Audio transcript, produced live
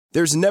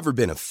There's never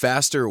been a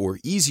faster or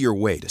easier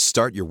way to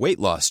start your weight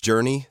loss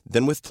journey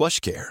than with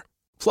PlushCare.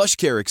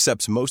 PlushCare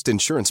accepts most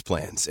insurance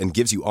plans and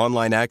gives you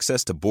online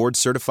access to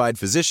board-certified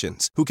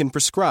physicians who can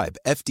prescribe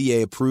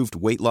FDA-approved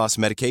weight loss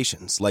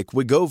medications like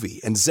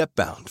Wegovy and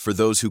Zepbound for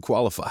those who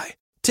qualify.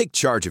 Take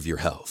charge of your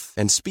health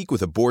and speak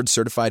with a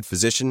board-certified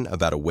physician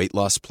about a weight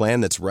loss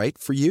plan that's right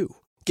for you.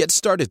 Get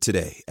started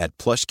today at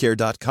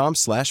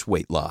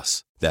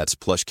plushcare.com/weight-loss. That's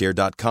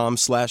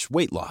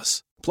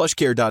plushcare.com/weight-loss.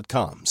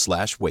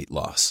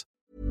 plushcare.com/weight-loss.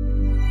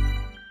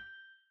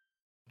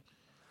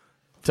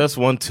 Test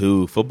 1,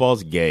 2.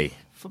 Football's gay.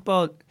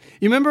 Football.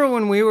 You remember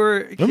when we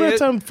were kids? Remember that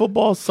time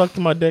football sucked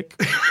my dick?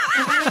 Welcome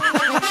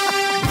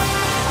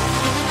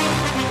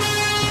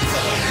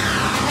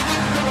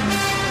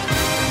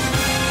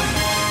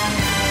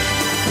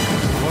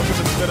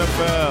to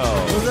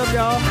NFL. What's up,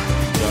 y'all?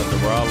 Dr.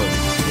 Rollins.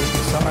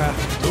 Sorry.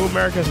 Two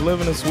Americans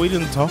living in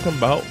Sweden talking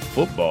about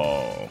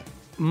football.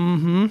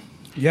 Mm-hmm.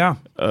 Yeah.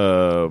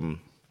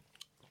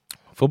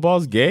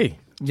 Football's gay.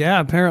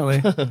 Yeah,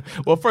 apparently.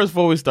 Well, first,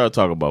 before we start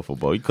talking about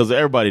football, because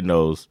everybody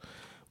knows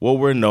what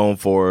we're known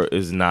for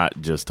is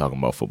not just talking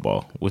about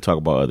football. We talk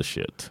about other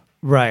shit.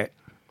 Right.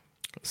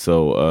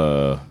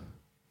 So,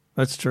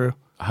 That's true.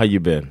 how you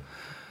been?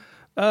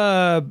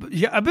 Yeah,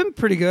 I've been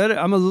pretty good.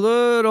 I'm a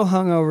little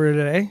hungover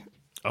today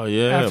Oh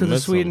yeah, after the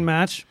missed Sweden some.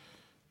 match.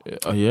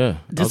 Oh yeah,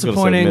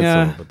 Disappointing, I was gonna say missed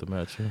some, but the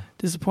match. Yeah.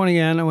 Disappointing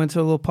end. I went to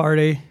a little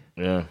party.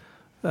 Yeah.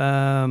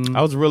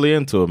 I was really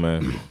into it,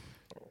 man.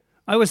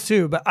 I was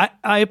too, but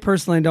I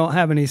personally don't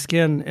have any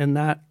skin in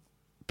that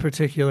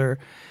particular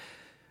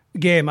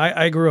game.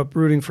 I grew up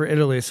rooting for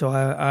Italy, so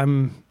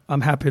I'm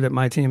happy that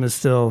my team is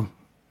still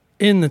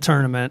in the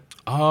tournament.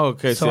 Oh,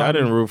 okay. So See, I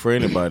didn't root for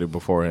anybody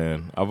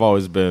beforehand. I've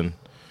always been,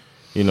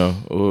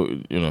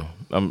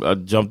 I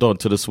jumped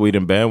onto the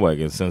Sweden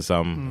bandwagon since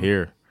I'm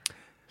here.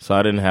 So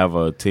I didn't have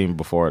a team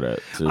before that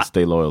to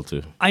stay loyal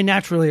to. I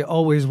naturally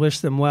always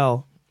wish them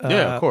well.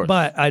 Yeah, of course.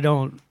 But I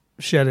don't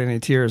shed any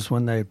tears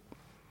when they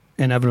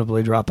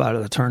inevitably drop out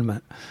of the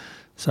tournament.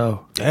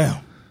 So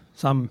Damn.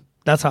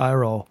 That's how I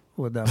roll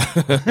with them.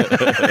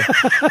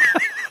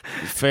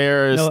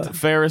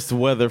 Fairest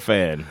weather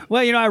fan.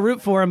 Well, I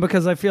root for them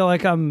because I feel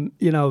like I'm,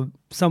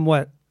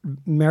 somewhat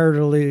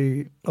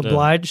maritally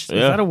obliged. Yeah.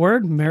 Is that a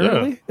word?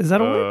 Maritally? Yeah. Is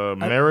that a word?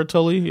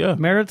 Maritally, yeah.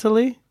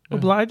 Maritally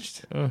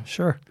obliged?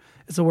 Sure.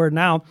 It's a word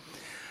now.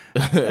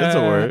 It's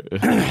a word.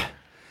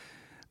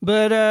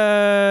 But,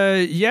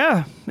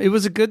 yeah, it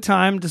was a good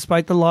time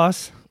despite the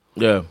loss.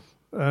 Yeah.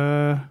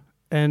 And,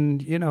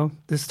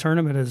 this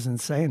tournament is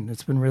insane.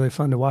 It's been really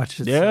fun to watch.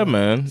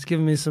 Man. It's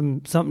giving me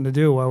something to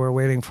do while we're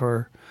waiting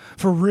for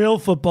real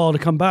football to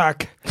come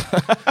back.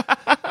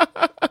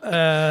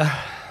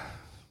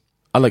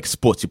 I like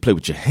sports you play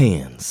with your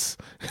hands.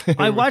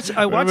 I watched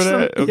Remember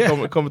some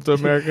that? Coming to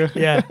America?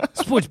 yeah,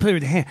 sports play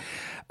with your hand.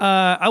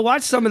 I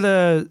watched some of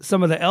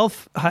the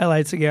Elf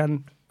highlights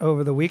again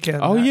over the weekend.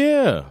 Oh,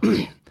 yeah.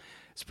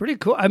 It's pretty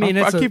cool. I mean,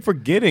 I keep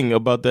forgetting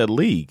about that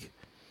league.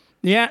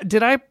 Yeah,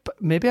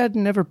 maybe I'd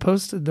never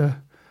posted the...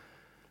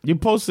 You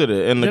posted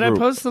it in the group.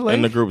 Did I post the link?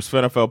 In the group,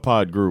 NFL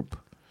Pod group.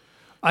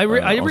 I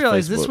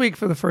realized Facebook. this week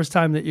for the first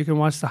time that you can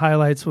watch the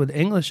highlights with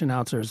English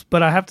announcers,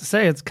 but I have to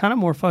say it's kind of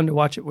more fun to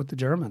watch it with the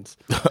Germans.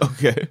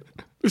 Okay.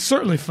 It's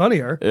certainly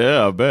funnier.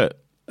 Yeah, I bet.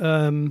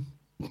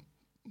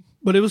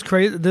 But it was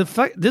crazy.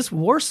 This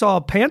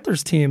Warsaw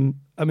Panthers team,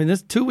 I mean,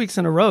 this 2 weeks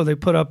in a row, they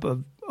put up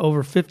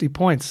over 50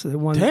 points. They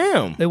won.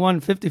 Damn. They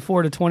won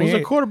 54-28. Was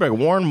the quarterback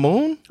Warren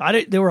Moon?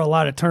 There were a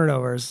lot of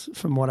turnovers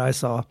from what I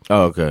saw.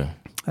 Oh, okay.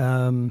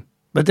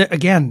 But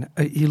again,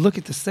 you look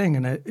at this thing,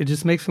 and it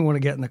just makes me want to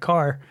get in the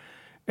car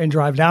and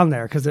drive down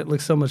there because it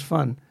looks so much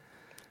fun.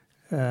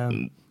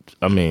 I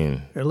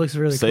mean, it looks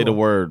really say cool. the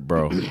word,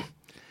 bro.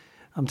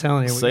 I'm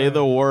telling you. Say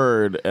the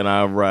word, and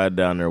I'll ride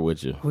down there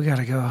with you. We got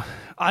to go.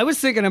 I was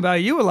thinking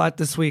about you a lot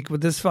this week with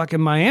this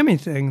fucking Miami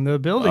thing, the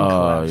building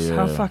collapse. Yeah.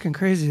 How fucking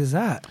crazy is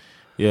that?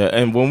 Yeah,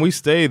 and when we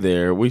stay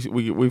there,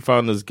 we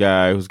found this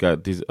guy who's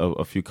got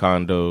a few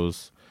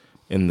condos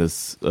in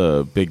this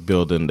big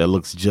building that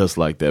looks just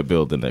like that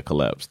building that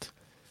collapsed.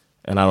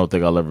 And I don't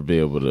think I'll ever be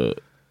able to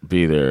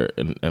be there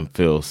and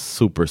feel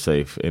super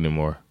safe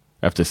anymore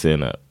after seeing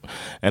that.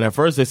 And at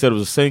first they said it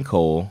was a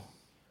sinkhole,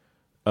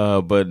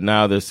 but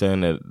now they're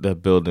saying that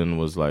that building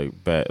was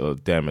like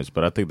bad damaged.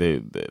 But I think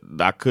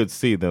I could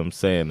see them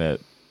saying that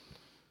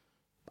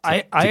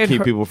to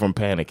keep people from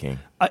panicking.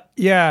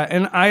 Yeah,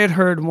 and I had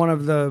heard one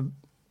of the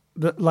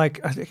I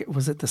think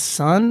was it the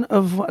son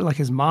of like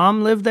his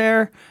mom lived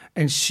there,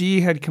 and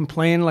she had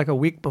complained like a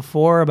week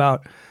before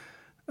about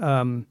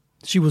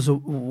she was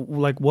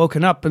like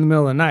woken up in the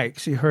middle of the night.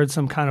 She heard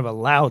some kind of a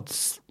loud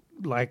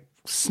like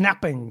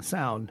snapping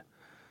sound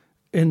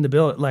in the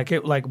building, like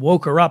it like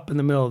woke her up in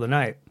the middle of the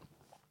night,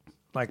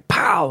 like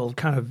pow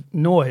kind of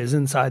noise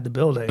inside the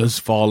building. It's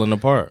falling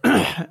apart.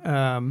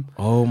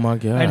 Oh my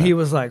god! And he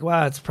was like,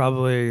 "Well, it's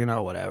probably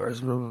whatever." It's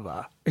blah, blah,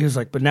 blah. He was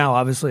like, "But now,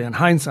 obviously, in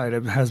hindsight,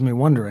 it has me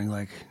wondering,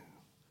 like,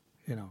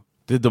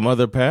 Did the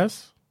mother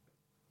pass?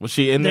 Was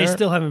she in They there?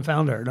 still haven't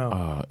found her.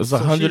 No, It's So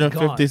she's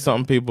 150 gone.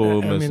 something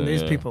people I missing. mean,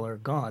 these yeah. people are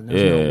gone.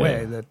 There's no Yeah.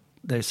 way that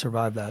they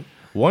survived that.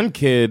 One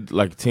kid,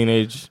 like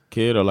teenage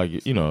kid or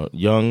like,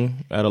 young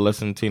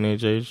adolescent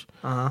teenage age,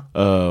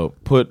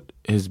 put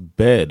his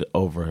bed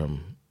over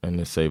him and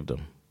it saved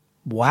him.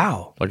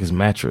 Wow. Like his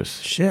mattress.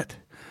 Shit.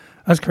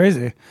 That's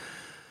crazy.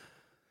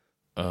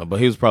 But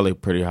he was probably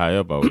pretty high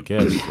up, I would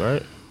guess,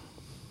 right?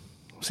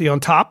 Was he on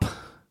top?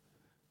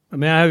 I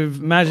mean, I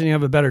imagine you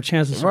have a better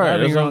chance of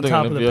surviving that's you're on something.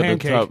 top If of the you're at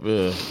pancake.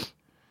 yeah.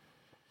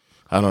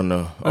 I don't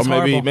know. That's or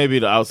maybe horrible.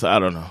 the outside. I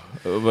don't know.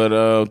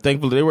 But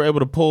thankfully, they were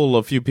able to pull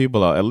a few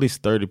people out. At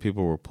least 30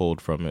 people were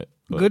pulled from it.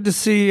 But Good to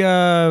see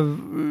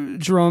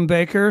Jerome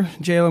Baker,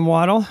 Jalen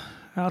Waddle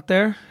out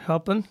there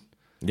helping.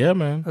 yeah,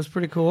 man. That's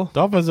pretty cool.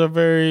 Dolphins are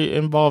very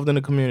involved in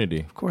the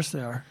community. Of course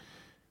they are.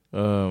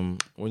 When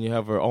you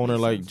have an owner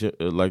like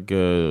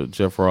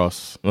Jeff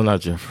Ross, well,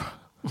 not Jeff,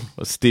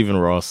 Stephen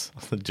Ross.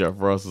 Jeff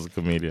Ross is a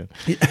comedian,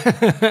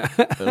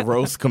 a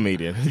roast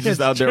comedian. He's just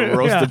out there true,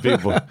 roasting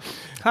people.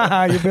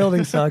 Haha, your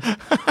building sucks.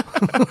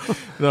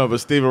 No, but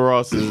Stephen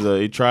Ross is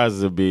he tries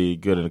to be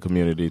good in the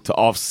community to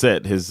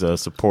offset his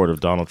support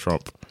of Donald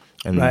Trump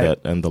and Right.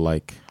 the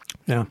like.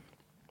 Yeah.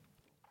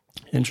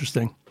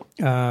 Interesting.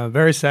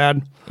 Very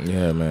sad.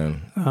 Yeah,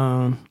 man.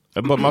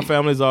 But my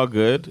family's all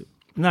good.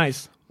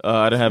 Nice.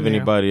 I didn't have Yeah.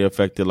 anybody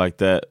affected like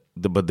that.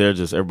 But they're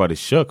just everybody's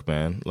shook,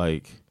 man.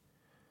 Like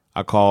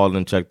I called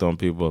and checked on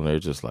people, and they're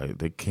just like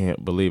they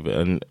can't believe it.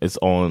 And it's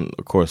on,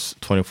 of course,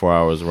 24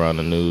 hours around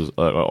the news.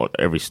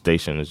 Every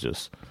station is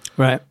just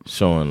Right.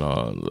 showing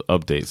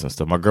updates and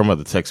stuff. My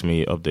grandmother texts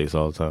me updates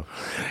all the time.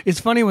 It's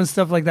funny when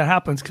stuff like that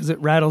happens because it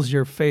rattles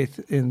your faith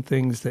in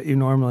things that you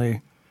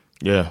normally.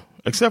 Yeah,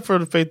 except for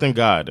the faith in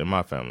God in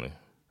my family.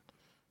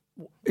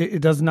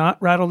 It does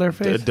not rattle their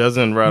faith. It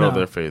doesn't rattle No.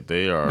 their faith.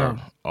 They are No.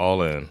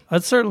 all in.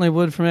 That certainly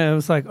would for me. It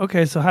was like,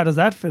 okay, so how does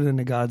that fit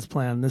into God's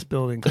plan? This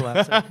building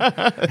collapsing.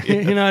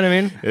 You know what I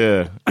mean?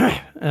 Yeah.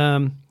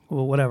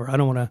 Well, whatever. I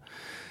don't want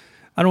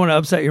to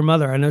upset your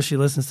mother. I know she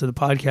listens to the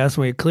podcast,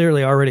 and we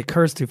clearly already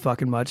cursed too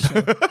fucking much.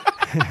 So.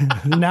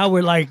 Now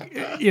we're like,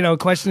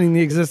 questioning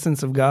the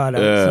existence of God.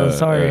 So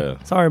sorry,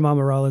 sorry,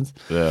 Mama Rollins.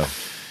 Yeah.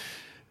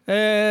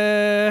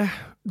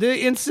 The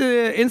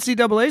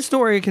NCAA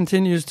story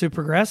continues to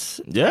progress.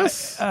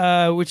 Yes.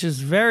 Which is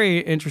very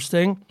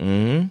interesting.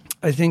 Mm-hmm.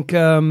 I think,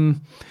 I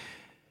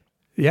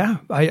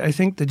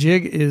think the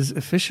jig is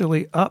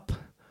officially up.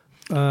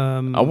 I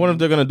wonder if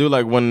they're gonna do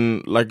like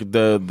when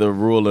the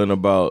ruling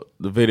about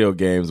the video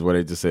games where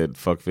they just said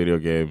fuck video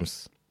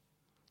games.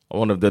 I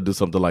wonder if they'll do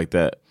something like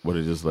that where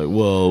they're just like,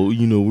 well,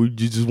 we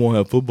just won't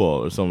have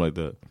football or something like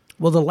that.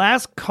 Well, the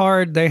last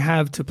card they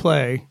have to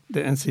play, the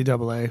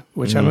NCAA,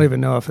 which I don't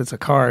even know if it's a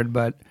card,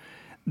 but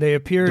they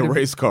appear The to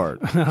race card.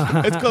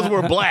 It's because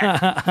we're black.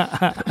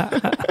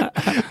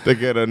 They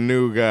get a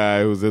new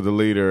guy who's the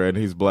leader and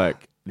he's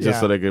black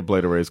just so they can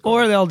play the race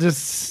card. or they'll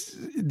just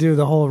do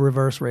the whole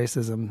reverse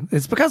racism.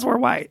 It's because we're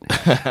white.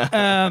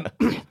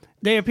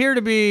 They appear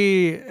to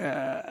be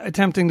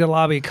attempting to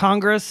lobby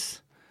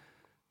Congress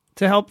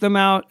to help them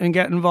out and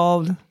get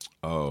involved.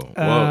 Oh,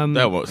 well,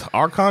 that was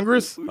our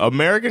Congress.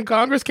 American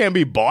Congress can't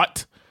be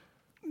bought.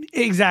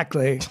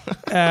 Exactly.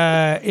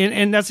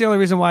 And that's the only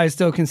reason why I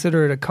still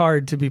consider it a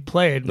card to be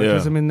played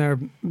because, Yeah.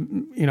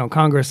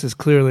 Congress is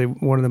clearly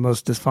one of the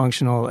most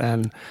dysfunctional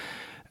and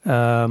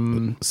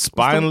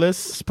Spineless,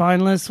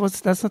 spineless.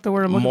 That's not the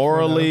word I'm looking for.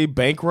 morally though.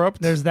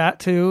 bankrupt, There's that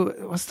too.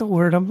 What's the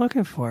word I'm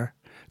looking for?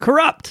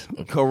 Corrupt.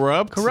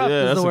 corrupt. Corrupt Yeah,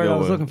 is that's the a word good I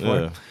was one. looking for.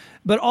 Yeah.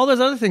 But all those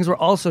other things were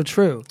also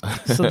true.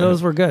 So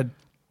those were good.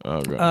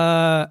 Okay.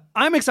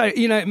 I'm excited.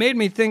 It made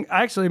me think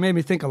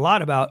a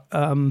lot about.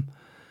 I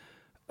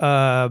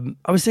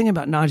was thinking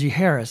about Najee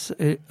Harris.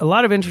 A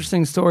lot of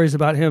interesting stories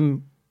about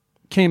him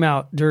came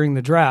out during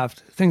the draft.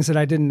 Things that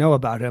I didn't know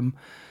about him.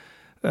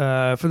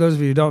 For those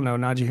of you who don't know,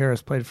 Najee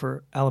Harris played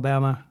for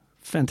Alabama.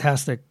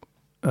 Fantastic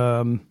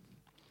running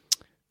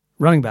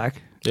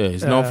back. Yeah,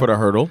 he's known for the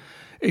hurdle.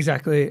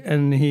 Exactly.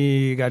 And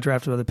he got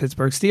drafted by the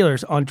Pittsburgh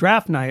Steelers. On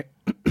draft night,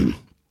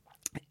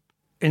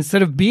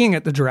 instead of being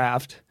at the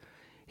draft,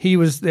 he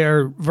was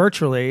there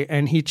virtually,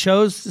 and he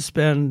chose to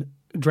spend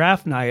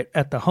draft night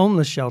at the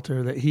homeless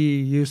shelter that he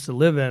used to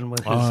live in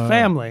with his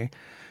family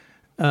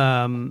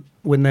when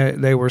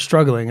they were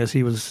struggling as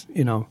he was,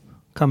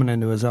 coming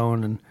into his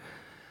own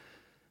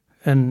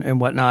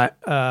and whatnot.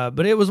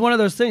 But it was one of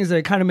those things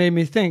that kind of made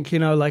me think,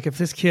 like if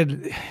this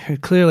kid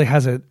clearly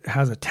has a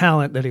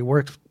talent that he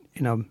worked,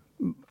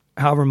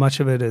 however much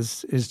of it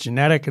is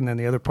genetic, and then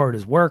the other part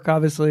is work,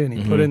 obviously, and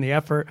he put in the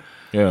effort.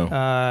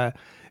 Yeah.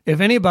 If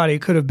anybody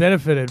could have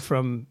benefited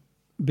from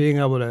being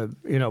able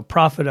to,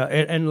 profit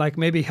and like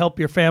maybe help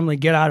your family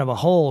get out of a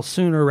hole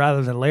sooner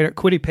rather than later.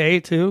 Kwity Paye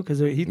too, because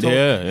he told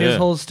his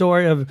whole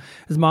story of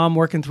his mom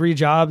working 3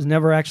 jobs,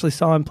 never actually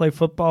saw him play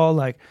football.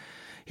 Like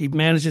he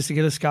manages to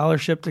get a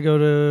scholarship to go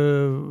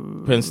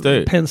to Penn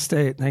State. Penn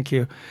State, thank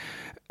you.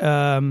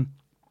 I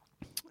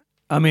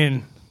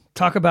mean,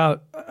 talk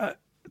about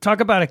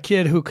a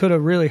kid who could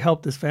have really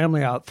helped his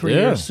family out 3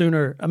 years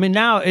sooner. I mean,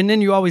 now and then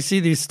you always see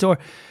these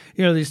stories.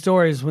 these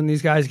stories when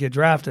these guys get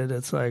drafted,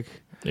 it's like,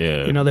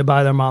 Yeah. they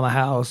buy their mom a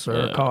house or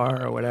a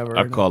car or whatever.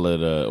 I call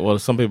it,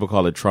 some people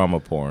call it trauma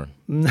porn.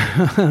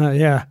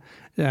 Yeah.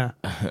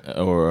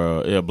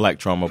 Or, black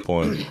trauma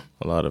porn.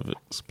 A lot of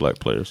it's black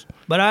players.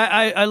 But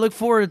I look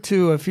forward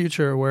to a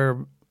future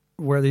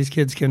where these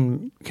kids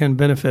can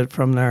benefit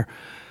from their.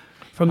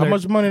 How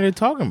much money are they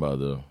talking about,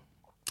 though?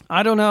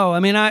 I don't know. I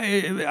mean,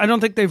 I don't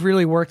think they've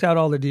really worked out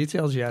all the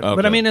details yet. Okay.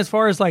 But I mean, as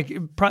far as like,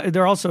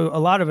 they're also a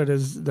lot of it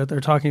is that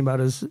they're talking about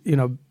is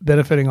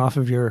benefiting off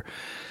of your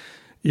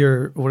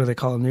what do they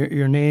call them?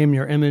 Your name,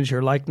 your image,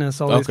 your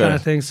likeness, all these kind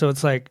of things. So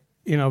it's like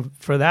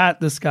for that,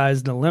 the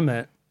sky's the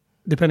limit,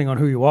 depending on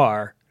who you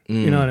are.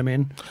 You know what I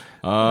mean?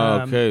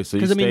 Okay, so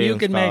you stay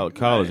in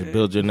college and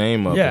build your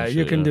name up. Yeah, and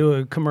you shit, can do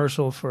a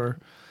commercial for.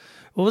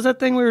 What was that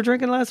thing we were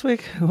drinking last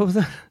week? What was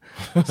that?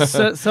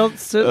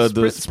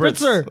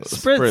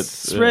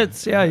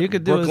 Spritz. Yeah, you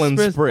could do Brooklyn a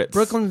Spritz.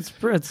 Brooklyn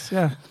Spritz.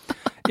 Yeah,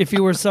 if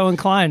you were so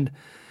inclined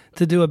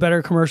to do a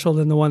better commercial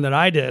than the one that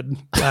I did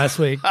last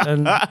week,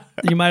 and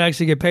you might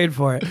actually get paid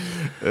for it.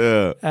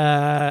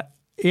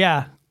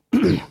 Yeah.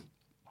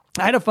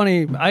 I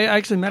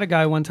actually met a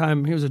guy one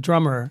time. He was a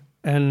drummer,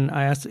 and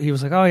I asked. He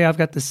was like, "Oh yeah, I've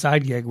got this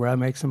side gig where I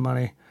make some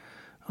money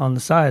on the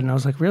side." And I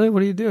was like, "Really?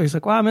 What do you do?" He's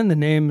like, "Well, I'm in the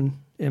name and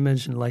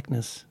image and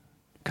likeness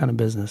kind of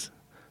business."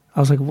 I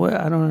was like, "What?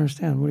 I don't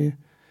understand. What do you?"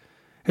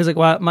 He's like,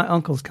 "Well, my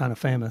uncle's kind of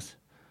famous."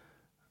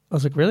 I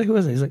was like, "Really? Who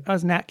is he?" He's like, "I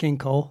was Nat King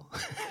Cole."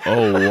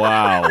 Oh,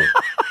 wow.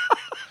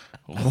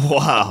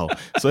 Wow.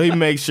 So he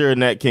makes sure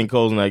Nat King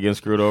Cole's not getting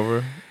screwed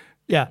over?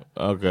 Yeah.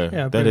 Okay.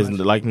 Yeah, that isn't,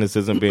 the likeness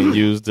isn't being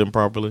used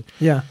improperly?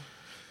 Yeah.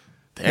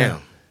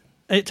 Damn.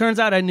 It turns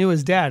out I knew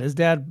his dad. His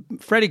dad,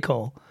 Freddie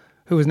Cole,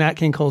 who was Nat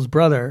King Cole's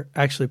brother,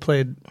 actually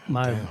played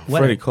my wedding.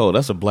 Freddie Cole,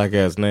 that's a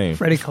black-ass name.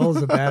 Freddie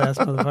Cole's a badass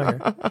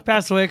motherfucker. He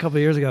passed away a couple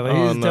of years ago, but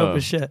he's dope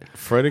as shit.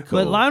 Freddie Cole.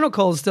 But Lionel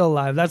Cole's still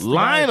alive. That's the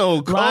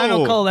Lionel guy. Cole.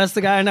 Lionel Cole, that's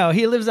the guy I know.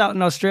 He lives out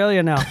in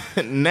Australia now.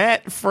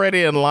 Nat,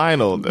 Freddie, and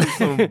Lionel. That's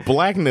some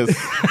blackness.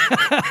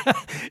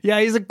 Yeah,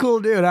 he's a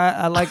cool dude.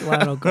 I like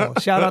Lionel Cole.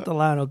 Shout out to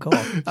Lionel Cole.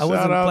 Shout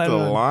out to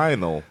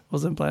Lionel.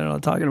 Wasn't planning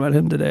on talking about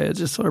him today. It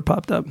just sort of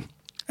popped up.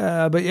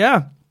 But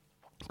yeah,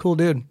 cool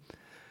dude.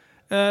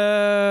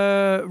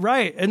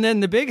 Right. And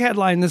then the big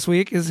headline this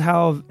week is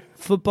how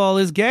football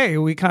is gay.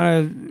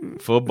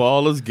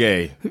 Football is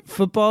gay.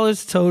 Football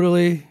is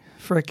totally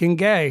freaking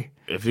gay.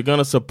 If you're going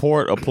to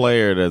support a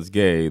player that's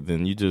gay,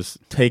 then you just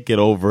take it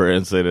over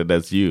and say that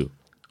that's you.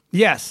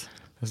 Yes.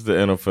 That's the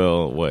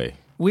NFL way.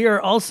 We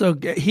are also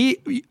gay.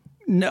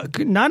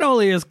 Not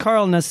only is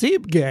Carl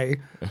Nassib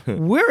gay,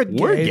 we're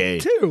gay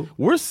too.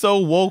 We're so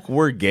woke,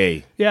 we're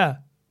gay. Yeah.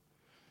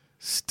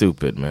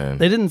 Stupid, man.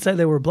 They didn't say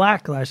they were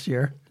black last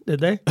year,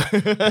 did they?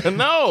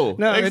 No,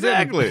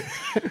 exactly.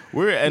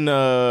 We're in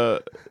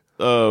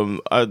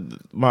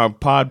my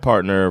pod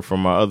partner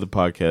from my other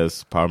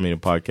podcast, Power Media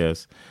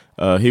Podcast.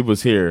 He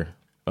was here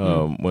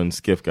when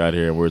Skiff got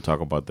here, and we were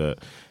talking about that.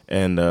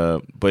 And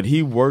but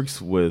he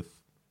works with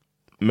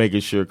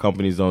making sure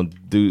companies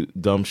don't do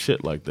dumb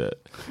shit like that.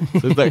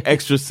 So he's like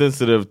extra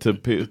sensitive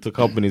to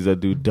companies that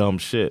do dumb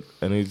shit.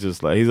 And he's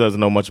just like, he doesn't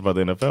know much about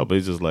the NFL, but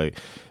he's just like,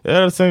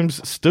 yeah, that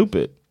seems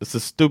stupid. It's a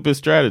stupid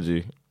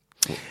strategy.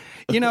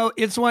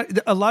 It's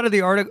a lot of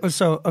the articles.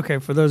 So, okay,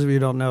 for those of you who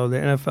don't know, the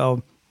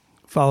NFL,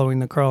 following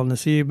the Carl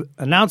Nassib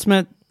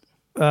announcement,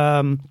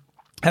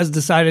 has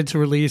decided to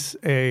release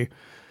a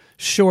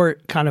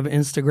short kind of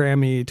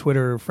Instagram-y,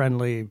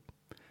 Twitter-friendly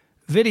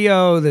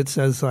video that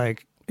says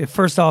like,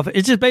 first off,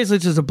 it's just basically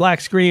just a black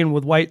screen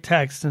with white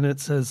text, and it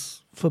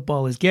says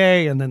football is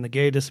gay, and then the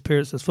gay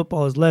disappears. It says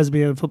football is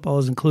lesbian, football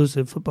is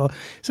inclusive, it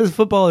says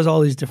football is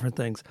all these different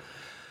things.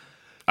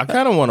 I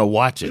kind of want to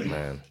watch it,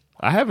 man.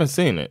 I haven't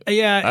seen it.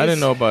 Yeah, I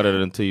didn't know about it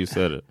until you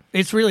said it.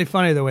 It's really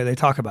funny the way they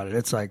talk about it.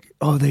 It's like,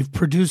 oh, they've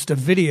produced a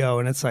video,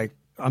 and it's like,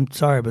 I'm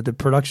sorry, but the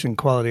production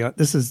quality,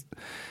 that's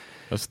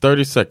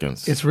 30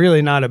 seconds. It's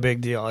really not a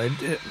big deal. I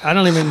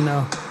don't even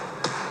know.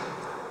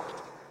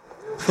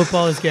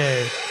 Football is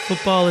gay.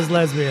 Football is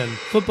lesbian.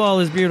 Football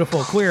is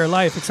beautiful, queer,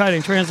 life,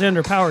 exciting,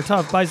 transgender, power,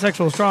 tough,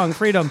 bisexual, strong,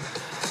 freedom,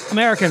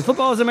 American.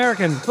 Football is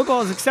American.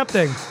 Football is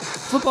accepting.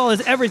 Football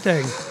is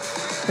everything.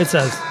 It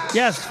says,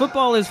 yes,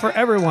 football is for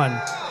everyone.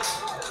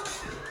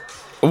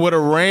 With a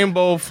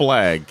rainbow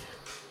flag.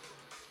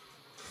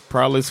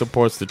 Proudly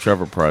supports the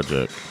Trevor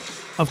Project.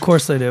 Of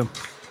course they do.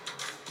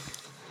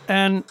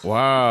 And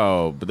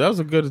wow, but that was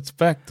a good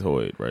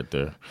factoid right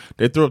there.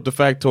 They threw up the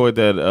factoid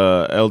that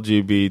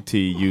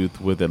LGBT youth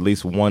with at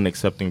least one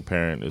accepting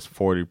parent is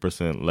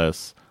 40%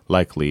 less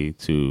likely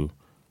to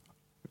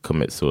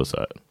commit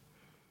suicide.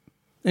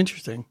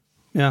 Interesting.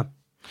 Yeah.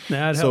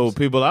 That so helps.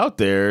 People out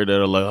there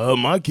that are like, oh,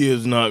 my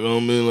kid's not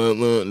going to be like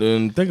that,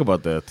 then think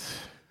about that.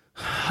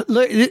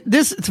 Look,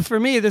 for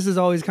me, this is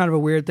always kind of a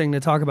weird thing to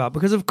talk about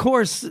because, of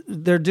course,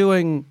 they're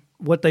doing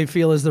what they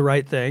feel is the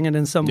right thing, and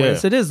in some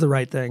ways it is the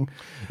right thing.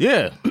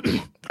 Yeah.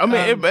 I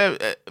mean,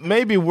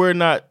 maybe we're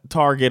not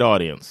target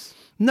audience.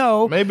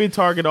 No. Maybe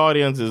target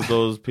audience is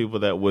those people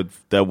that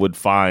would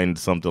find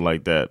something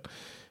like that,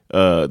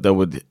 that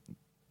would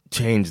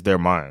change their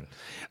mind.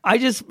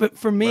 But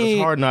for me, But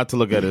it's hard not to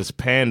look at it as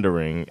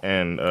pandering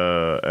and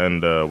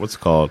what's it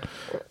called,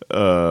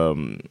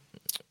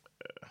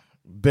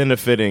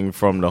 benefiting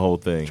from the whole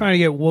thing. trying to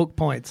get woke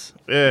points.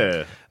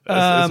 Yeah,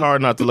 it's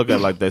hard not to look at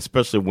it like that,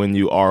 especially when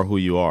you are who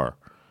you are.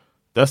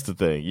 That's the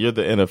thing. You're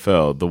the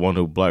NFL, the one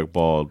who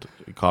blackballed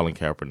Colin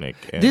Kaepernick.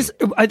 And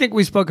I think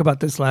we spoke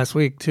about this last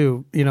week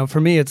too. For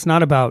me, it's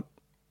not about,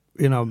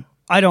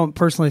 I don't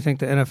personally think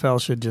the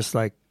NFL should just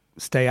like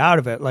stay out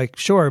of it. Like,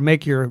 sure,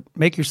 make your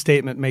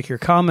statement, make your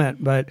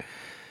comment, but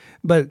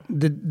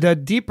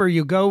the deeper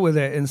you go with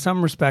it, in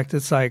some respect,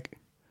 it's like,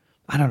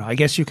 I don't know. I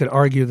guess you could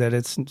argue that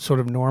it's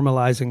sort of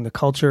normalizing the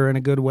culture in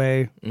a good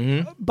way,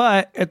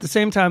 but at the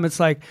same time,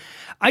 it's like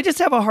I just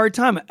have a hard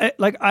time.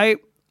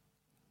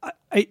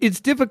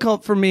 It's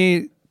difficult for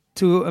me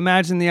to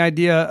imagine the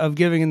idea of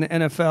giving the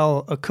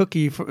NFL a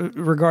cookie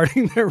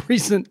regarding their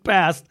recent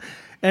past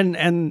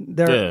and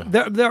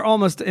their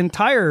almost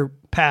entire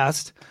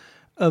past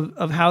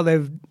of how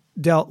they've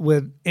dealt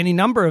with any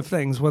number of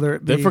things. Whether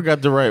it be, they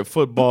forgot to write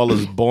 "football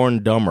is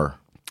born dumber."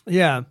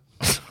 Yeah.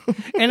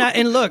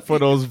 And look for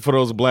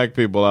those black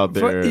people out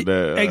there.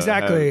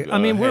 Exactly.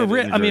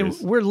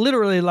 We're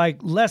literally like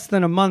less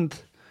than a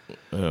month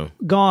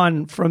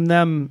gone from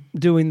them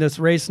doing this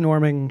race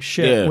norming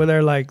shit where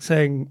they're like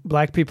saying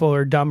black people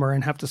are dumber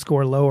and have to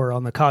score lower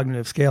on the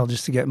cognitive scale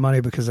just to get money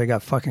because they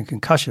got fucking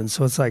concussions.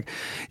 So it's like,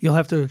 you'll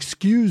have to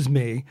excuse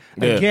me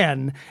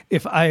again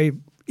if I,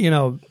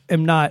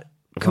 am not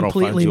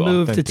completely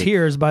moved to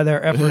tears by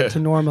their effort to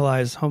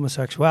normalize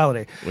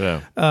homosexuality.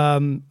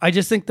 I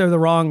just think they're the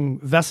wrong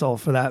vessel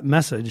for that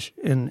message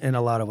in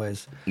a lot of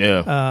ways.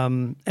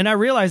 And I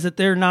realize that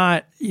they're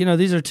not,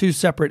 these are two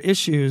separate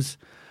issues.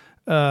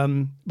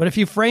 But if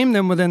you frame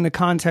them within the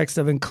context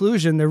of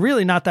inclusion, they're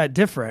really not that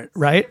different,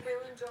 right?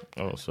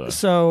 Oh, sorry.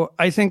 So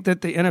I think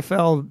that the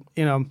NFL,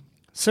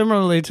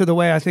 similarly to the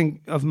way I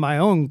think of my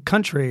own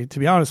country, to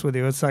be honest with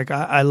you, it's like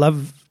I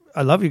love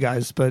you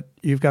guys, but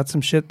you've got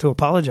some shit to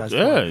apologize for.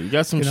 Yeah, you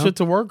got some shit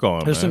to work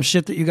on. There's some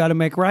shit that you got to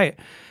make right.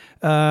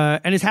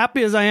 And as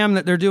happy as I am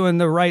that they're doing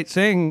the right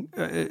thing,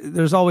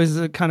 there's always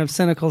a kind of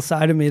cynical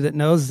side of me that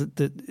knows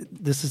that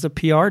this is a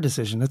PR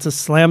decision. It's a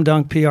slam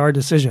dunk PR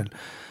decision.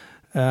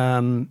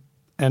 And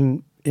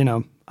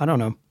I don't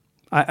know.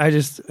 I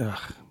just,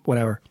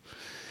 whatever.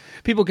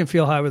 People can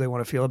feel however they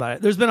want to feel about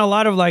it. There's been a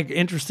lot of like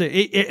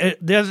interesting.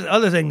 There's the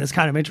other thing that's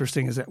kind of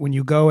interesting is that when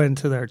you go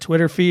into their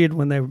Twitter feed,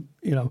 when they,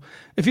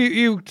 if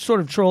you sort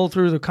of troll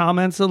through the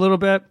comments a little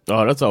bit.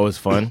 Oh, that's always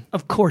fun.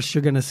 Of course,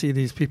 you're going to see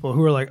these people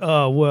who are like,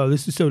 "Oh, whoa,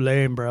 this is so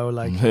lame, bro!"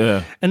 Like,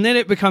 and then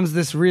it becomes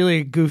this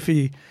really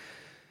goofy,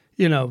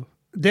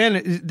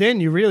 Then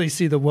you really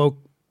see the woke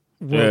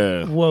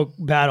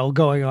battle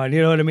going on.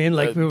 You know what I mean?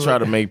 Like, try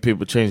to make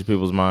people change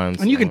people's minds,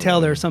 and you can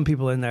tell there are some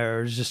people in there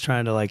who are just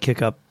trying to like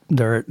kick up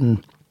dirt.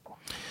 And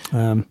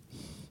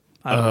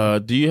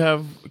do you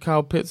have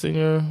Kyle Pitts in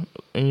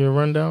your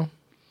rundown?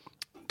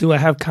 Do I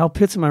have Kyle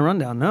Pitts in my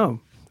rundown? No.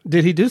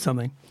 Did he do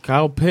something?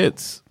 Kyle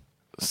Pitts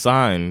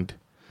signed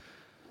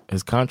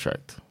his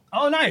contract.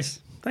 Oh, nice!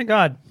 Thank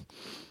God.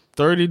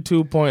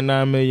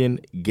 $32.9 million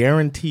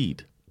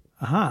guaranteed.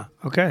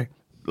 Okay.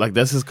 Like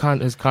that's his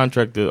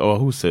contract. Or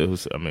who said?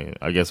 I mean,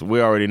 I guess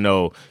we already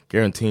know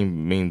guaranteed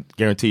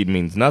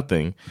means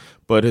nothing,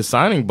 but his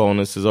signing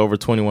bonus is over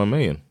 $21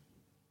 million.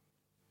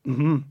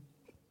 Mm-hmm.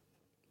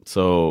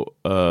 So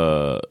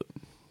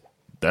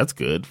that's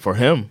good for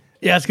him.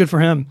 Yeah, it's good for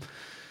him.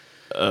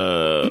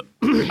 I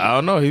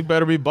don't know. He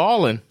better be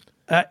balling.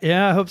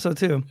 Yeah, I hope so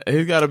too.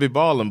 He's got to be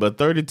balling. But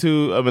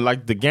 32. I mean,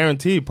 like the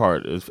guaranteed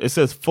part. It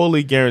says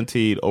fully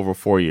guaranteed over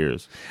 4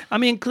 years. I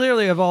mean,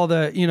 clearly, of all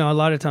the a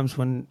lot of times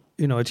when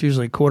it's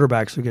usually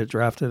quarterbacks who get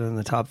drafted in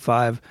the top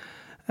 5,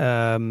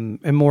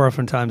 and more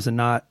often times than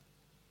not,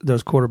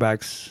 those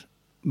quarterbacks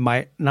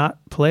might not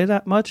play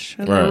that much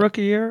in their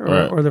rookie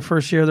year or the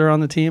first year they're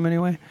on the team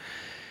anyway.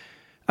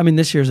 I mean,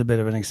 this year's a bit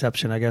of an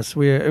exception, I guess.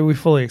 We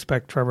fully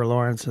expect Trevor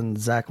Lawrence and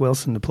Zach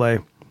Wilson to play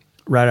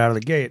right out of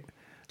the gate.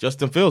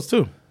 Justin Fields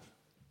too.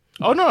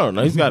 Oh no,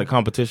 he's got a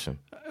competition.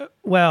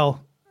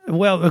 Well,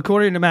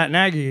 according to Matt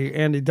Nagy,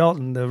 Andy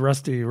Dalton, the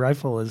rusty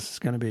rifle is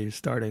going to be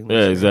starting.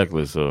 Yeah,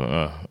 exactly. So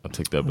I'll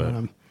take that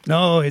back.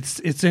 No, it's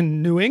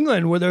in New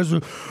England where there's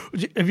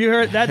have you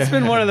heard? That's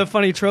been one of the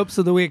funny tropes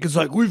of the week. It's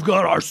like, we've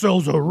got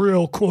ourselves a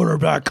real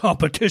quarterback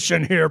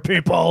competition here,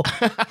 people.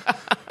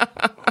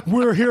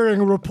 We're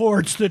hearing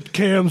reports that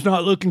Cam's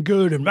not looking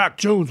good, and Mac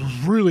Jones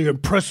was really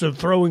impressive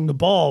throwing the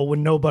ball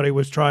when nobody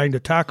was trying to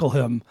tackle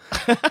him.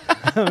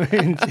 I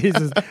mean,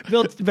 Jesus.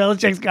 Bill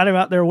Belichick's got him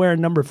out there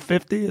wearing number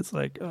 50. It's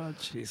like, oh,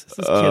 Jesus,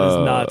 this kid is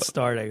not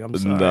starting. I'm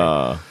sorry.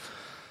 Nah.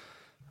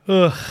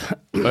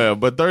 Yeah,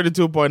 but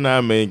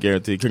 $32.9 million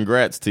guaranteed.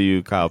 Congrats to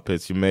you, Kyle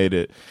Pitts. You made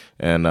it,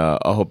 and I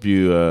hope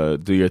you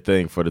do your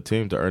thing for the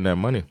team to earn that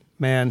money.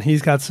 Man,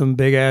 he's got some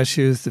big ass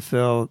shoes to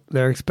fill.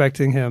 They're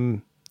expecting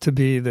him to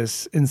be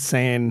this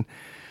insane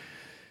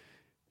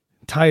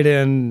tight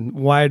end,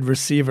 wide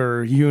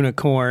receiver,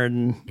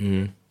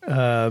 unicorn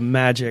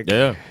magic.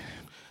 Yeah,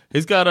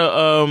 he's got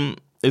a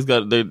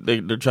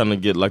they're trying to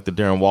get like the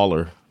Darren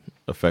Waller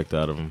effect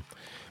out of him.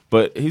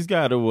 But he's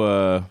got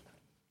to.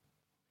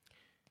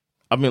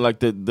 I mean, like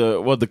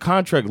the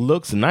contract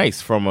looks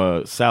nice from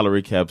a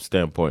salary cap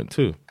standpoint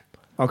too.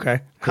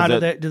 Okay. How do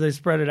they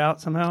spread it out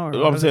somehow?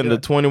 Or I'm saying the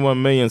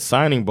 $21 million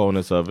signing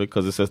bonus of it,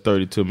 because it says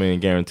 $32 million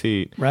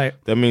guaranteed. Right.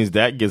 That means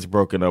that gets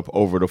broken up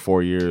over the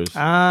 4 years.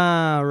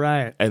 Ah,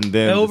 right. And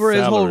then over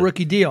his whole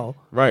rookie deal.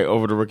 Right,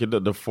 over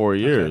the 4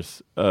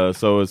 years. Okay.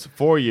 So it's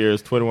 4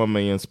 years, $21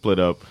 million split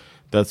up.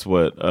 That's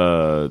what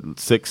a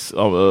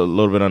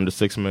little bit under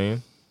 $6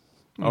 million,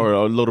 or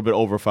a little bit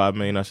over $5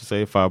 million, I should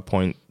say,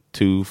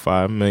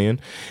 $5.25 million,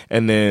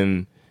 and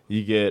then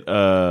you get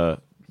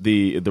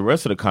the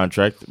rest of the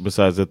contract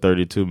besides the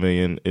 $32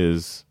 million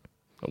is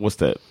what's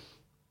that?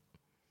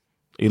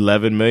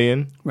 $11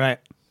 million, right?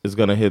 Is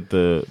going to hit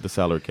the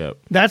salary cap.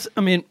 That's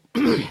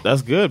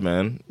that's good,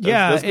 man.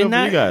 That's good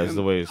for you guys.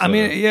 The way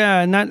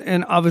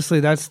and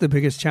obviously that's the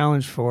biggest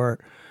challenge for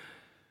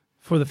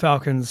the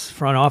Falcons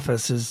front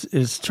office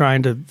is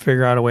trying to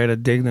figure out a way to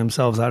dig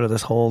themselves out of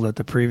this hole that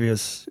the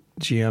previous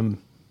GM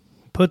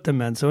put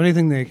them in. So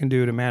anything they can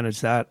do to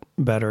manage that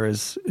better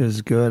is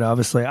good.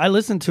 Obviously, I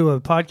listened to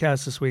a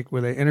podcast this week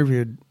where they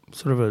interviewed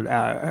sort of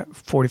a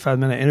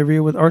 45-minute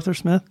interview with Arthur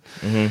Smith.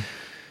 Mm-hmm.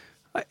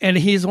 And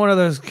he's one of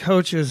those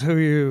coaches who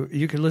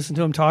you could listen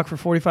to him talk for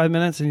 45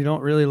 minutes and you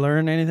don't really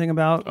learn anything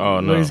about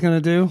what he's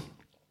going to do.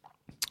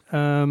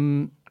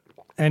 And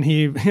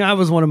that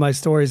was one of my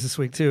stories this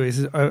week too. He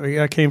says,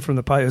 I came from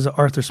the podcast.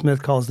 Arthur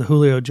Smith calls the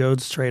Julio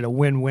Jones trade a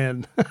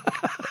win-win.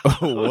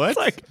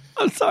 What?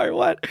 I'm sorry,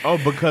 what? Oh,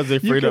 because they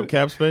freed up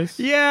cap space?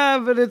 Yeah,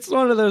 but it's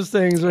one of those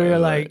things where you're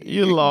like,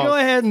 you lost. Go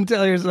ahead and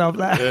tell yourself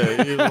that.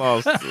 Yeah, you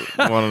lost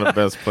one of the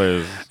best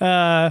players.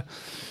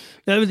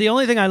 The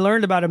only thing I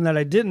learned about him that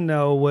I didn't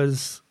know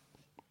was,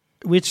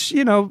 which,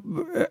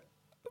 in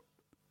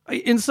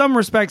some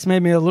respects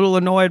made me a little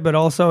annoyed, but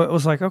also it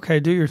was like,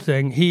 okay, do your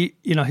thing.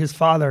 His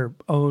father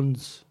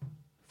owns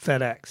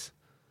FedEx.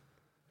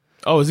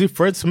 Oh, is he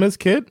Fred Smith's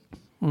kid?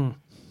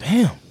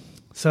 Damn.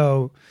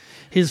 So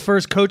his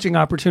first coaching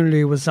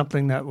opportunity was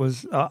something that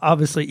was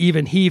obviously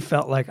even he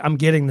felt like I'm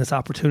getting this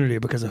opportunity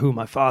because of who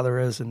my father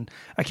is. And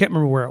I can't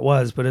remember where it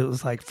was, but it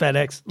was like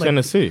FedEx. Like,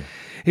 Tennessee.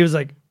 He was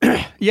like,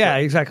 yeah,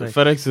 exactly.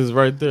 FedEx is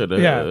right there.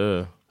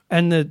 Yeah.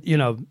 And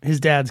his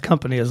dad's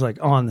company is like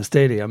on the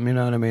stadium, you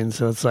know what I mean?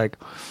 So it's like,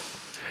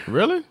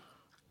 really?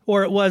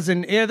 Or it was I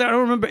don't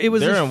remember. It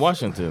was in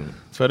Washington.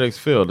 FedEx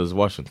Field is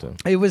Washington.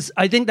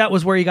 I think that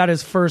was where he got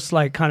his first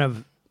like kind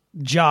of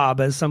job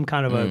as some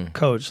kind of a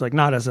coach, like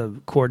not as a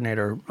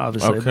coordinator,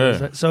 obviously.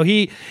 Okay. So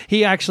he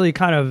actually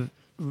kind of,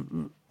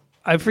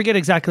 I forget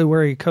exactly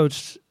where he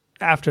coached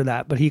after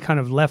that, but he kind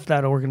of left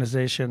that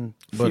organization.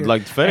 But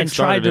like FedEx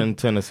started in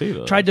Tennessee,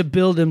 though. Tried to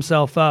build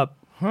himself up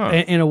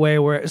in a way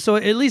where, so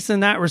at least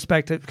in that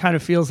respect, it kind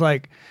of feels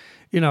like,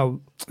 he's I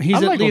like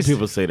at least when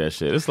people say that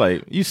shit. It's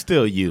like, you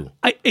still you.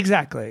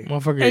 Exactly.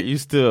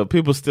 Motherfucker,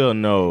 people still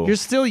know. You're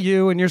still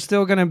you, and you're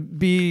still going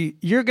to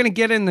you're going to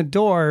get in the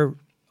door.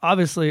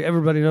 Obviously,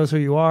 everybody knows who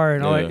you are,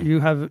 and all that. You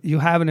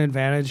have an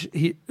advantage.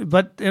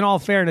 But in all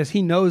fairness,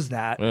 he knows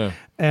that,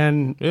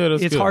 and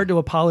it's good. Hard to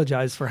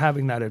apologize for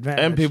having that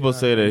advantage. And people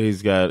say that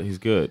he's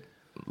good,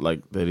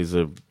 like that he's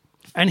a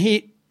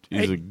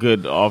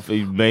good off.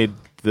 He made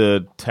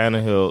the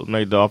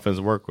offense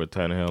work with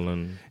Tannehill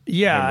and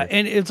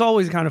and it's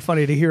always kind of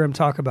funny to hear him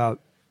talk about,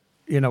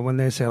 when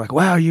they say like,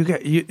 "Wow,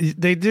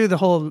 they do the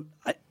whole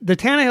the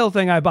Tannehill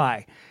thing." I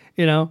buy.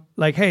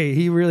 Like, hey,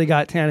 he really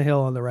got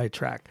Tannehill on the right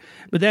track.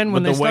 But then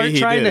when they start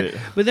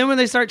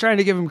trying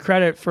to give him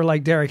credit for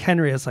like Derrick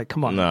Henry, it's like,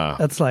 come on,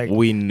 that's like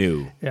we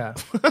knew. Yeah,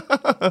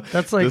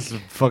 that's like this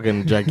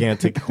fucking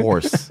gigantic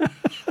horse.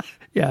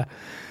 Yeah,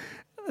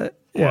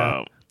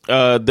 wow.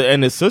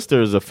 And his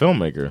sister is a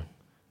filmmaker.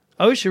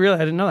 Oh, she really? I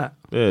didn't know that.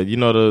 Yeah, you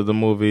know the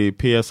movie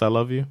P.S. I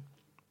Love You.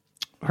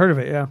 Heard of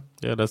it? Yeah.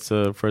 Yeah, that's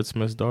Fred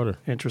Smith's daughter.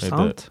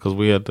 Interesting. Because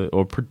we had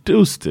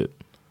produced it.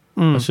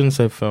 I shouldn't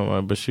say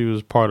film, but she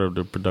was part of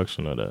the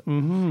production of that.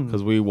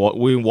 Because we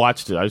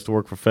watched it. I used to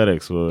work for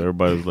FedEx, so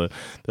everybody was like,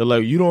 they're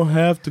like, you don't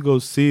have to go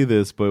see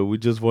this, but we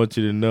just want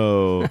you to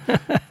know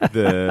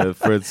that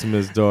Fred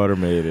Smith's daughter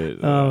made it.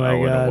 Oh my God. I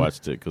wouldn't have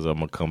watched it because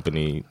I'm a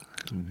company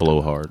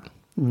blowhard.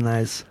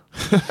 Nice.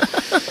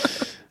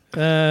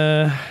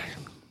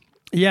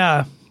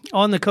 Yeah.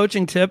 On the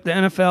coaching tip, the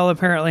NFL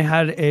apparently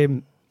had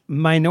a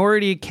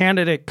minority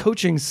candidate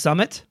coaching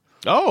summit.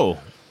 Oh,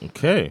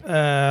 okay.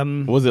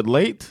 Was it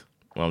late?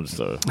 I'm just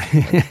sorry.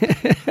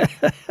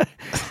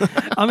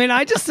 I mean,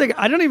 I just think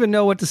I don't even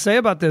know what to say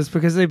about this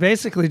because they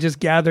basically just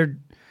gathered,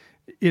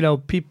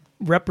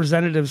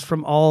 representatives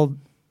from all,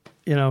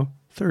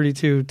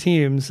 32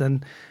 teams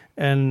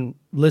and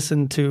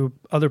listened to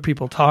other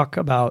people talk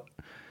about,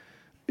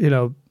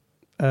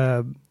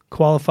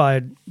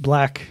 qualified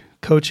black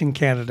coaching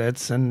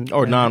candidates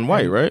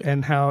non-white, right?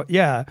 And how,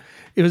 it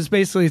was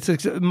basically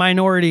it's a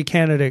minority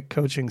candidate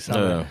coaching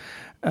summit.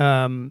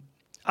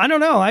 I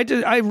don't know.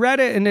 I read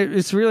it and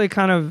it's really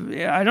kind of,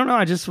 I don't know.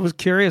 I just was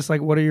curious.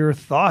 Like, what are your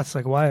thoughts?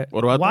 Like, why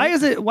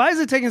is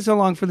it taking so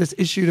long for this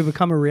issue to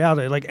become a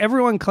reality? Like,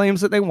 everyone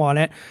claims that they want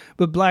it,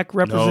 but black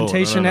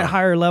representation at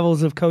higher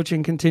levels of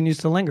coaching continues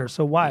to linger.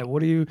 So why? What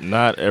do you?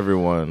 Not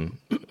everyone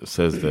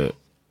says that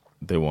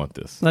they want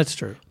this. That's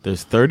true.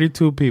 There's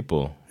 32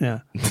 people Yeah.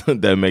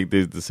 that make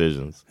these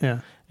decisions. Yeah.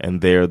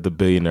 And they're the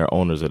billionaire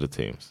owners of the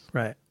teams.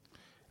 Right.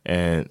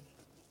 And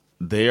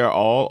they are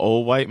all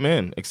old white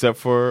men, except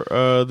for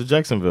the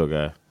Jacksonville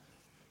guy.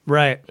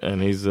 Right.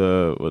 And he's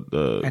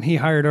and he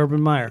hired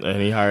Urban Meyer.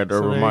 And he hired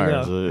Urban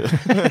Meyer.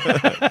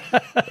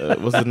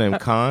 What's his name?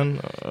 Khan?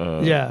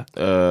 Yeah.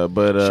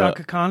 But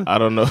Shaka Khan? I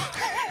don't know.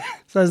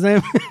 Is that his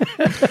name?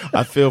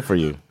 I feel for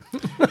you.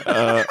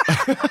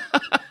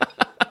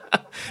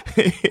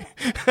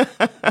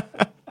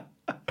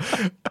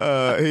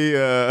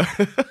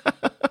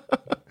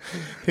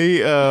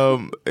 He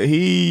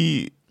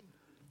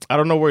I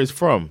don't know where he's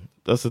from.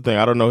 That's the thing.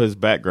 I don't know his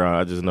background.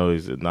 I just know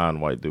he's a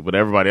non-white dude. But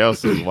everybody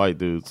else is white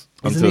dudes.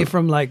 Isn't he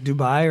from like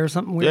Dubai or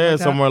something weird? Yeah, like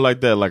that? somewhere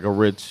like that, like a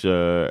rich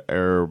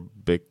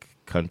Arabic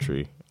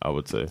country, I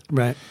would say.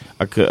 Right.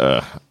 I could.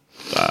 I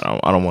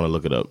don't want to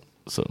look it up.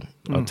 So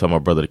I'll tell my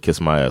brother to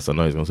kiss my ass. I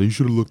know he's gonna say you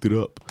should have looked it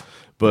up.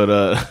 But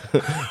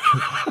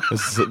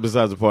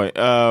besides the point.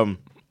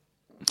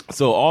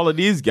 So all of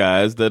these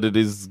guys that it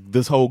is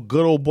this whole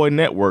good old boy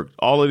network,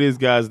 all of these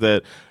guys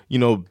that, you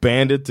know,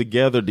 banded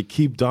together to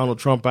keep Donald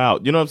Trump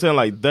out. You know what I'm saying?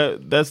 Like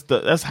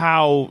that's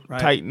how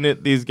tight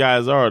knit these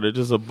guys are. They're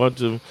just a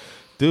bunch of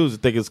dudes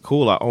that think it's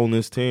cool. I own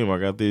this team. I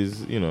got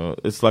these, you know,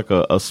 it's like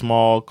a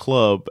small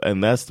club,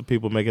 and that's the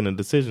people making the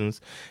decisions.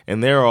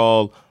 And they're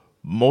all,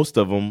 most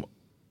of them,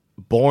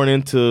 born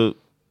into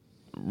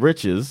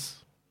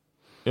riches.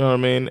 You know what I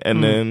mean?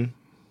 And then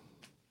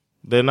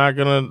they're not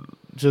gonna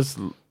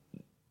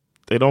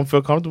they don't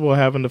feel comfortable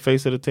having the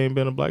face of the team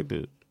being a black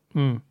dude.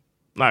 Like,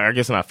 I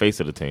guess not face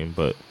of the team,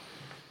 but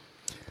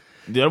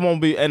there won't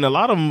be. And a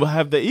lot of them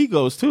have the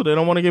egos too. They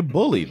don't want to get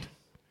bullied.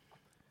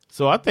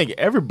 So I think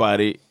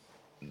everybody,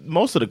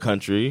 most of the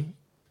country,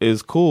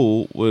 is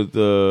cool with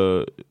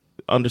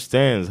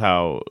understands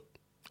how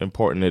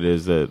important it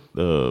is that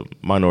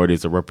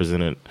minorities are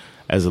represented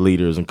as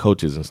leaders and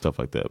coaches and stuff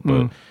like that.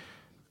 But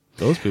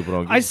those people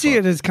don't. I see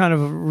it as kind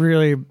of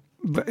really.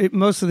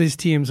 Most of these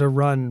teams are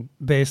run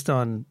based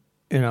on,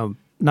 you know,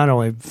 not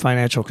only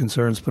financial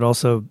concerns, but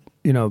also,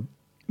 you know,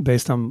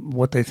 based on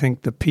what they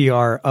think the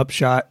PR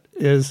upshot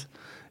is,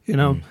 you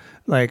know,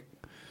 like,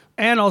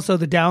 and also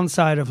the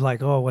downside of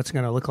like, oh, what's it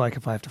going to look like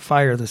if I have to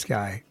fire this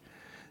guy,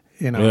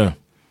 you know?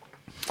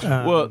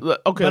 Yeah. Well,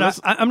 okay. But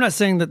I'm not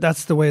saying that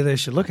that's the way they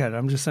should look at it.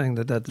 I'm just saying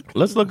that.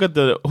 Let's look at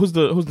who's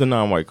the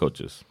non-white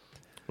coaches.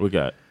 We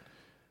got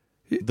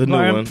the new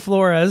one,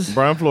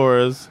 Brian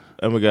Flores,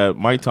 and we got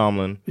Mike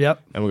Tomlin.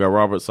 Yep. And we got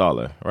Robert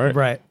Saleh. Right.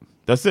 Right.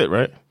 That's it,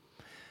 right?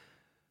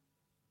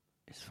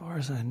 As far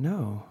as I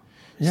know.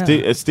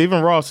 Yeah.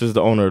 Stephen Ross is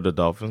the owner of the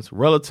Dolphins.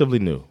 Relatively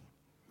new.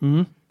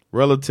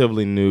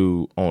 Relatively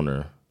new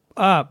owner.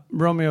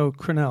 Romeo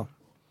Crennel.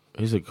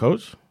 He's a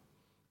coach?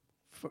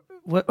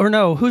 Or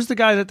no, who's the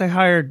guy that they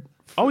hired?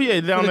 Oh, yeah,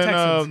 down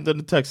in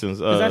the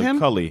Texans. Is that him?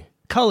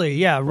 Cully,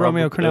 yeah.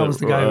 Romeo Crennel was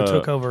the guy who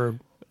took over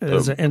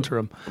as an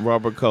interim.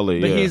 Robert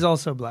Cully, But he's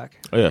also black.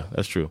 Oh, yeah,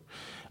 that's true.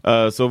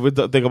 So if we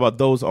think about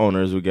those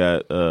owners, we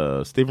got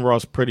Stephen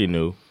Ross, pretty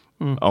new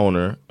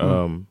owner,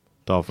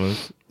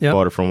 Dolphins. Yep.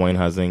 Bought it from Wayne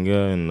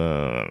Huizenga in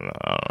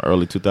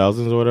early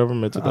 2000s or whatever,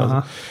 mid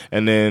 2000s.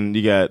 And then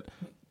you got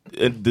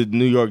the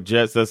New York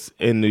Jets. That's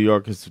in New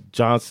York. It's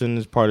Johnson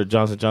is part of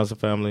Johnson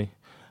family.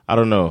 I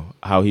don't know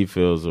how he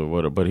feels or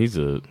what, but he's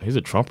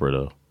a Trumper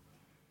though.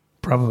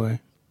 Probably.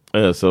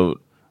 Yeah.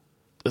 So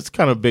it's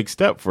kind of a big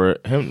step for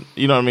him.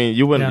 You know what I mean?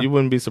 You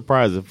wouldn't be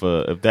surprised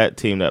if that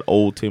team, that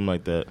old team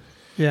like that.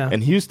 Yeah.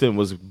 And Houston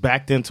was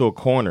backed into a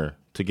corner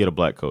to get a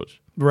black coach.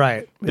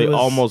 Right. They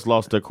almost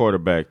lost their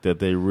quarterback that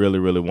they really,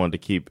 really wanted to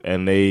keep,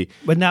 and they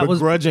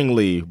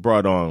begrudgingly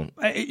brought on.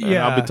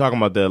 I'll be talking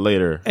about that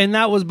later. And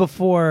that was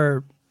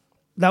before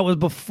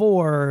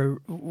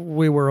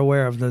we were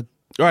aware of the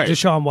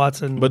Deshaun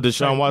Watson. But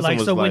Deshaun Watson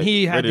was when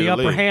he had the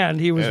upper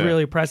hand, he was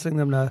really pressing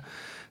them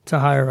to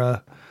hire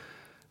a.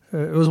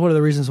 It was one of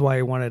the reasons why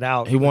he wanted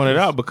out. He wanted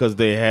out because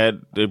they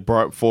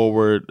brought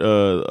forward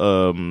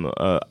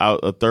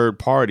a third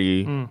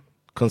party.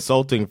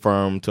 Consulting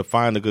firm to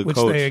find a good coach,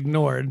 which they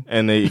ignored,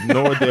 and they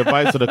ignored the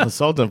advice of the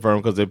consulting firm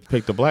because they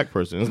picked a black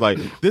person. It's like,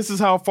 this is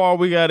how far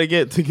we got to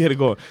get it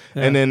going.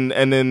 Yeah. And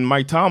then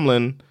Mike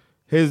Tomlin,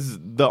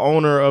 the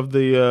owner of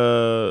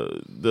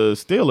the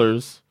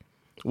Steelers,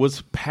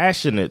 was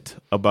passionate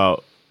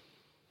about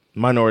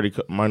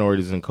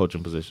minorities in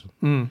coaching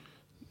position.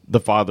 The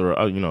father,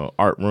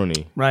 Art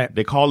Rooney, right?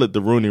 They call it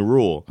the Rooney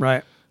Rule,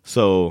 right?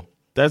 So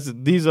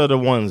these are the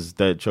ones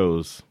that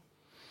chose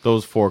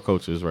those four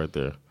coaches right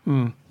there.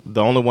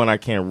 The only one I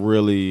can't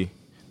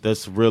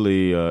that's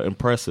really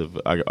impressive,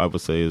 I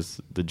would say,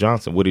 is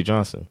Woody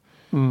Johnson,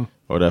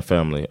 or that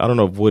family. I don't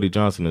know if Woody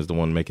Johnson is the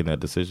one making that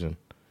decision,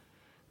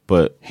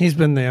 But he's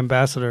been the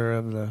ambassador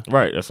of the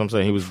right, that's what I'm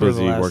saying. He was for the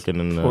busy last working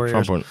in the 4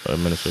 years. Trump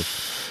administration.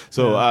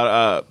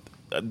 So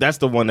that's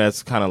the one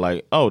that's kind of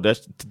like,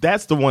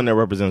 that's the one that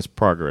represents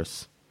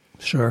progress.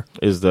 Sure.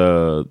 Is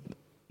the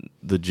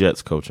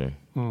Jets coaching,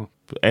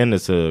 and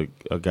it's a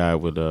guy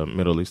with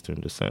Middle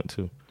Eastern descent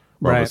too,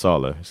 Robert Right.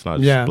 Saleh. It's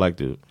not just a black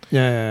dude.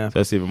 Yeah. So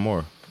that's even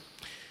more.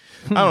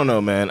 I don't know,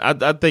 man.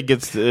 I think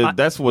it's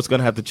that's what's going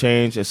to have to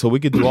change, and so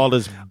we could do all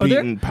this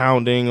beating,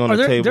 pounding on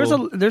the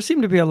table. There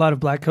seem to be a lot of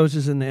black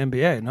coaches in the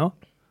NBA. No,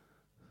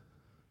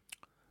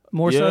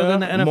 more so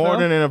than the NFL. More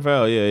than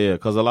NFL, yeah.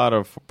 Because a lot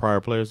of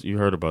prior players, you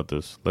heard about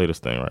this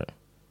latest thing,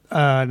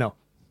 right? No.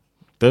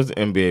 There's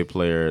an NBA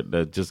player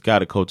that just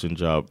got a coaching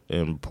job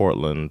in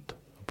Portland,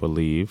 I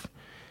believe,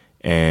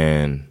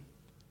 and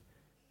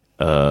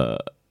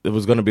it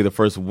was going to be the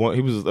first one.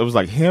 It was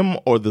like him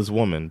or this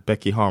woman,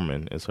 Becky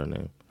Harmon is her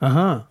name.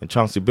 And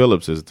Chauncey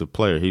Billups is the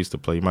player. He used to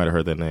play. You might have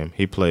heard that name.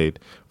 He played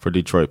for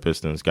Detroit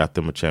Pistons, got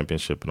them a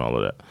championship and all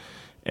of that.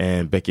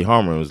 And Becky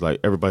Harmon was like,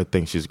 everybody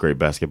thinks she's a great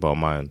basketball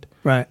mind.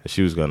 Right.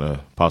 She was going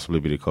to possibly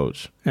be the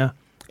coach. Yeah.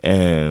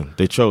 And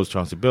they chose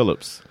Chauncey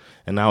Billups.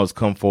 And now it's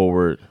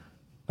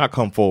not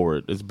come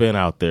forward. It's been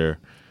out there.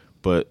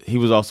 But he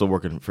was also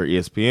working for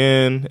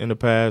ESPN in the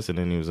past, and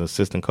then he was an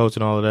assistant coach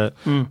and all of that.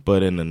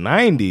 But in the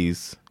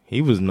 90s,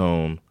 he was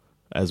known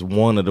as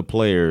one of the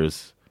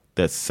players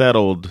that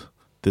settled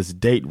this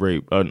gang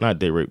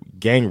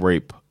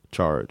rape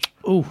charge.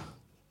 Ooh.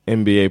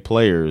 NBA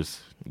players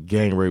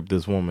gang raped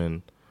this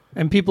woman.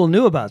 And people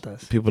knew about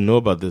this. People knew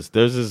about this.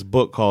 There's this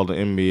book called The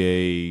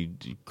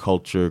NBA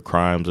Culture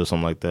Crimes or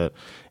something like that,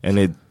 and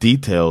it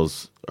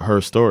details her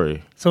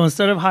story. So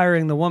instead of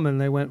hiring the woman,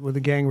 they went with the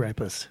gang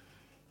rapist.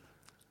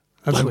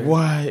 That's like, weird.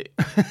 why?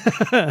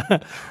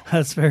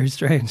 That's very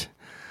strange.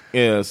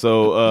 Yeah,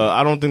 so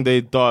I don't think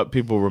they thought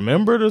people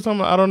remembered or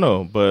something. I don't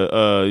know,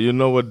 but you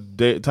know what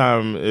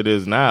time it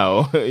is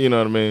now. You know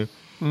what I mean?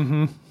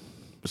 Mm-hmm.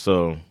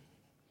 So,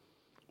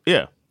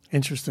 yeah.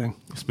 Interesting.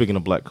 Speaking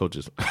of black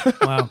coaches.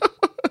 Wow.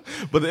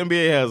 But the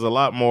NBA has a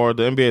lot more.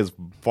 The NBA is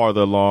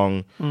farther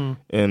along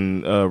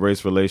in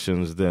race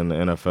relations than the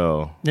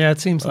NFL. Yeah, it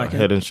seems like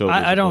head it. and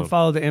shoulders I don't above.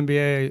 follow the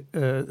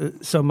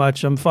NBA so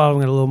much. I'm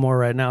following it a little more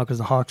right now because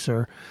the Hawks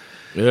are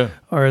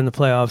in the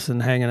playoffs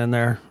and hanging in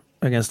there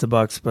against the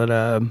Bucks. But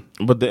the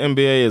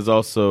NBA is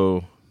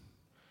also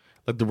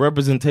like the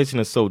representation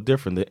is so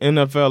different. The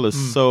NFL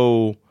is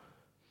so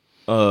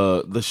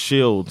the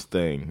shield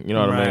thing. You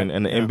know what I mean?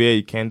 And the NBA,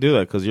 you can't do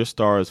that because your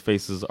stars'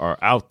 faces are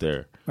out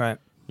there. Right.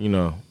 You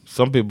know,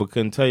 some people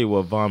couldn't tell you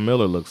what Von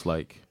Miller looks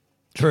like.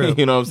 True.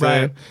 You know what I'm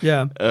saying?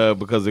 Right. Yeah.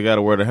 Because they got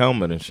to wear the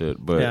helmet and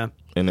shit. But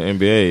in the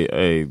NBA,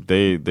 hey,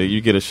 they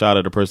you get a shot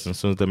at the person as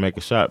soon as they make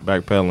a shot,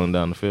 backpedaling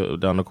down the field,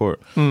 down the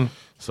court.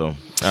 So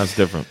that's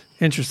different.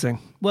 Interesting.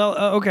 Well,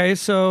 okay.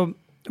 So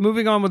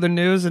moving on with the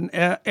news, and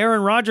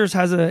Aaron Rodgers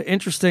has an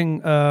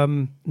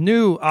interesting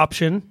new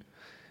option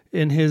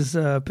in his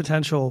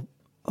potential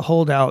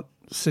holdout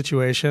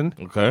situation.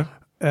 Okay.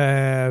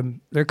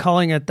 They're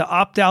calling it the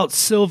opt-out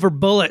silver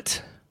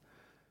bullet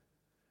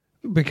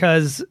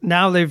because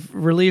now they've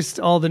released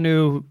all the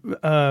new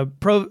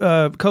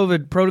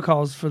COVID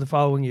protocols for the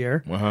following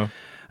year.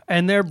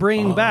 And they're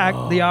bringing back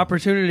the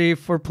opportunity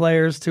for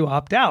players to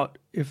opt out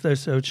if they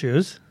so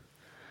choose,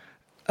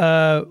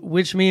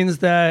 which means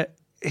that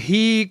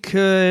he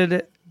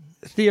could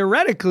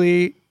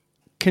theoretically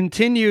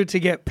continue to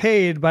get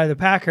paid by the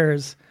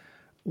Packers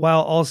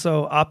while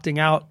also opting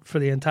out for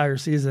the entire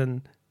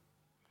season.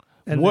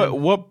 And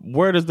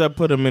where does that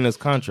put him in his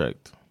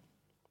contract?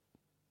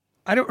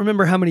 I don't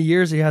remember how many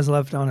years he has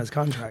left on his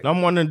contract.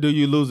 I'm wondering, do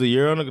you lose a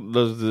year on it?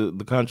 Does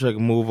the contract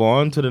move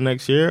on to the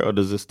next year, or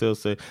does it still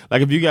say,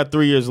 like, if you got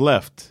 3 years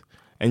left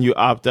and you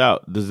opt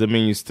out, does it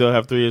mean you still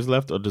have 3 years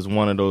left, or does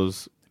one of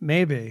those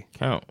maybe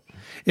count?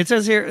 It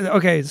says here,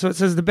 okay, so it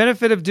says the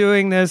benefit of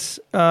doing this.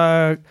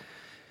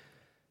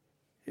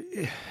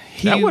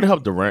 That would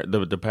help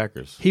the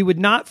Packers. He would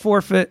not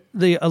forfeit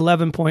the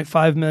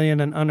 $11.5 million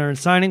in unearned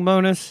signing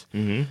bonus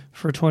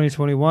for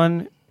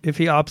 2021 if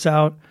he opts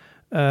out.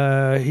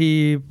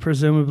 He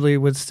presumably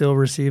would still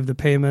receive the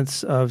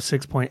payments of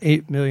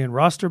 $6.8 million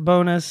roster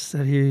bonus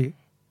that he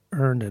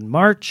earned in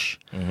March.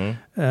 That's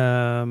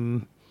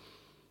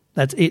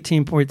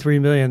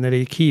 $18.3 million that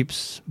he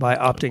keeps by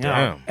opting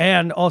out,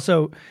 and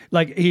also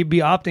like he'd be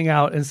opting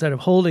out instead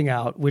of holding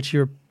out, which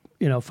you're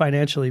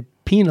financially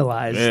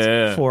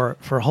penalized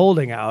for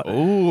holding out.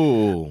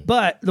 Ooh.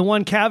 But the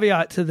one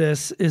caveat to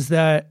this is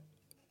that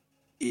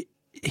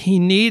he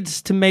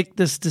needs to make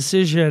this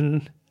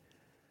decision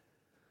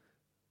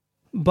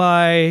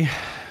by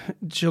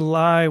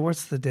July.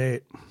 What's the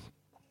date?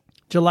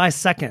 July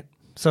 2nd.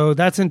 So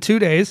that's in 2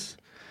 days.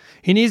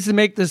 He needs to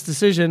make this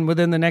decision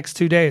within the next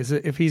 2 days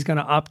if he's going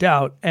to opt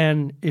out.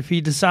 And if he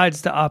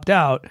decides to opt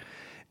out,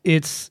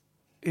 it's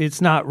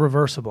not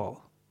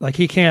reversible. Like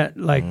he can't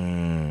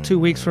 2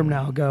 weeks from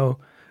now go,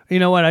 you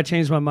know what, I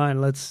changed my mind.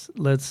 Let's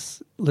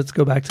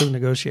go back to the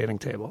negotiating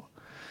table.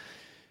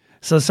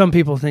 So some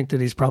people think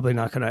that he's probably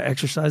not going to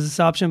exercise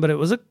this option, but it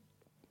was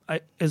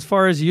as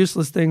far as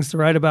useless things to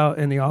write about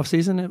in the off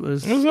season, it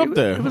was up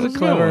there. It was a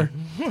clever.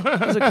 It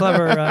was a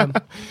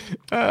clever.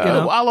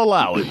 I'll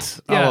allow it.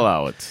 Yeah. I'll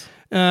allow it.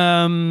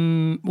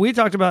 We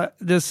talked about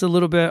this a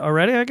little bit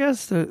already. I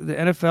guess the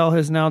NFL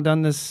has now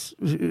done this,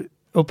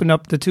 opened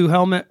up the 2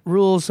 helmet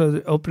rule,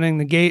 so opening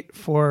the gate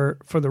for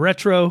the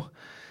retro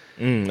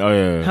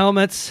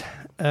helmets.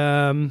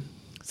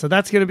 So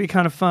that's going to be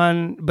kind of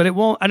fun, but it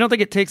won't. I don't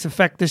think it takes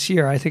effect this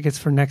year. I think it's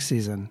for next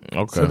season.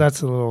 Okay. So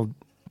that's a little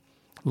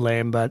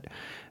lame, but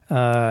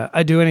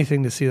I'd do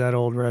anything to see that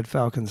old Red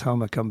Falcons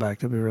helmet come back.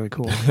 That'd be really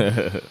cool.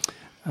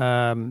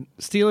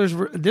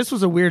 Steelers. This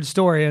was a weird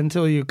story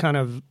until you kind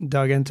of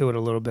dug into it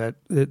a little bit.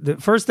 The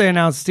first they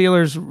announced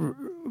Steelers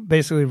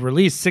basically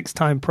released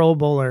 6-time Pro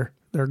Bowler,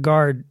 their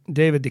guard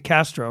David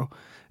DeCastro. And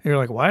you're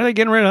like, why are they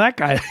getting rid of that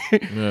guy?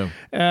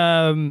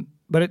 Yeah.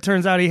 But it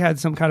turns out he had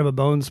some kind of a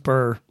bone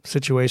spur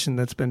situation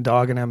that's been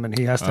dogging him, and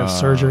he has to have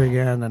surgery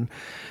again.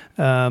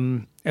 And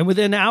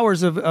within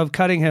hours of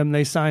cutting him,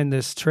 they signed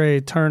this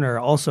Trey Turner,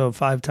 also a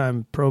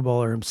 5-time Pro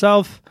Bowler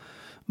himself,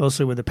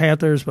 mostly with the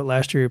Panthers, but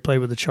last year he played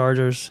with the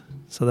Chargers.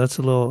 So that's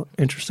a little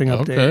interesting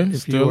update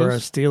if you were a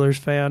Steelers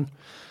fan.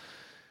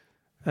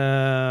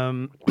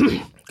 Kind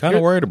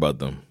of worried about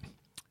them.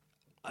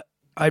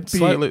 I'd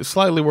be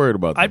slightly worried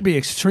about them. I'd be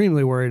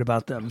extremely worried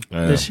about them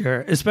this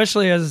year,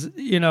 especially as,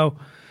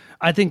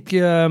 I think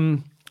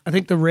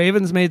the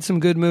Ravens made some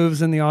good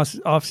moves in the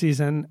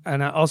offseason,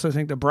 and I also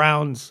think I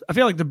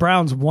feel like the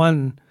Browns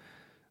won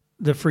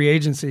the free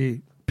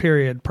agency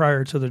period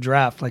prior to the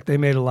draft. Like, they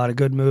made a lot of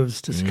good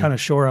moves to kind of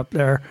shore up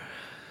their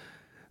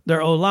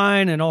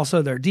O-line and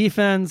also their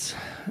defense.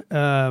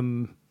 I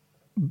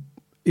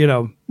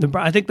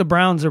think the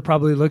Browns are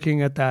probably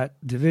looking at that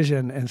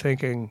division and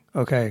thinking,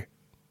 okay,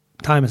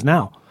 time is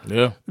now.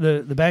 Yeah.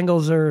 The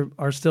Bengals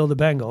are still the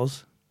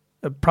Bengals.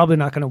 Probably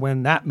not going to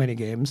win that many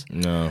games.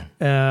 No.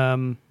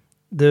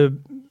 The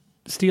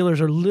Steelers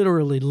are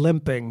literally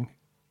limping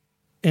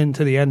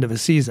into the end of a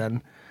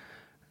season.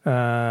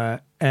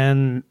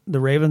 And the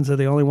Ravens are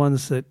the only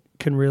ones that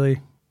can really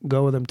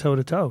go with them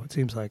toe-to-toe, it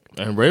seems like.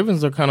 And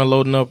Ravens are kind of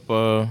loading up,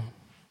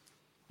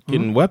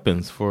 getting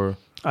weapons for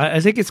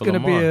I think it's going to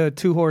be Lamar. a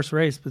 2-horse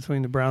race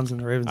between the Browns and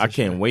the Ravens. I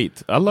can't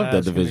wait. I love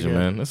that division,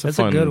 man. That's a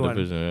fun good one.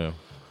 division,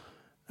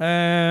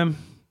 yeah.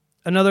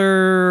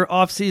 Another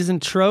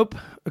off-season trope,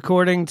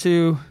 according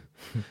to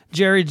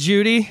Jerry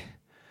Jeudy.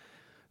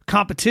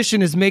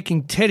 Competition is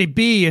making Teddy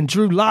B and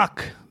Drew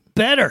Lock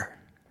better.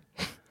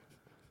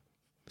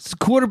 It's a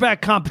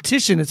quarterback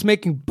competition. It's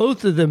making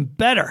both of them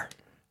better.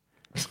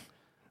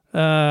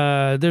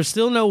 There's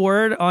still no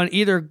word on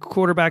either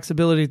quarterback's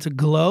ability to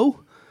glow.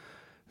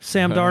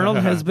 Sam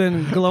Darnold has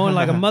been glowing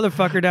like a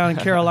motherfucker down in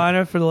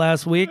Carolina for the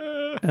last week.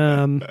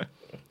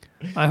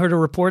 I heard a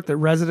report that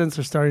residents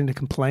are starting to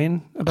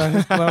complain about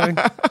his glowing.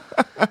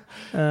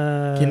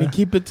 Can you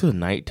keep it to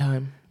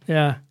nighttime?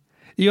 Yeah.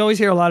 You always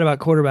hear a lot about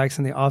quarterbacks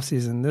in the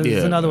offseason. This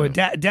is another one.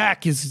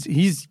 Dak is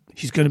he's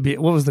going to be,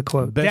 what was the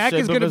quote? Dak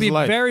is going to be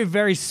very,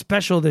 very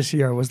special this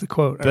year, was the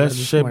quote. Best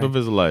shape of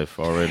his life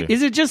already.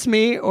 Is it just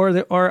me,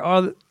 or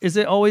is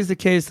it always the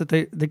case that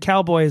the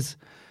Cowboys,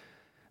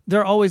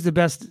 they're always the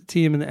best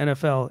team in the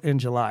NFL in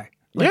July?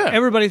 Like,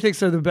 everybody thinks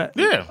they're the best.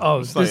 Yeah.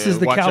 Oh, this is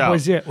the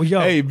Cowboys. Out. Yeah.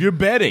 Well, hey, if you're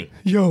betting,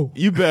 you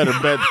better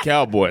bet the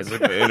Cowboys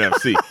in the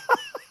NFC.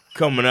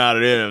 Coming out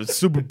of there,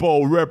 Super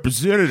Bowl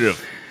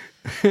representative.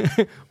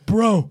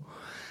 Bro.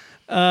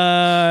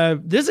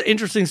 This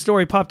interesting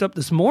story popped up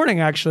this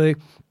morning, actually.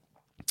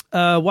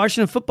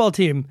 Washington football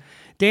team.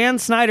 Dan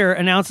Snyder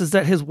announces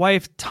that his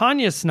wife,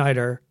 Tanya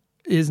Snyder,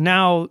 is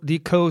now the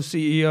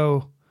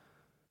co-CEO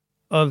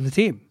of the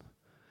team.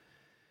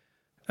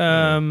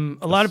 A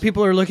lot of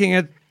people are looking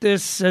at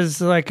this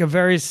as like a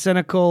very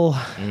cynical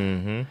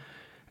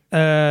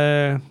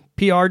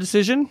PR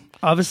decision,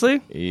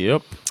 obviously.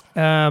 Yep.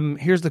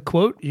 Here's the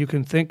quote. You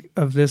can think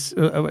of this.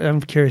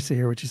 I'm curious to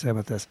hear what you say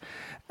about this.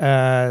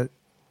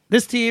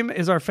 This team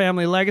is our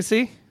family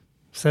legacy,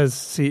 says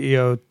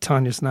CEO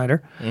Tanya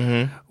Snyder.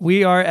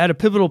 We are at a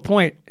pivotal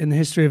point in the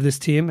history of this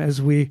team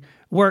as we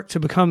work to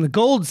become the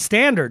gold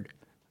standard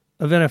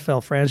of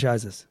NFL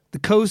franchises. The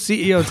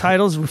co-CEO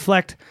titles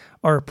reflect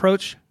our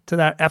approach to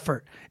that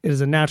effort. It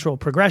is a natural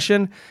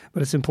progression,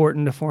 but it's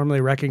important to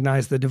formally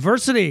recognize the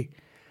diversity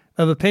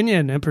of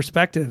opinion and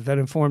perspective that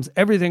informs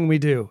everything we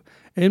do.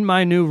 In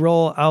my new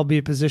role, I'll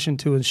be positioned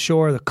to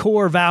ensure the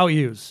core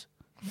values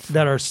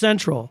that are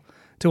central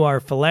to our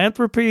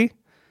philanthropy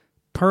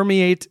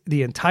permeate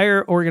the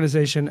entire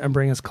organization and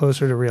bring us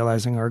closer to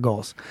realizing our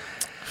goals.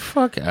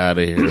 Fuck out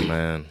of here,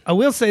 man. I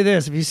will say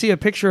this. If you see a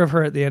picture of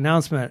her at the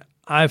announcement,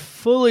 I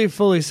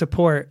fully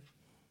support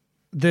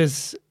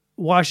this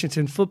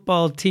Washington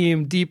football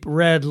team deep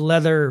red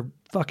leather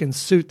fucking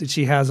suit that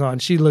she has on.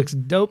 She looks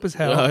dope as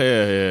hell. Oh,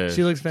 yeah.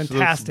 She looks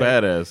fantastic. She looks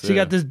badass. She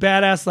got this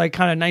badass, like,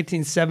 kind of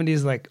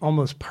 1970s, like,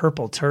 almost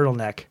purple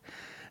turtleneck.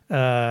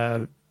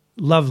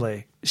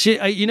 Lovely.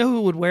 You know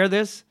who would wear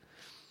this?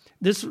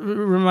 This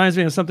reminds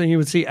me of something you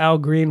would see Al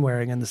Green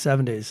wearing in the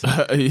 70s.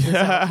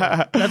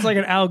 Yeah. That's like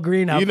an Al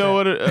Green outfit. You know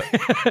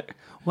what?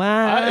 Why?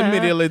 I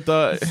immediately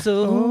thought,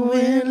 So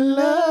in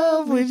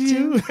love with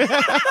you.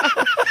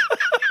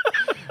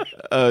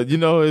 you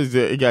know,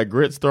 he got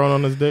grits thrown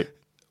on his dick.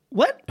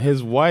 What?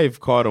 His wife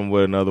caught him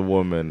with another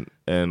woman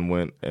and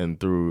went and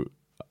threw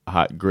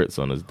hot grits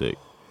on his dick.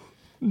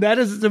 That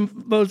is the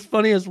most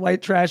funniest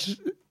white trash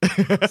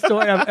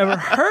story I've ever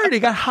heard. He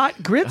got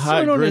hot grits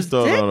thrown on his dick?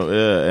 On him,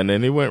 yeah, and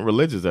then he went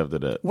religious after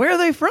that. Where are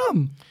they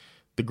from?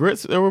 The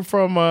grits, they were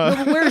from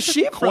Where is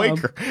she from?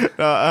 Quaker.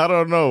 I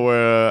don't know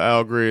where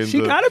Al Green.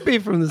 She got to be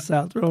from the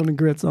South, throwing the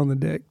grits on the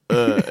dick.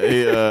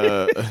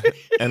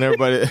 And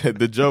everybody,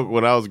 the joke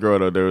when I was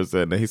growing up, they were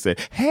saying that he said,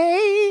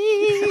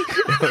 "Hey,"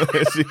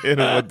 she hit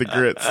him with the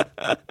grits.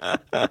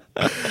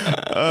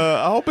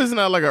 I hope it's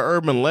not like an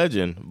urban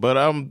legend, but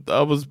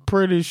I was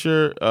pretty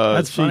sure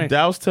she funny.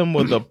 doused him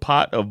with a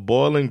pot of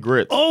boiling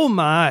grits. Oh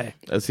my!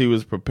 As he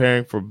was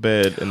preparing for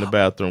bed in the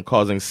bathroom,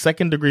 causing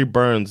second-degree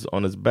burns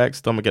on his back,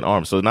 stomach, and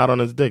arms. So not on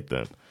his dick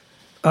then.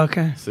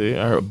 Okay. See,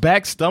 I heard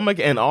back, stomach,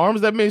 and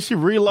arms. That means she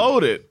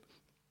reloaded.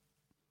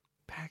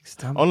 Back,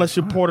 stomach. Unless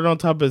she poured it on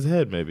top of his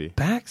head, maybe.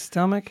 Back,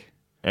 stomach,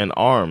 And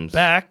arms.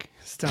 back,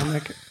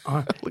 stomach,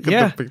 arm. Look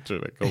at the picture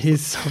that goes.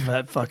 He's so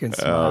that fucking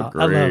smart.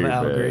 Green, I love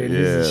Al man. Green. He's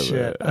Yeah, the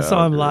shit. man. I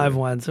saw Al him live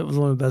Green. once. It was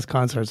one of the best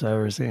concerts I've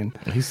ever seen.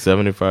 He's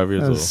 75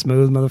 years That was old. a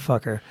smooth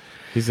motherfucker.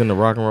 He's in the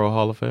Rock and Roll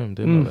Hall of Fame.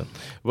 Didn't know that.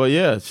 But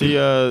yeah,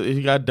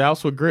 he got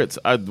doused with grits.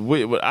 I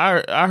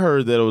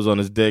heard that it was on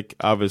his dick.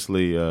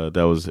 Obviously,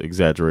 that was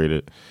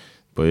exaggerated.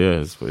 But yeah,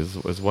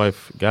 his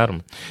wife got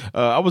him.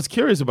 I was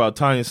curious about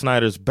Tanya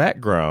Snyder's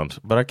background,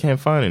 but I can't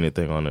find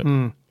anything on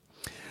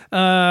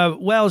it.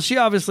 Well, she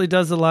obviously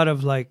does a lot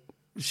of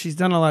she's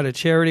done a lot of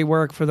charity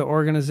work for the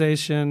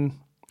organization.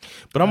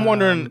 But I'm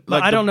wondering,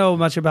 But I don't know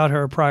much about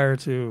her prior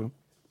to,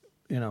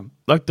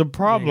 like the Being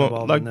problem,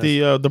 involved like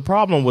in the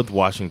problem with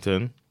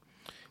Washington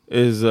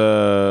is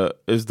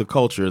the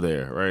culture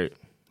there, right?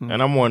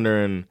 And I'm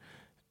wondering,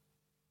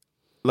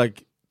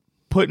 like,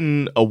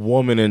 putting a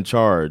woman in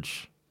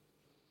charge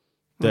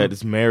that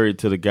is married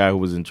to the guy who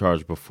was in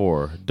charge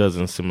before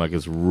doesn't seem like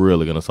it's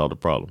really going to solve the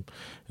problem.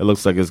 It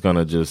looks like it's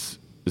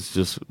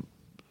just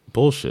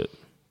bullshit.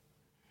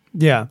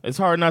 Yeah. It's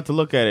hard not to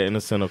look at it in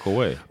a cynical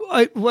way.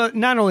 Well,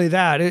 not only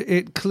that,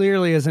 it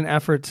clearly is an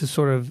effort to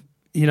sort of,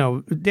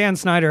 Dan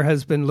Snyder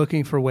has been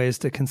looking for ways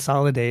to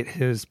consolidate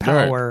his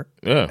power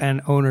Yeah.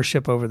 and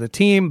ownership over the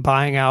team,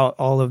 buying out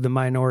all of the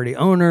minority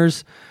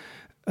owners.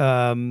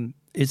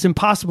 It's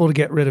impossible to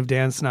get rid of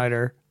Dan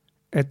Snyder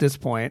at this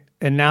point.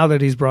 And now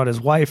that he's brought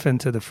his wife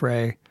into the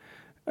fray,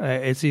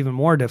 it's even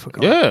more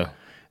difficult. Yeah.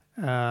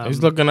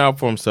 He's looking out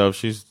for himself.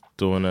 She's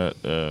doing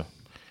that.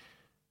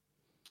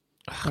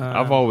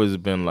 I've always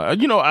been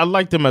like, I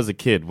liked him as a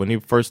kid when he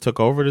first took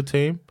over the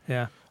team.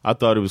 Yeah. I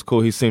thought it was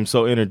cool. He seemed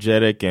so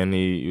energetic and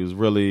he was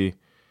really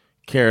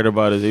cared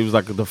about it. He was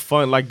like the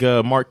fun, like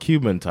Mark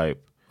Cuban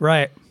type.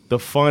 Right. The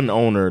fun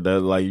owner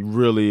that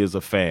really is a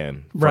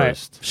fan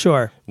first. Right.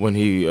 Sure. When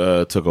he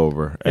took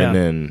over. Yeah. And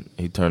then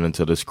he turned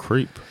into this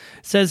creep.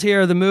 Says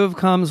here, the move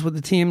comes with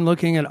the team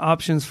looking at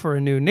options for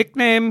a new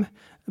nickname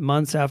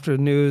months after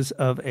news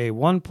of a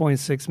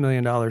 $1.6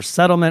 million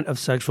settlement of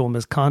sexual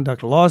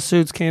misconduct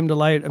lawsuits came to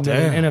light amid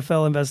an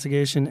NFL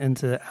investigation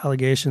into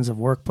allegations of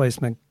workplace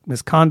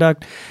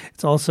misconduct.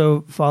 It's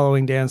also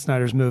following Dan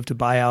Snyder's move to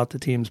buy out the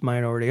team's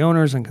minority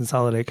owners and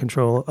consolidate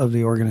control of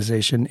the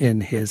organization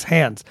in his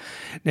hands.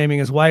 Naming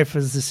his wife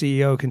as the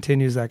CEO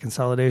continues that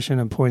consolidation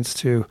and points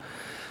to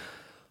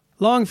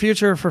long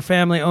future for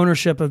family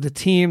ownership of the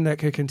team that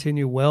could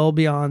continue well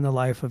beyond the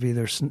life of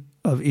either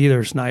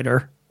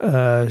Snyder.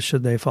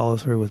 Should they follow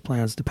through with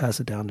plans to pass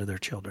it down to their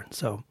children.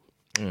 So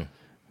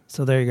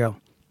there you go.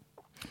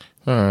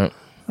 All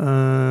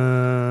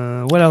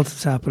right. What else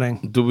is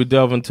happening? Do we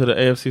delve into the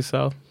AFC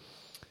South?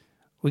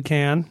 We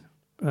can.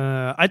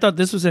 I thought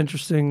this was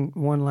interesting.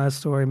 One last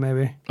story,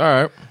 maybe. All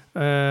right.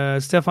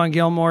 Stephon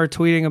Gilmore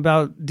tweeting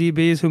about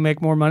DBs who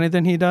make more money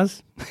than he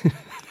does.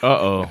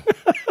 Uh-oh.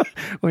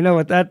 We know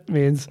what that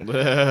means.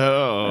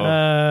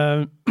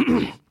 Uh-oh.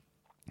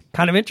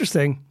 Kind of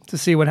interesting to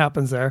see what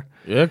happens there.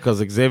 Yeah, because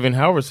Xavier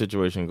Howard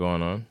situation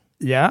going on.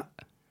 Yeah.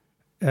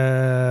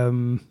 I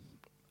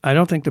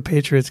don't think the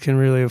Patriots can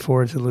really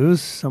afford to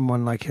lose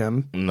someone like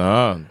him.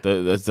 No,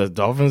 that's the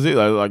Dolphins.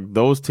 Like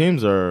those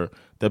teams are,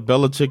 the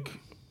Belichick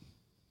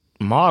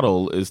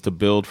model is to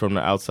build from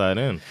the outside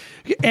in.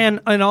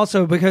 And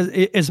also because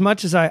as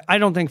much as I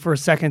don't think for a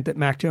second that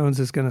Mac Jones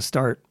is going to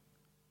start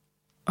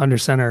under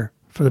center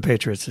for the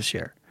Patriots this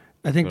year.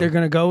 I think they're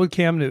going to go with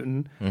Cam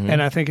Newton,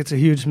 and I think it's a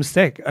huge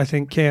mistake. I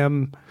think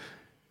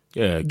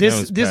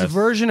this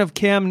version of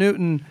Cam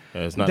Newton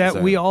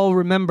that we all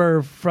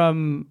remember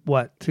from,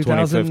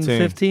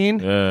 2015?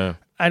 Yeah.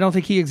 I don't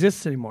think he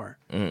exists anymore,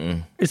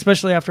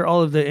 especially after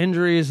all of the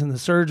injuries and the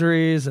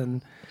surgeries.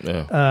 And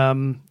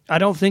I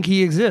don't think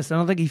he exists. I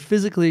don't think he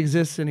physically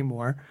exists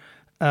anymore.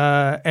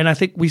 And I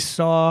think we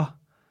saw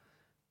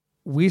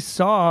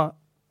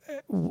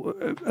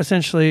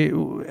essentially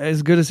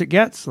as good as it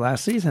gets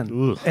last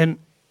season. Ugh. And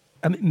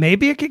I mean,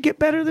 maybe it could get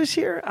better this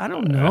year. I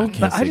don't know, can't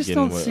but I see just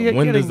getting don't better. see it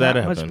When getting does that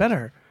that much happen?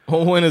 better.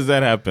 When has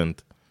that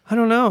happened? I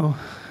don't know.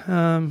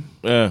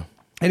 Yeah.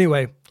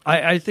 Anyway,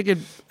 I think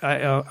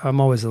I'm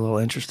always a little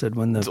interested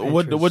when the So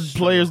what Patriots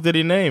players did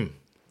he name?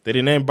 Did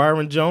he name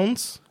Byron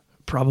Jones?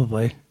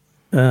 probably.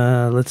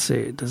 Let's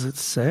see. Does it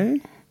say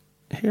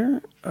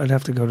here? I'd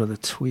have to go to the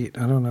tweet.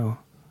 I don't know.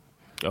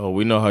 Oh,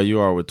 we know how you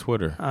are with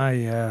Twitter.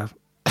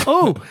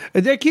 Oh,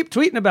 they keep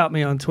tweeting about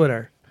me on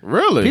Twitter.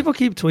 Really? People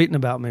keep tweeting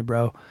about me,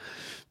 bro.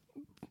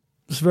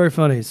 It's very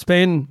funny.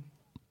 Spain's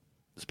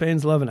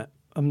loving it.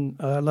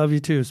 I love you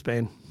too,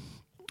 Spain.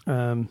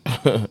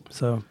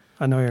 So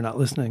I know you're not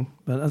listening,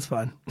 but that's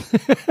fine.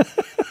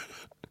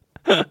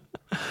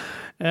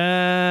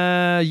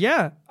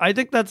 Yeah, I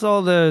think that's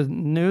all the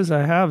news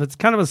I have. It's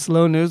kind of a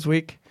slow news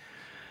week.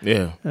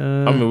 Yeah.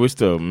 I mean, we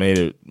still made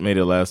it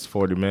last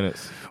 40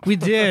 minutes. We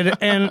did,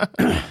 and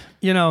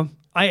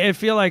I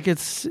feel like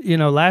it's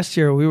last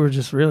year we were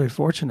just really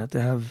fortunate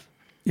to have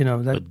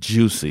that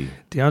Juicy.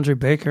 DeAndre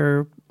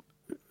Baker,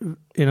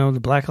 the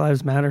Black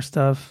Lives Matter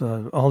stuff,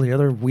 all the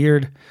other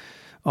weird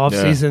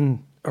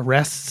off-season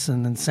arrests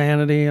and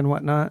insanity and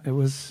whatnot. It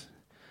was,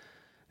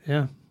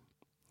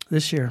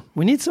 this year.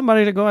 We need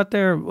somebody to go out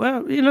there.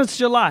 Well, it's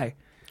July.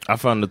 I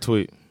found the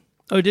tweet.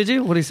 Oh, did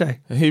you? What did he say?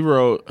 He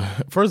wrote,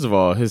 first of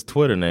all, his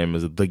Twitter name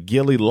is The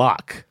Gilly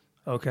Lock.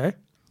 Okay.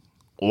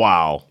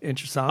 Wow.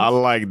 Interesting. I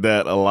like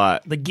that a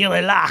lot. The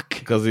Gilly Lock.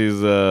 Because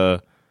he's,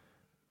 his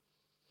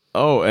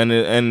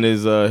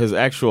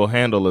actual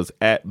handle is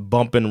at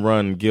Bump and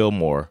Run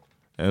Gilmore.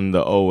 And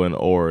the O and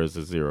or is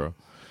a 0.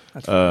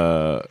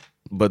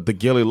 But the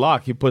Gilly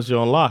Lock, he puts you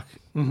on lock.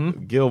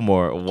 Mm-hmm.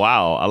 Gilmore.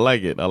 Wow. I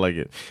like it.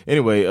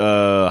 Anyway,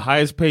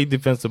 highest paid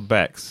defensive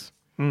backs.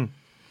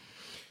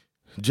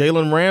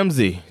 Jalen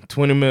Ramsey,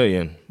 $20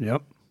 million.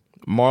 Yep.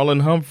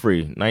 Marlon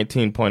Humphrey,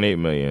 $19.8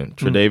 million.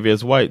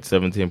 Tre'Davious White,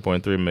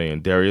 $17.3 million.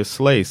 Darius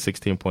Slay,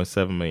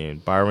 $16.7 million.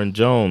 Byron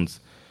Jones,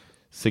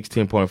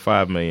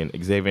 $16.5 million.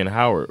 Xavier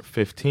Howard,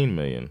 $15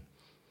 million.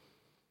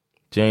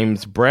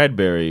 James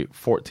Bradbury,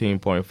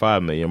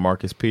 $14.5 million.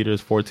 Marcus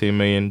Peters, $14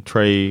 million.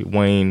 Trey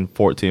Wayne,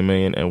 $14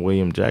 million. And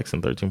William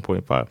Jackson,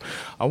 $13.5 million.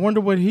 I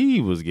wonder what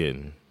he was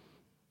getting.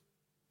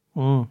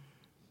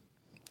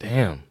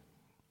 Damn.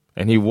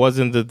 And he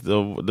wasn't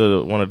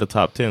the one of the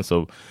top 10,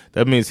 so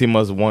that means he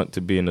must want to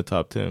be in the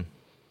top 10.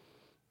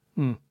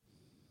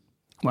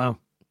 Wow.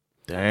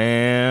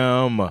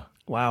 Damn.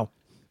 Wow.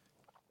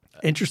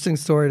 Interesting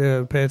story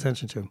to pay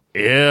attention to,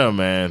 Yeah,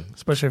 man.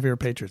 especially if you're a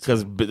Patriots.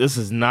 Because this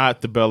is not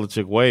the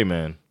Belichick way,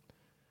 man.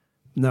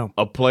 No.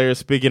 A player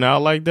speaking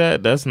out like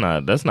that, that's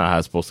not how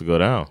it's supposed to go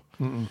down.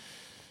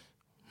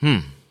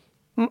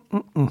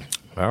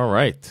 All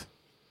right.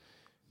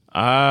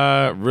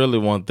 I really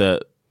want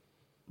that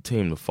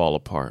team to fall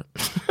apart.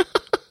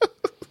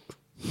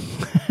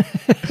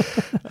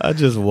 I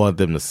just want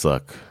them to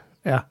suck.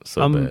 Yeah.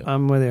 So bad.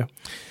 I'm with you.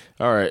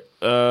 All right,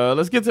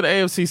 let's get to the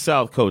AFC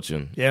South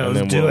coaching. Yeah, and let's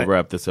then do we'll it.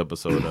 wrap this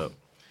episode up.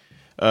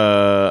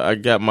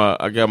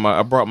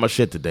 I brought my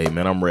shit today,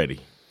 man. I'm ready.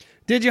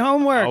 Did your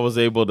homework? I was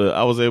able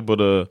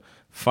to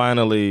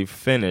finally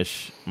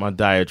finish my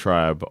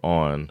diatribe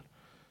on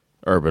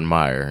Urban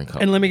Meyer and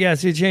company. And let me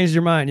guess, you changed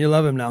your mind. You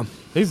love him now.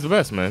 He's the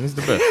best, man. He's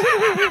the best.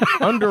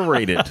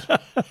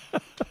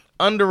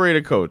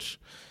 Underrated coach.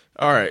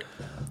 All right,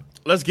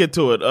 let's get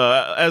to it.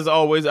 As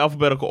always,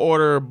 alphabetical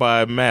order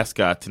by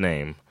mascot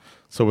name.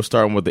 So we're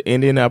starting with the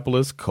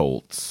Indianapolis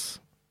Colts.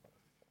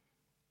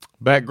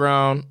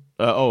 Background,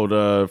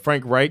 the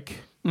Frank Reich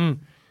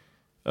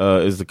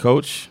is the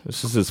coach.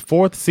 This is his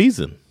 4th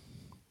season.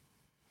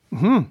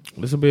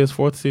 This will be his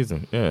 4th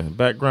season. Yeah.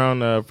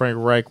 Background, Frank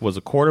Reich was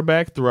a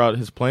quarterback throughout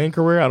his playing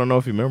career. I don't know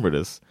if you remember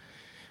this.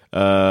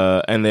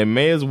 And they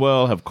may as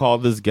well have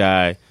called this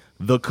guy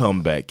the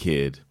comeback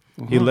kid.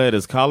 He led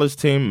his college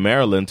team,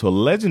 Maryland, to a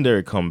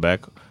legendary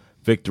comeback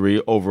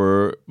victory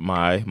over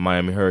my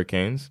Miami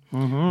Hurricanes.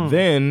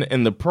 Then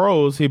in the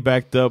pros, he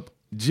backed up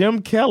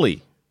Jim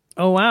Kelly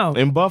Oh, wow.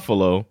 in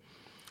Buffalo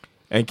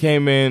and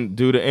came in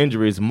due to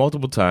injuries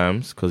multiple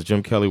times because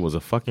Jim Kelly was a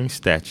fucking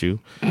statue,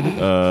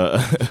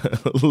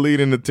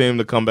 leading the team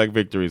to comeback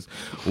victories.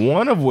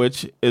 One of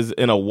which is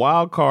in a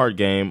wild card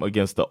game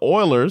against the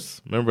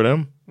Oilers. Remember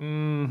them?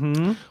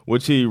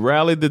 Which he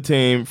rallied the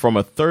team from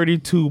a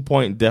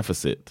 32-point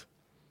deficit to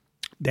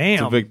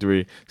Damn.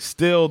 victory.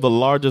 Still the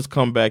largest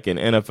comeback in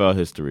NFL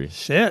history.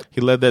 Shit.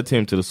 He led that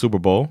team to the Super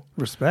Bowl.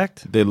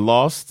 Respect. They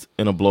lost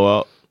in a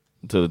blowout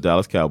to the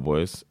Dallas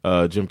Cowboys.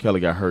 Jim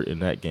Kelly got hurt in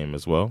that game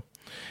as well.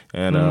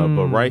 And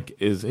but Reich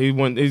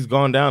he's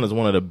gone down as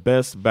one of the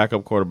best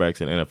backup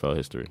quarterbacks in NFL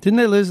history. Didn't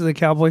they lose to the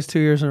Cowboys 2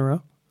 years in a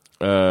row?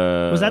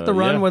 Was that the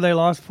run where they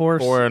lost four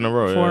in a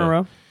row? Four in a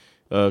row?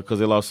 Because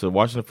they lost to the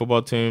Washington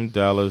football team,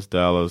 Dallas.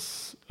 I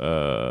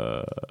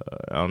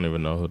don't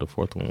even know who the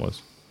 4th one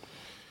was.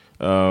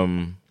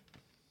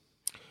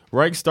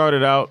 Reich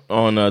started out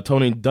on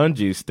Tony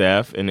Dungy's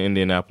staff in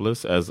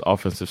Indianapolis as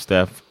offensive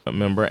staff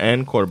member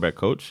and quarterback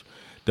coach.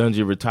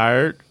 Dungy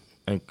retired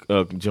and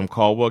Jim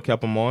Caldwell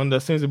kept him on.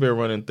 That seems to be a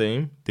running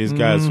theme. These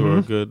guys who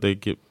are good, they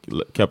get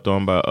kept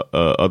on by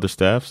other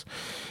staffs.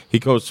 He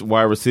coached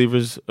wide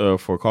receivers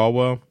for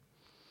Caldwell.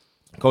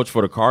 Coached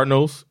for the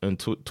Cardinals in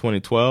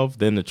 2012,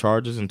 then the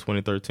Chargers in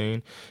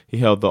 2013. He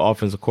held the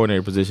offensive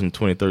coordinator position in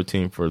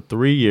 2013 for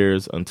 3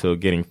 years until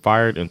getting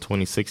fired in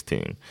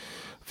 2016.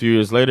 A few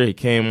years later, he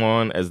came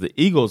on as the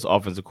Eagles'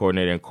 offensive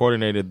coordinator and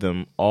coordinated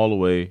them all the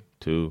way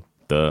to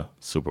the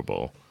Super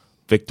Bowl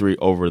victory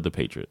over the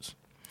Patriots.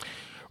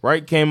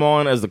 Wright came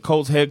on as the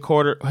Colts head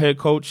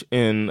coach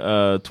in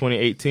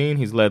 2018.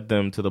 He's led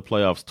them to the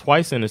playoffs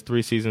twice in his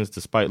 3 seasons,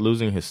 despite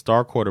losing his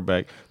star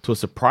quarterback to a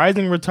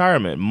surprising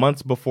retirement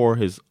months before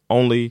his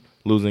only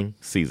losing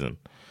season,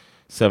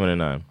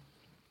 7-9.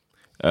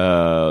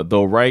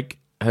 Though Reich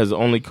has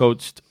only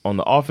coached on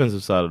the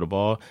offensive side of the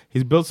ball,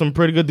 he's built some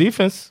pretty good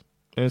defense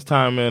in his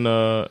time in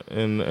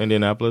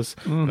Indianapolis.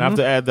 And I have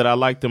to add that I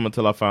liked him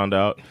until I found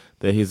out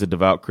that he's a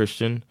devout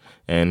Christian,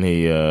 and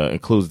he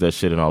includes that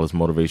shit in all his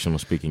motivational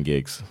speaking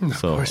gigs.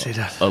 So of course he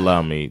does.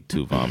 Allow me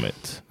to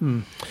vomit.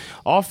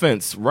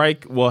 Offense,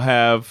 Reich will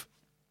have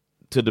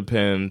to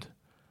depend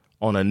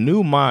on a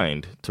new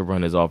mind to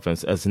run his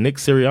offense, as Nick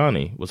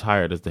Sirianni was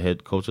hired as the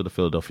head coach of the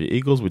Philadelphia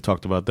Eagles. We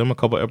talked about them a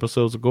couple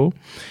episodes ago.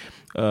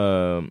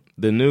 The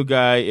new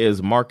guy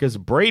is Marcus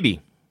Brady.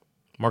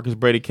 Marcus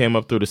Brady came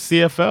up through the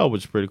CFL,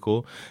 which is pretty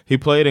cool. He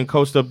played and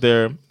coached up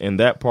there in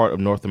that part of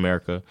North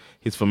America.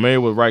 He's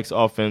familiar with Reich's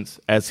offense,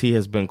 as he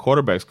has been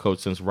quarterback's coach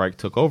since Reich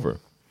took over.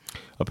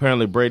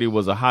 Apparently, Brady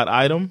was a hot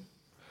item,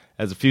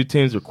 as a few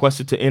teams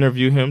requested to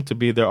interview him to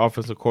be their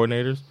offensive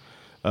coordinators.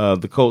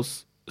 The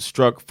Colts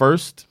struck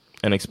first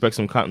and expect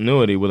some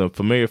continuity with a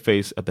familiar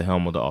face at the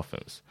helm of the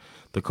offense.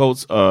 The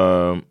Colts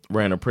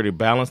ran a pretty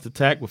balanced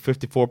attack, with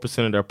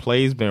 54% of their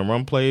plays being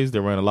run plays. They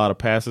ran a lot of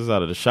passes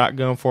out of the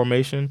shotgun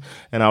formation,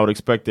 and I would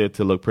expect it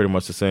to look pretty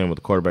much the same with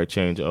the quarterback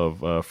change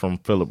of from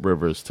Phillip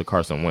Rivers to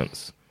Carson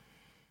Wentz.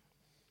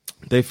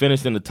 They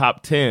finished in the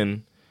top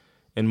 10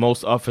 in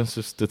most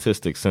offensive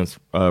statistics since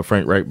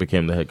Frank Reich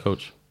became the head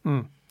coach.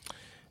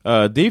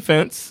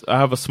 Defense, I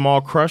have a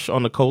small crush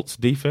on the Colts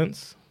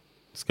defense.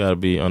 It's got to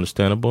be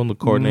understandable. The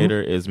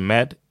coordinator is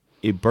Matt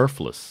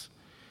Eberflus.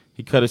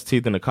 He cut his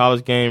teeth in the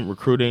college game,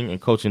 recruiting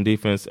and coaching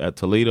defense at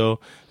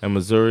Toledo and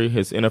Missouri.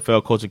 His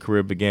NFL coaching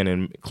career began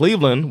in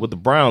Cleveland with the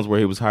Browns, where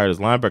he was hired as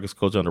linebackers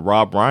coach under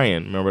Rob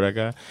Ryan. Remember that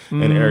guy?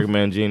 And Eric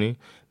Mangini.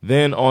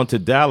 Then on to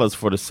Dallas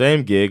for the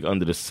same gig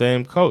under the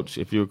same coach.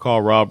 If you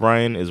recall, Rob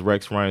Ryan is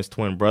Rex Ryan's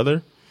twin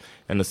brother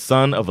and the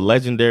son of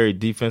legendary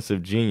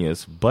defensive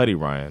genius Buddy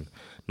Ryan.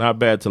 Not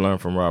bad to learn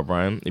from Rob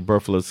Ryan.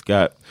 Eberflus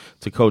got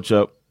to coach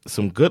up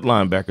some good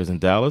linebackers in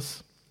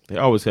Dallas. They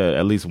always had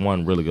at least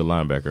one really good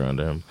linebacker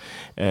under him,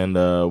 and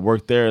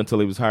worked there until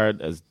he was hired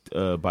as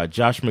by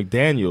Josh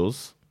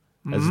McDaniels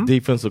as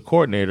defensive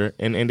coordinator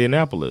in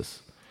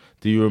Indianapolis.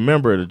 Do you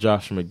remember the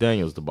Josh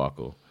McDaniels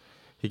debacle?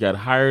 He got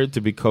hired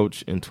to be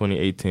coach in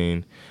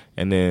 2018,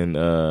 and then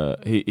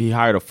he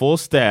hired a full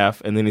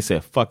staff, and then he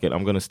said, "Fuck it,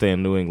 I'm going to stay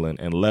in New England,"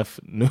 and left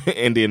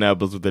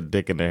Indianapolis with their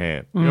dick in their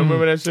hand. You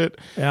remember that shit?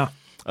 Yeah.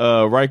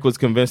 Reich was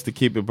convinced to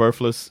keep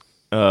Eberflus,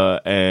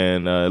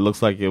 and it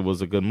looks like it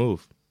was a good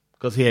move.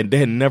 Because they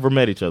had never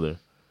met each other.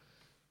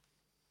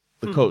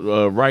 The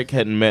coach Reich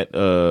hadn't met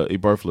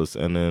Eberflus,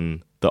 and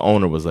then the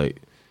owner was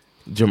like,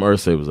 Jim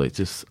Irsay was like,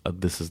 "Just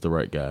this is the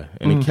right guy,"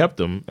 and he kept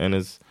him.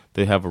 And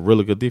they have a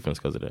really good defense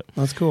because of that.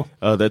 That's cool.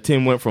 That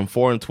team went from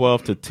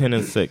 4-12 to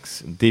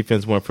 10-6.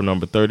 Defense went from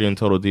number 30 in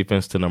total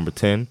defense to number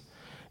 10.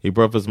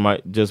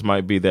 Eberflus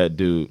might be that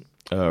dude.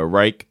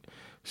 Reich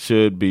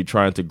should be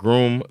trying to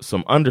groom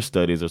some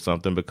understudies or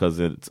something, because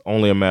it's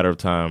only a matter of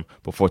time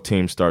before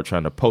teams start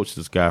trying to poach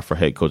this guy for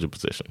head coaching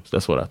positions.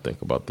 That's what I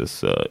think about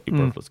this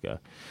Eberflus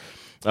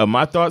guy.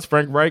 My thoughts,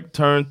 Frank Reich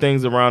turned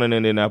things around in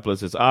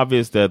Indianapolis. It's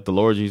obvious that the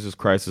Lord Jesus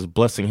Christ is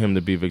blessing him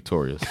to be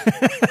victorious.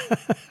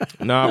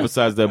 Now,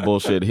 besides that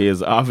bullshit, he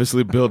is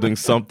obviously building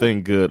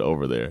something good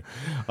over there.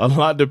 A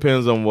lot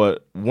depends on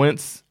what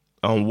Wentz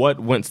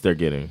they're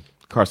getting.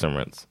 Carson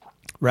Wentz.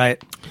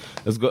 Right.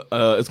 It's going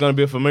to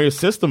be a familiar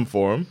system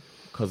for him,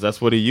 because that's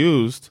what he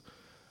used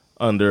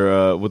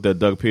under with that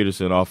Doug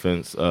Peterson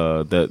offense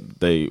that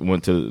they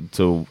went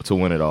to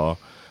win it all.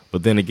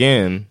 But then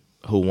again,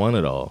 who won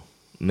it all?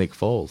 Nick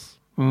Foles.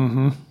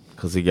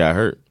 Because he got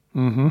hurt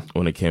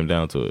when it came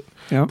down to it.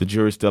 Yep. The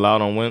jury's still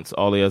out on Wentz.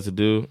 All he has to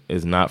do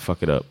is not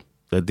fuck it up.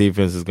 That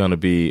defense is going to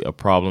be a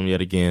problem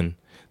yet again.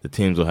 The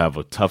teams will have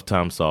a tough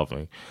time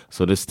solving.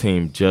 So this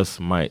team just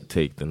might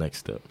take the next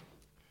step.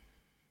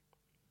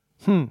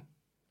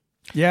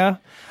 Yeah.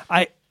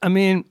 I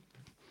mean,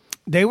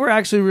 they were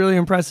actually really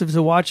impressive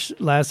to watch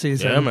last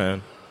season. Yeah,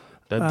 man.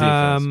 That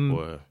defense,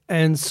 boy.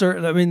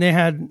 And I mean, they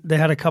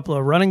had a couple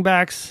of running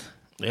backs.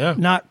 Yeah.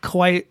 Not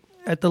quite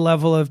at the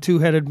level of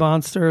two-headed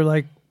monster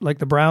like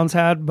the Browns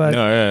had, but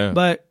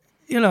but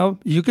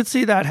you could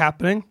see that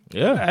happening.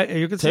 Yeah.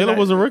 You could see Taylor that.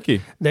 was a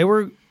rookie. They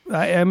were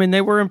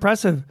they were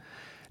impressive.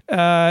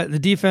 The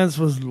defense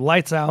was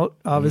lights out,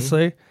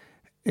 obviously.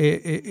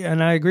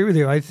 And I agree with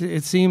you.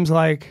 It seems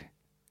like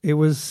it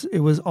was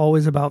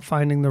always about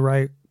finding the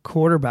right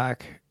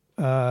quarterback,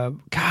 God,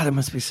 there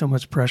must be so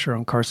much pressure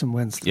on Carson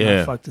Wentz to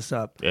not fuck this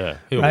up. Yeah,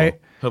 right?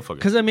 He'll fuck it.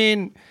 Because, I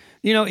mean,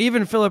 you know,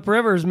 even Phillip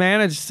Rivers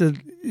managed to,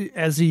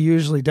 as he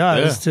usually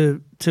does,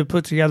 to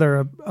put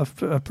together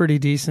a pretty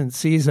decent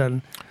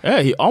season.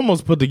 Yeah, he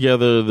almost put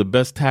together the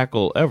best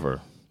tackle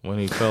ever when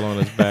he fell on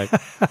his back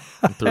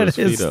and threw his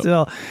feet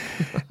up.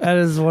 That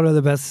is one of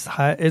the best.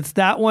 It's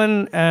that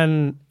one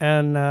and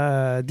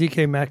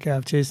DK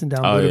Metcalf chasing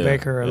down Buda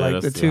Baker are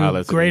like the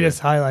two greatest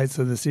highlights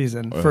of the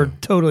season for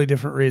totally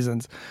different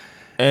reasons.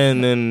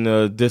 And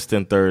then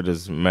distant third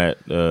is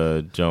Matt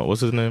Jones.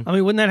 What's his name? I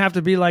mean, wouldn't that have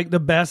to be like the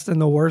best and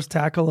the worst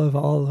tackle of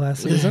all of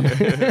last season?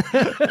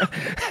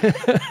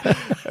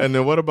 And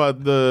then what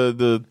about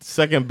the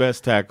second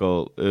best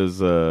tackle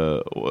is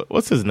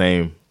what's his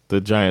name?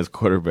 The Giants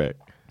quarterback.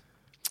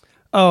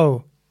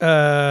 Oh,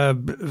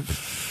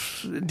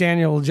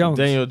 Daniel Jones.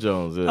 Daniel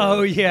Jones. Yeah.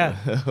 Oh yeah,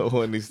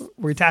 when he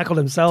tackled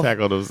himself.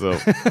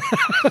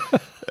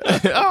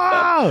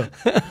 Ah,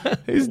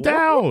 he's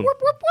down.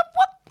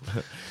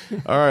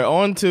 All right,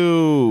 on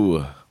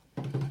to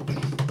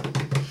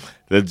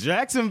the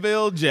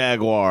Jacksonville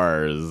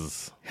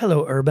Jaguars.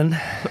 Hello, Urban.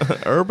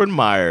 Urban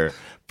Meyer,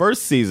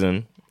 first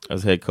season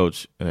as head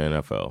coach in the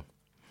NFL.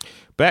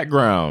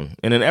 Background: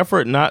 in an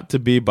effort not to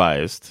be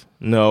biased,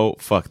 no,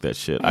 fuck that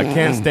shit. I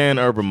can't stand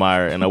Urban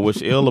Meyer, and I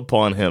wish ill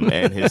upon him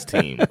and his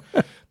team.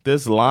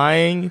 This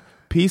lying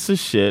piece of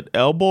shit,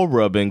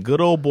 elbow-rubbing,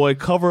 good old boy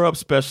cover-up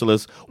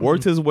specialist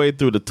worked his way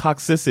through the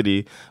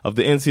toxicity of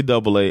the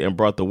NCAA and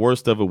brought the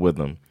worst of it with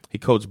him. He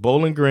coached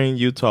Bowling Green,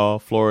 Utah,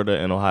 Florida,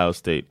 and Ohio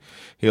State.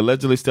 He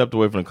allegedly stepped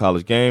away from the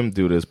college game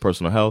due to his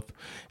personal health.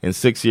 In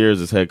 6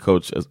 years as head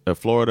coach at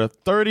Florida,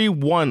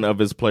 31 of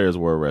his players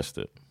were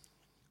arrested.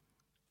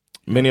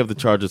 Many of the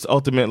charges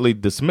ultimately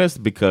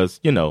dismissed because,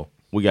 you know,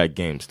 we got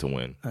games to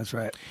win. That's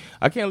right.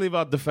 I can't leave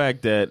out the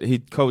fact that he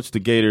coached the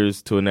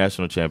Gators to a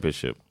national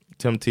championship.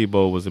 Tim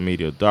Tebow was a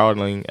media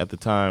darling at the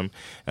time,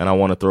 and I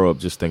want to throw up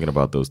just thinking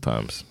about those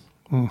times.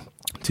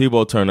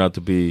 Tebow turned out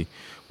to be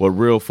what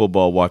real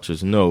football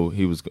watchers knew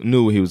he was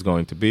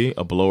going to be,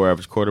 a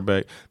below-average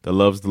quarterback that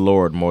loves the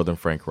Lord more than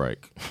Frank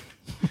Reich.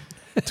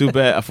 Too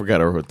bad. I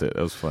forgot I wrote that.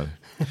 That was funny.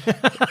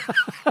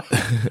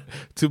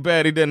 Too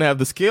bad he didn't have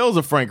the skills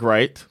of Frank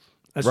Reich.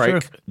 That's true.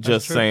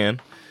 Just saying.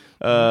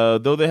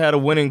 Though they had a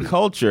winning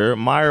culture,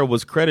 Meyer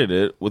was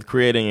credited with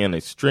creating an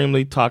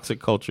extremely toxic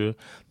culture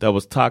that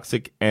was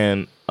toxic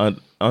and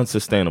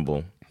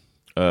unsustainable.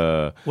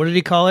 What did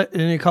he call it?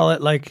 Didn't he call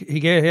it like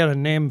he had a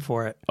name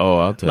for it? Oh,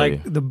 I'll tell you.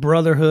 Like the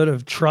Brotherhood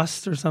of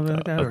Trust or something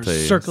like that? Or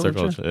Circle of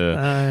Trust?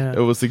 Yeah. It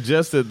was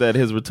suggested that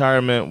his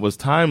retirement was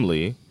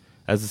timely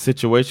as the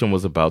situation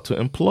was about to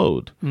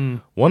implode.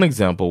 One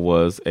example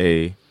was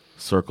a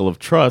circle of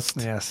trust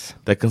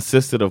that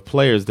consisted of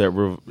players that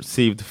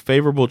received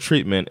favorable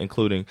treatment,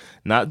 including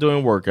not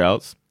doing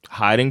workouts,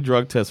 hiding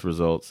drug test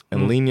results,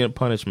 and lenient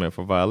punishment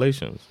for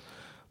violations.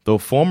 Though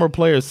former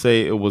players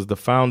say it was the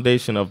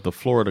foundation of the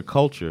Florida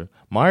culture,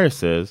 Meyer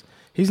says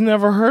he's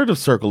never heard of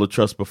Circle of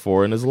Trust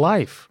before in his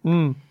life.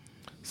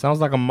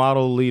 Sounds like a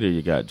model leader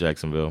you got,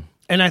 Jacksonville.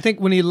 And I think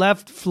when he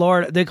left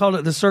Florida, they called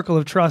it the Circle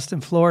of Trust in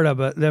Florida,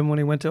 but then when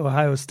he went to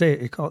Ohio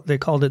State, they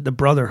called it the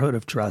Brotherhood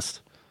of Trust.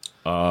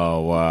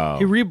 Oh, wow.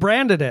 He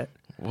rebranded it.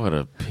 What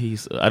a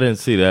piece. I didn't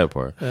see that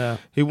part. Yeah.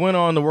 He went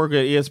on to work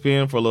at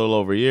ESPN for a little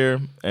over a year,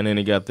 and then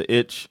he got the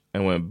itch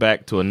and went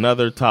back to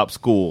another top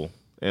school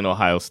in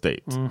Ohio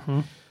State.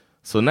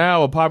 So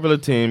now a popular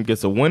team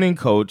gets a winning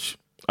coach.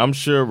 I'm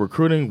sure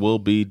recruiting will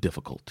be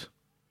difficult.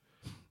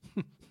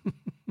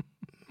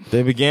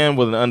 They began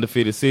with an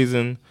undefeated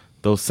season.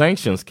 Those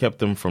sanctions kept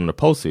them from the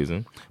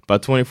postseason. By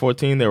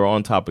 2014, they were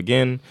on top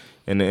again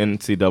in the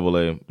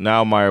NCAA.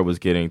 Now Meyer was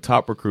getting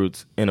top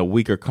recruits in a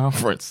weaker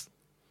conference.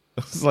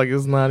 It's like,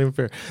 it's not even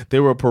fair. They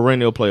were a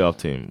perennial playoff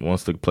team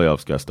once the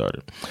playoffs got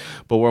started.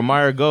 But where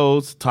Meyer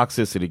goes,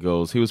 toxicity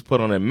goes. He was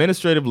put on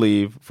administrative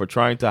leave for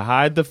trying to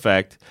hide the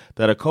fact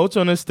that a coach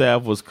on his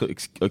staff was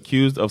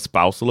accused of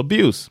spousal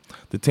abuse.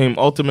 The team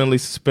ultimately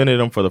suspended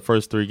him for the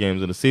first 3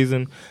 games of the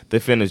season. They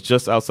finished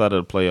just outside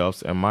of the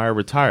playoffs, and Meyer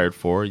retired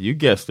for, you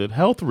guessed it,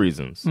 health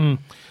reasons.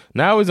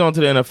 Now he's on to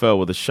the NFL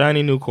with a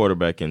shiny new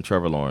quarterback in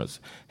Trevor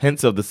Lawrence.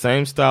 Hints of the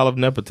same style of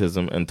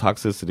nepotism and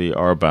toxicity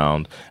are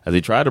abound as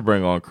he tried to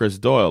bring on Chris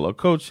Doyle, a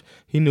coach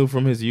he knew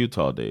from his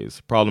Utah days.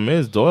 Problem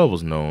is, Doyle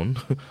was known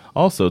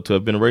also to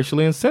have been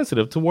racially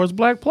insensitive towards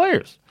black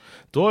players.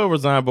 Doyle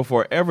resigned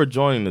before ever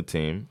joining the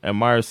team, and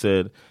Meyer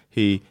said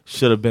he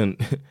should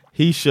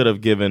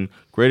have given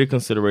greater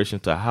consideration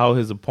to how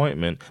his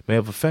appointment may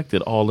have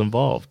affected all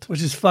involved.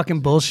 Which is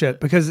fucking bullshit,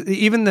 because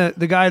even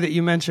the guy that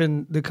you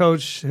mentioned, the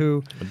coach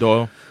who...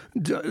 Doyle?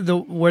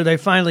 Where they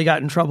finally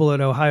got in trouble at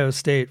Ohio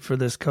State for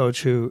this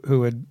coach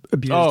who had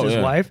abused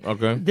his wife.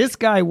 Okay. This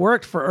guy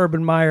worked for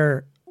Urban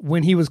Meyer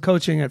when he was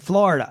coaching at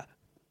Florida.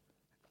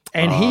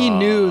 And he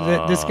knew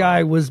that this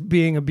guy was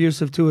being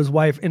abusive to his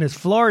wife in his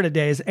Florida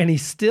days, and he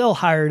still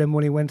hired him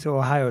when he went to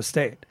Ohio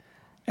State.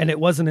 And it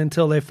wasn't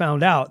until they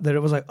found out that it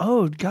was like,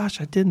 oh, gosh,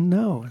 I didn't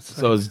know.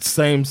 So it's the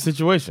same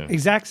situation.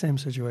 Exact same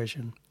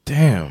situation.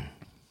 Damn.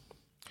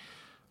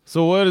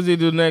 So what does he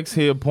do next?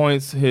 He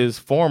appoints his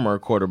former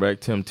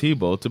quarterback, Tim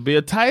Tebow, to be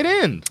a tight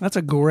end. That's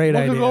a great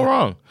idea. What could go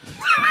wrong?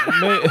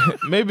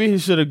 Maybe he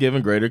should have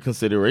given greater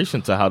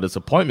consideration to how this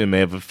appointment may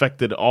have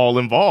affected all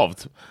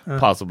involved,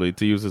 possibly,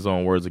 to use his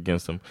own words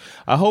against him.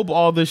 I hope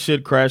all this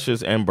shit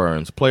crashes and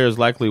burns. Players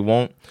likely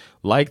won't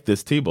like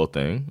this Tebow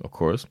thing, of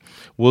course.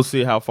 We'll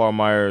see how far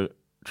Meyer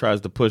tries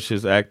to push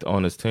his act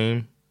on his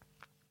team.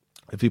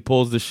 If he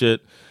pulls the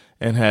shit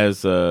and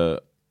has...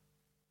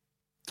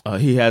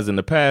 he has in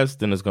the past,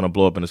 then it's going to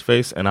blow up in his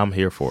face, and I'm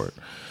here for it.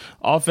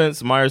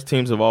 Offense, Meyer's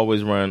teams have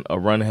always run a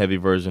run-heavy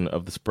version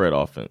of the spread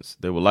offense.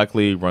 They will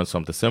likely run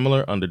something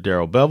similar under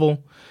Darrell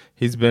Bevel.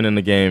 He's been in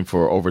the game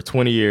for over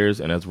 20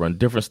 years and has run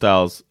different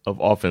styles of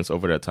offense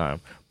over that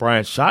time.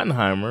 Brian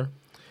Schottenheimer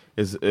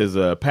is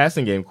a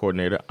passing game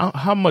coordinator.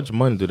 How much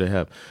money do they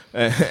have?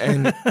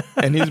 And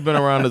he's been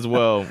around as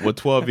well with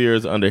 12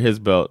 years under his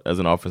belt as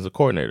an offensive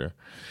coordinator.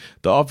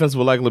 The offense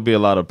will likely be a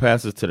lot of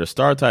passes to their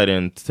star tight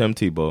end, Tim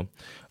Tebow.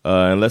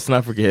 And let's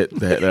not forget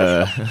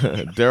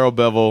that Darrell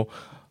Bevel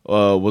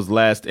was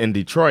last in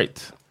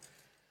Detroit.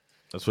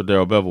 That's what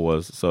Darrell Bevel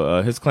was.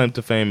 So his claim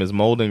to fame is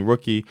molding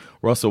rookie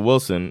Russell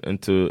Wilson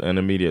into an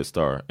immediate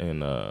star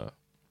in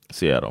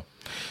Seattle.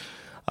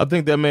 I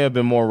think that may have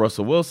been more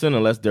Russell Wilson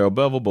and less Darrell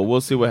Bevel, but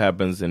we'll see what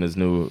happens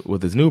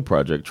with his new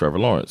project, Trevor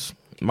Lawrence.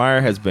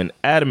 Meyer has been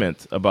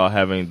adamant about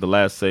having the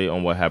last say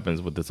on what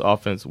happens with this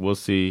offense. We'll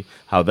see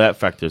how that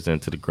factors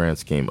into the grand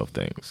scheme of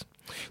things.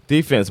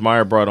 Defense,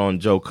 Meyer brought on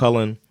Joe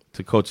Cullen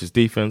to coach his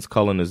defense.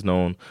 Cullen is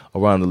known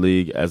around the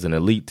league as an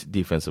elite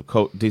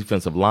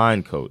defensive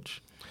line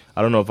coach.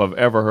 I don't know if I've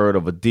ever heard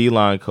of a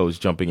D-line coach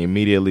jumping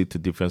immediately to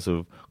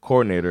defensive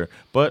coordinator,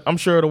 but I'm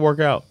sure it'll work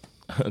out.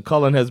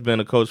 Cullen has been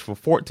a coach for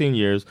 14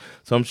 years,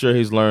 so I'm sure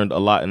he's learned a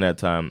lot in that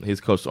time.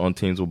 He's coached on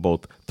teams with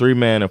both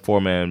 3-man and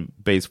 4-man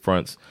base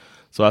fronts,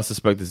 so I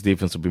suspect this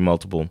defense will be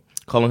multiple.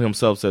 Cullen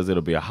himself says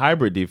it'll be a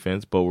hybrid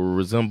defense, but will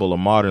resemble a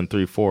modern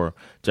 3-4.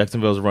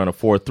 Jacksonville's run a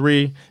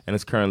 4-3, and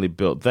it's currently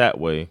built that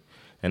way,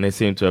 and they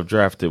seem to have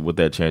drafted with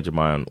that change of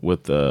mind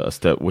with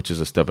which is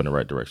a step in the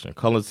right direction.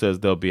 Cullen says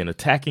there'll be an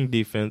attacking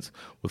defense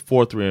with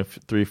 4-3 and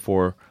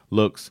 3-4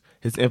 looks.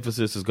 His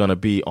emphasis is going to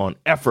be on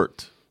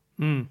effort.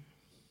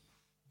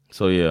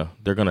 So, yeah,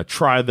 they're going to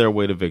try their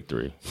way to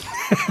victory.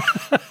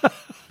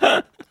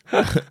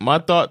 My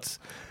thoughts,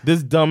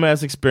 this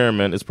dumbass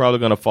experiment is probably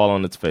going to fall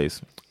on its face.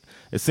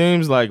 It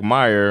seems like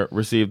Meyer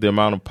received the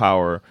amount of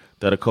power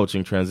that a coach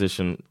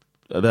transitioning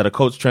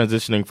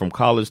from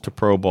college to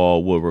pro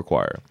ball would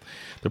require.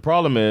 The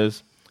problem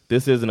is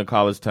this isn't a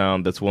college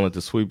town that's willing to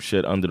sweep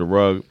shit under the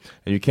rug,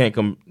 and you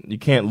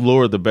can't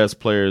lure the best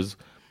players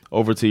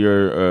over to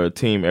your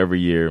team every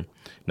year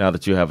now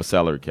that you have a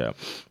salary cap.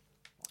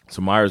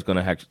 So Meyer's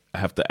going to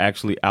have to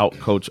actually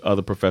out-coach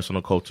other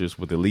professional coaches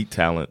with elite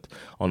talent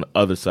on the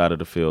other side of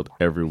the field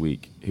every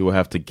week. He will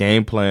have to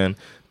game plan,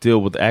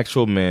 deal with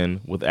actual men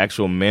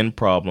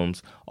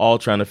problems, all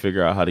trying to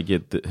figure out how to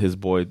get his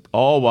boy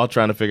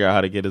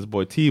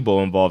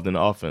Tebow involved in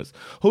the offense.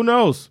 Who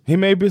knows? He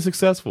may be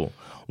successful.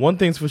 One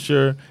thing's for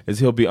sure is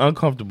he'll be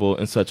uncomfortable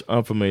in such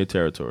unfamiliar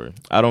territory.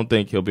 I don't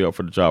think he'll be up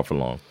for the job for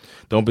long.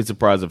 Don't be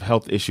surprised if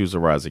health issues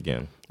arise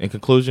again. In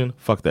conclusion,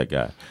 fuck that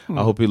guy.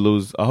 I hope they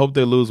lose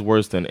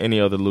worse than any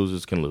other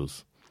losers can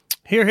lose.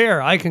 Hear, hear.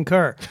 I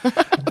concur.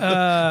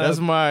 That's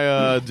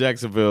my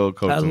Jacksonville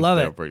coaching. I love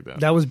it. Breakdown.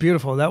 That was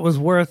beautiful. That was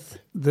worth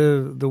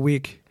the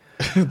week.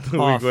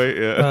 Week wait,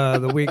 yeah.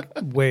 The week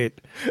wait.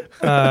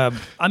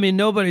 I mean,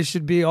 nobody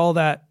should be all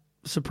that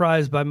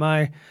surprised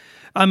by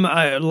I'm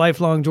a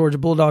lifelong Georgia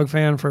Bulldog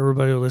fan. For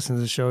everybody who listens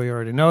to the show, you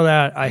already know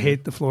that. I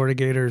hate the Florida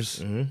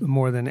Gators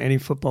more than any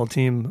football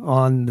team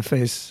on the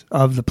face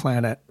of the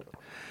planet.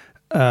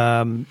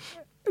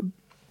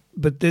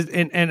 But this,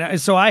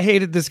 so I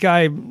hated this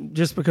guy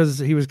just because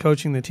he was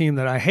coaching the team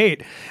that I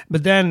hate.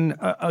 But then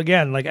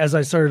again, like as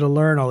I started to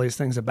learn all these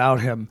things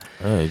about him,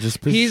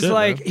 he's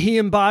like he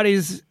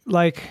embodies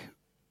like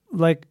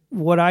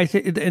what I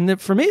think.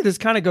 And for me, this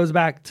kind of goes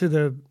back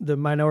to the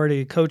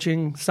minority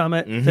coaching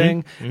summit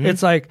thing.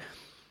 It's like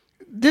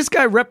this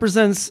guy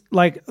represents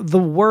like the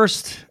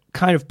worst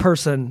kind of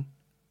person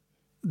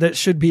that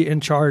should be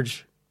in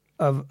charge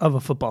of a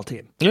football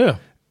team. Yeah,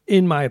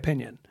 in my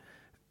opinion.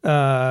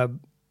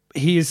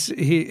 He is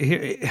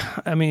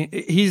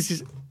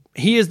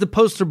the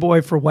poster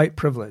boy for white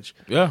privilege.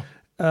 Yeah.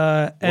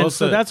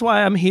 So that's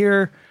why I'm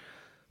here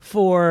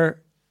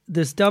for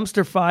this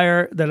dumpster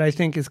fire that I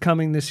think is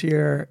coming this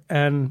year.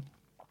 And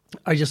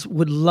I just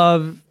would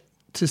love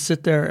to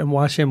sit there and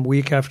watch him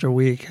week after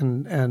week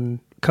and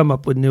come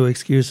up with new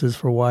excuses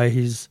for why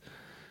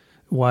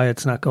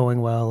it's not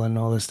going well and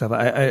all this stuff.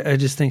 I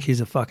just think he's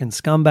a fucking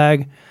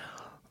scumbag.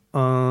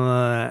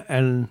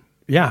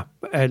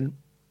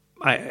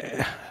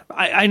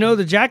 I know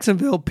the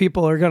Jacksonville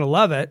people are going to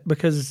love it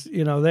because,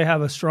 you know, they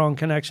have a strong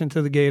connection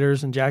to the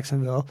Gators in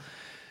Jacksonville.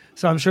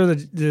 So I'm sure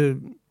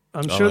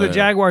the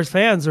Jaguars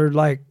fans are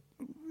like,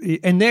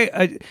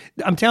 and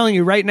I'm telling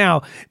you right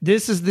now,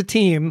 this is the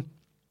team,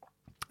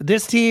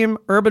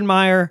 Urban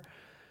Meyer,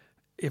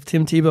 if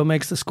Tim Tebow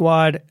makes the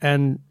squad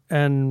and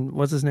and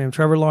what's his name,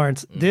 Trevor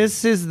Lawrence.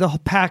 This is the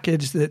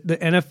package that the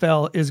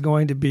NFL is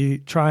going to be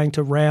trying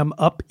to ram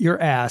up your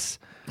ass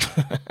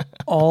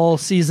all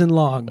season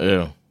long.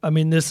 Yeah. I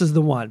mean, this is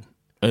the one.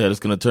 Yeah, it's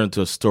going to turn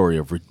into a story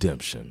of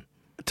redemption.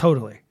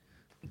 Totally.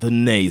 The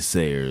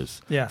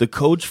naysayers. Yeah. The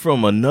coach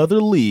from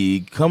another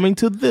league coming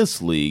to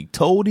this league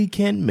told he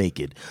can't make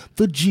it.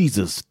 The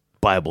Jesus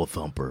Bible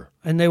thumper.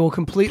 And they will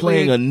completely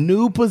Playing a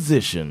new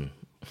position.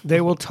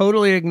 They will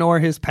totally ignore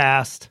his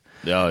past.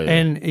 Oh, yeah.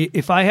 And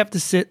if I have to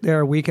sit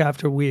there week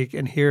after week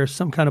and hear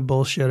some kind of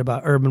bullshit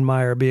about Urban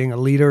Meyer being a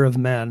leader of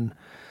men,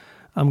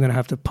 I'm going to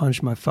have to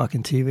punch my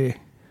fucking TV.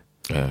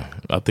 Yeah,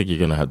 I think you're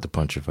going to have to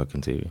punch your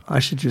fucking TV. I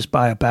should just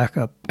buy a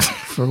backup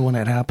for when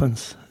it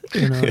happens.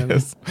 You know what I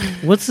mean?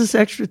 What's this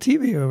extra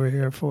TV over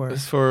here for?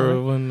 It's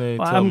for when they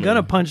Well, tell I'm me. going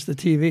to punch the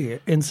TV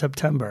in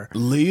September.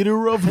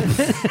 Leader of...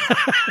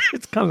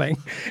 It's coming.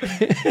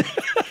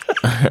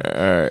 All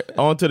right,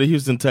 on to the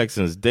Houston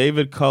Texans.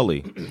 David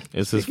Culley.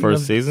 It's his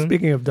first season.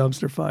 Speaking of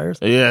dumpster fires.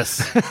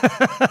 Yes.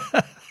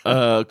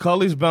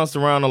 Culley's bounced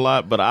around a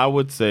lot, but I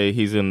would say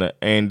he's in the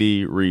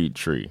Andy Reid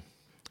tree.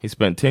 He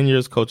spent 10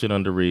 years coaching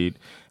under Reid,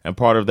 and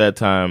part of that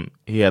time,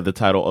 he had the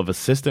title of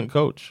assistant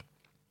coach.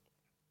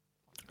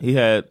 He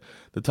had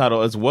the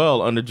title as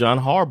well under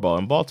John Harbaugh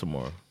in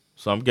Baltimore.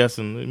 So I'm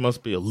guessing he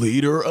must be a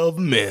leader of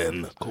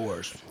men. Of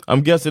course.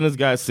 I'm guessing this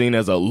guy's seen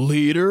as a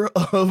leader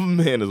of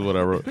men is what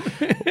I wrote.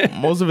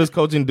 Most of his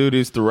coaching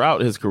duties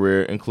throughout his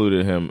career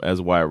included him as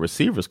wide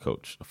receivers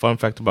coach. A fun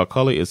fact about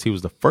Culley is he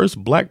was the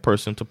first black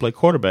person to play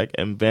quarterback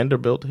in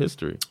Vanderbilt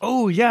history.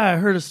 Oh, yeah, I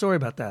heard a story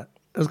about that.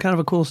 It was kind of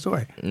a cool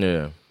story.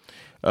 Yeah.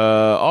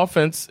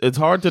 Offense, it's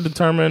hard to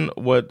determine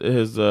what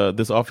his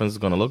this offense is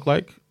going to look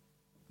like.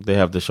 They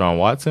have Deshaun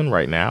Watson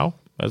right now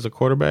as a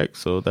quarterback,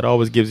 so that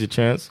always gives you a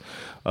chance.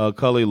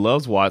 Culley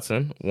loves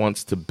Watson,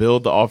 wants to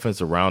build the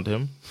offense around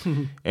him.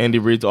 Andy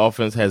Reid's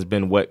offense has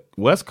been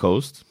West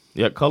Coast,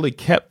 yet Culley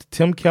kept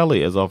Tim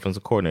Kelly as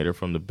offensive coordinator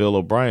from the Bill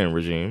O'Brien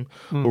regime,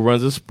 who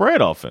runs a spread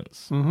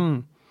offense.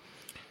 And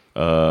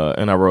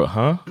I wrote,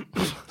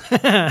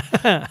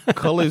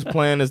 Culley's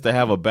plan is to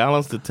have a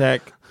balanced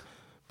attack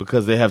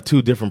because they have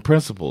two different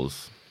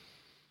principles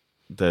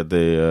that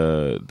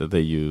they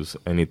use,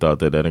 and he thought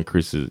that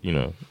increases,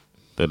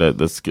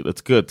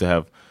 that's good to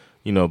have,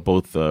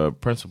 both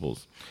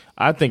principles.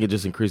 I think it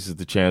just increases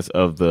the chance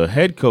of the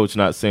head coach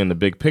not seeing the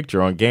big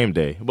picture on game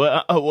day.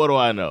 But what do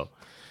I know?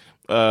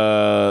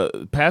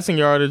 Passing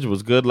yardage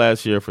was good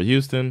last year for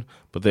Houston,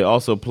 but they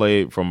also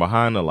played from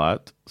behind a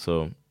lot.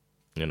 So,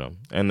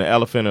 and the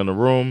elephant in the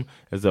room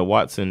is that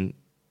Watson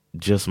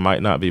just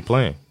might not be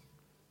playing.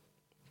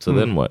 So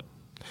then what?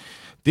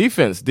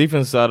 Defense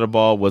side of the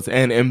ball was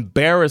an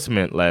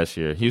embarrassment last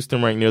year.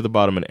 Houston ranked near the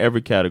bottom in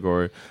every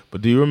category.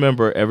 But do you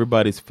remember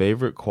everybody's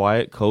favorite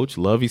quiet coach,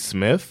 Lovie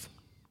Smith?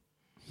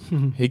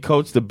 He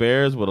coached the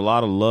Bears with a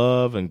lot of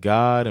love and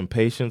God and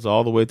patience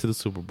all the way to the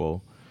Super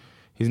Bowl.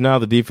 He's now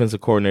the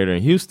defensive coordinator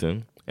in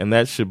Houston, and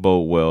that should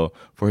bode well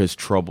for this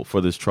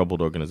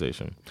troubled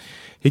organization.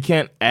 He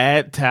can't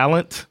add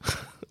talent,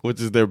 which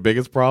is their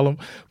biggest problem,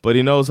 but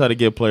he knows how to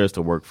get players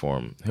to work for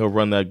him. He'll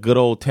run that good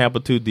old Tampa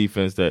 2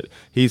 defense that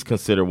he's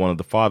considered one of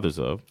the fathers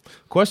of.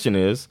 Question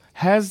is,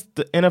 has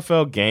the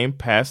NFL game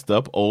passed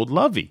up old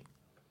Lovey?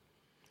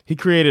 He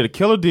created a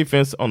killer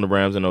defense on the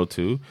Rams in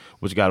 2002,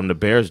 which got him the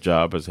Bears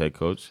job as head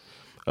coach.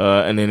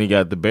 And then he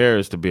got the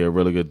Bears to be a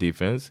really good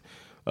defense.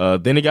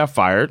 Then he got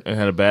fired and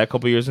had a bad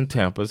couple years in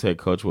Tampa as head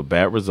coach with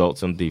bad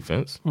results in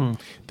defense.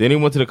 Then he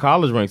went to the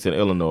college ranks in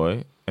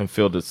Illinois and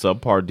fielded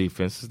subpar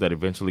defenses that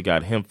eventually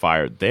got him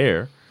fired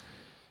there.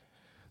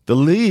 The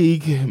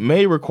league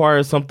may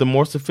require something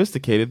more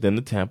sophisticated than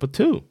the Tampa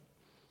 2.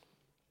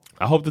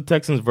 I hope the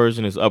Texans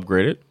version is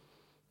upgraded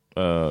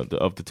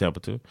of the Tampa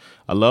 2.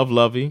 I love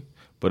Lovey,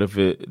 but if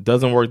it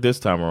doesn't work this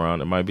time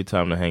around, it might be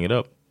time to hang it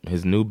up.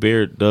 His new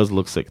beard does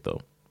look sick,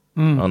 though.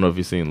 I don't know if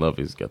you've seen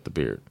Lovey. He's got the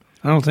beard.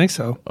 I don't think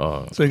so.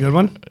 Is it a good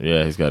one?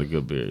 Yeah, he's got a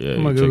good beard. Yeah,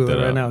 I'm going to Google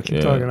it right now.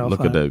 Keep talking. I'll look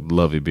find at that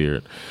Lovey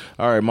beard.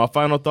 All right, my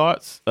final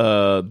thoughts.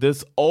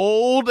 This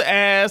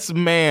old-ass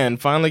man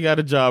finally got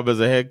a job as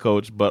a head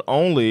coach, but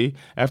only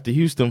after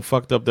Houston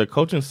fucked up their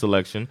coaching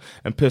selection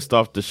and pissed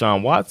off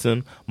Deshaun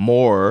Watson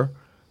more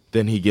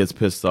than he gets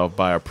pissed off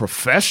by a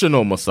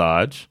professional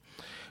massage.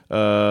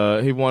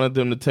 He wanted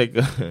them to take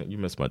you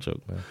missed my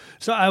joke, man.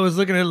 So I was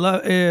looking at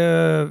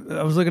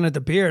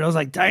the beard. I was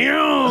like,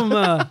 damn.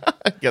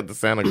 Got the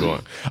Santa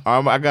going.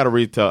 I gotta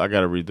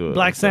redo it.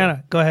 Black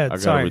Santa. Go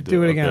ahead. Sorry.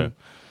 Do it again. Okay.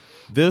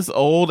 This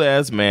old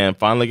ass man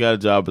finally got a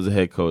job as a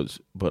head coach,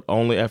 but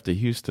only after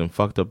Houston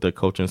fucked up their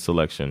coaching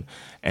selection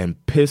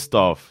and pissed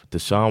off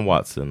Deshaun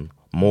Watson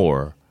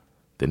more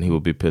than he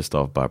would be pissed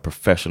off by a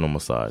professional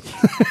massage.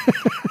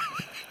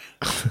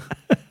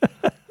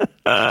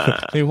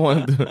 He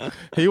wanted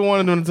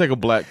them to take a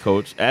black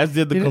coach, as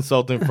did the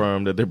consulting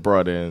firm that they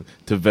brought in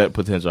to vet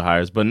potential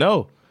hires. But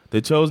no, they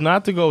chose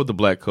not to go with the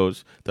black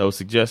coach that was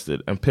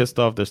suggested and pissed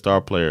off their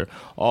star player,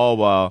 all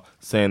while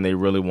saying they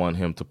really want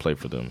him to play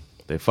for them.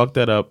 They fucked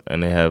that up,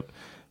 and they have,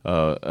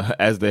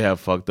 as they have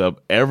fucked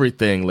up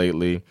everything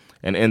lately,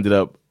 and ended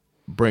up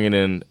bringing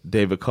in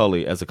David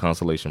Culley as a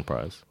consolation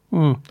prize.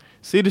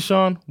 See,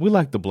 Deshaun, we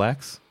like the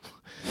blacks.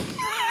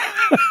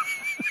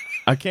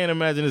 I can't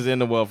imagine it's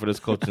ending well for this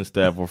coaching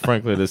staff or,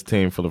 frankly, this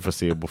team for the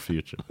foreseeable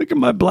future. Look at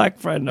my black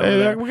friend over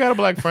there. We got a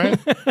black friend.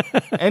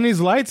 And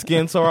he's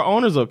light-skinned, so our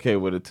owner's okay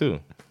with it,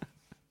 too.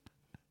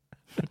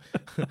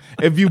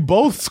 If you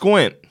both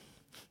squint,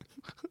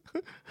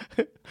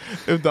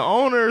 if the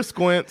owner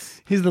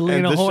squints, he's the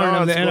Lena Horne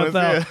of the NFL.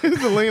 Yeah, he's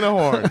the Lena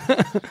Horne.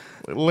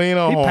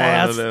 Lena Horne.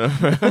 Passed.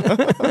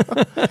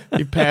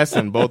 He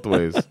passing both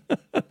ways.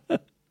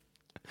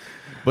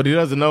 But he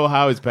doesn't know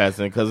how he's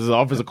passing because his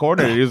offensive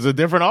coordinator is a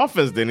different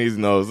offense than he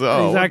knows.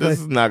 Oh, exactly. This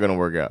is not going to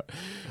work out.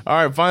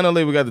 All right,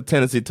 finally, we got the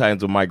Tennessee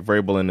Titans with Mike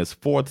Vrabel in his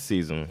 4th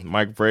season.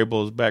 Mike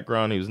Vrabel's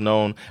background, he was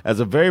known as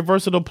a very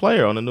versatile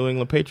player on the New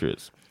England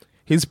Patriots.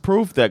 He's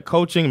proof that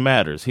coaching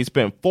matters. He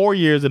spent 4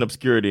 years in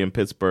obscurity in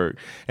Pittsburgh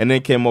and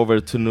then came over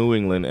to New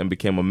England and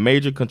became a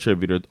major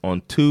contributor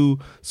on 2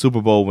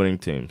 Super Bowl winning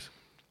teams.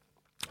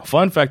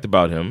 Fun fact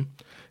about him,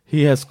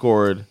 he has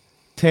scored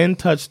 10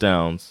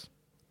 touchdowns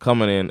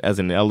coming in as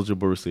an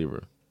eligible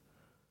receiver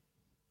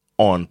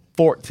on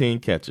 14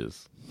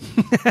 catches.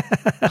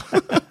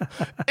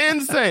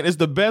 Insane. It's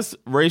the best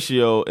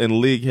ratio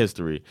in league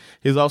history.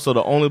 He's also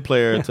the only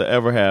player to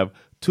ever have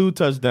 2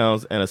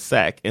 touchdowns and a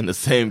sack in the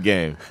same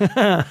game.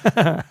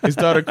 He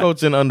started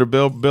coaching under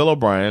Bill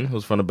O'Brien,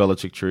 who's from the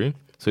Belichick tree,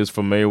 so he's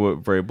familiar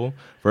with Vrabel.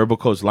 Vrabel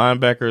coached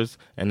linebackers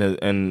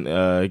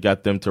and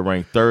got them to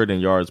rank 3rd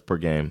in yards per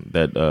game,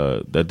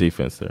 that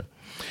defense there.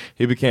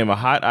 He became a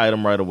hot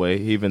item right away.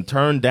 He even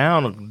turned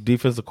down a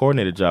defensive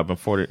coordinator job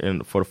for the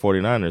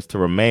 49ers to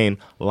remain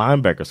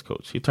linebackers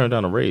coach. He turned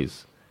down a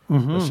raise.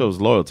 That shows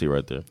loyalty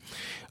right there.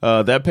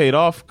 That paid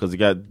off because he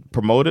got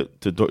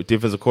promoted to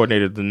defensive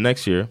coordinator the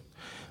next year.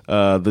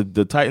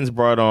 The Titans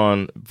brought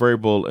on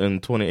Vrabel in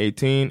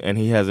 2018, and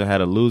he hasn't had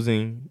a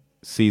losing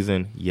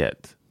season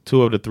yet.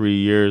 2 of the 3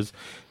 years,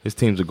 his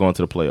teams are going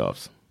to the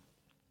playoffs.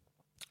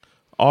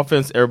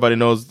 Offense, everybody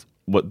knows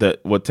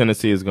what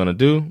Tennessee is going to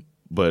do,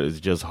 but it's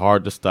just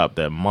hard to stop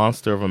that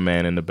monster of a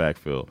man in the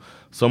backfield.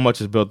 So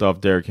much is built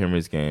off Derrick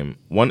Henry's game.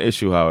 One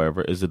issue,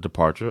 however, is the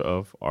departure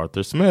of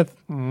Arthur Smith.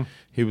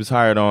 He was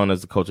hired on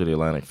as the coach of the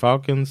Atlanta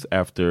Falcons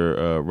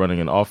after running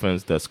an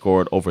offense that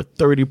scored over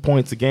 30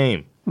 points a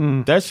game.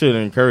 That should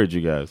encourage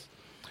you guys.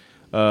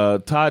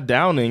 Todd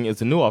Downing is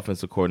the new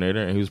offensive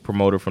coordinator, and he was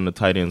promoted from the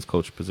tight ends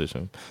coach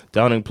position.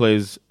 Downing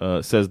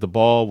says the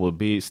ball will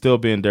still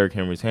be in Derrick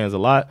Henry's hands a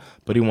lot,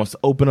 but he wants to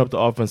open up the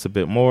offense a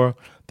bit more.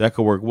 That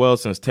could work well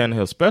since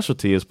Tannehill's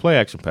specialty is play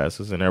action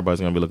passes, and everybody's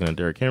going to be looking at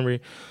Derrick Henry.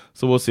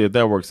 So we'll see if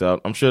that works out.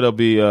 I'm sure there'll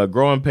be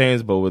growing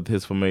pains, but with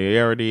his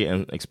familiarity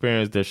and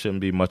experience, there shouldn't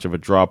be much of a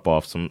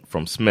drop-off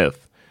from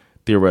Smith,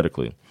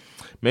 theoretically.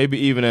 Maybe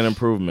even an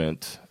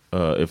improvement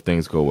if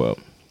things go well.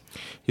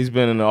 He's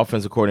been an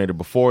offensive coordinator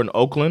before in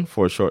Oakland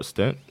for a short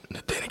stint.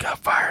 Then he got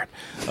fired.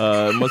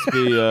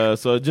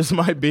 So it just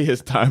might be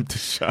his time to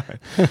shine.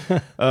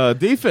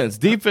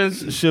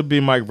 Defense should be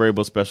Mike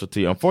Vrabel's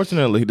specialty.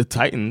 Unfortunately, the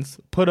Titans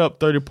put up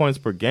 30 points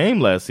per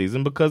game last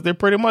season because they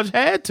pretty much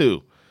had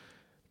to.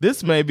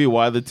 This may be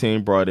why the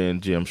team brought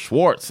in Jim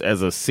Schwartz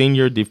as a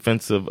senior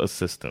defensive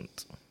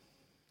assistant.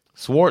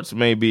 Schwartz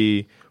may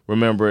be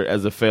remembered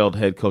as a failed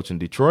head coach in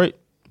Detroit,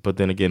 but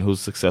then again, who's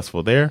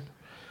successful there?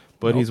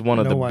 But he's one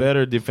of the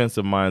better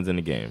defensive minds in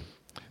the game.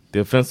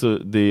 The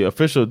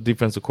official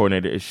defensive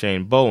coordinator is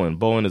Shane Bowen.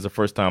 Bowen is a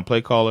first-time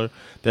play caller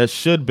that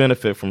should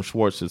benefit from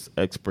Schwartz's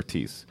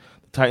expertise.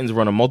 The Titans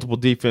run a multiple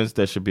defense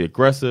that should be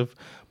aggressive,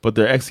 but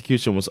their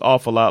execution was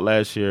off a lot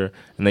last year,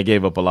 and they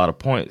gave up a lot of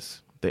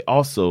points. They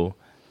also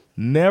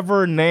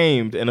never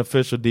named an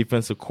official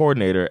defensive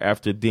coordinator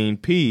after Dean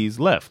Pease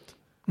left.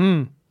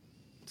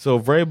 So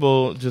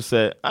Vrabel just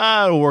said,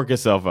 it'll work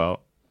itself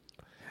out.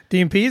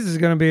 Dean Pease is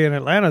going to be in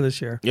Atlanta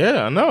this year.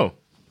 Yeah, I know.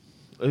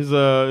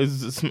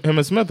 Him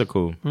and Smith are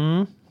cool.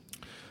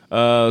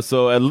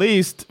 So at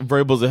least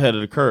Vrabel's ahead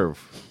of the curve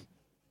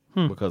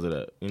because of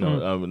that.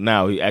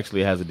 Now he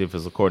actually has a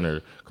defensive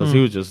coordinator because he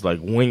was just like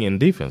winging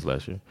defense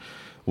last year,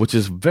 which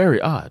is very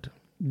odd.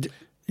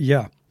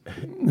 Yeah.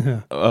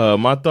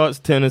 My thoughts,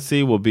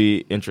 Tennessee will be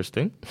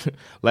interesting.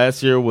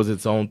 Last year was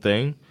its own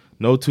thing.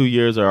 No 2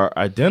 years are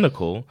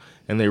identical,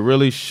 and they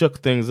really shook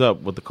things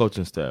up with the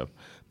coaching staff.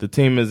 The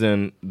team is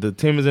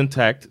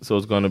intact, so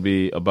it's going to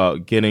be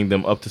about getting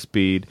them up to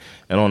speed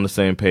and on the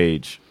same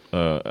page,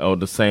 or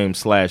the same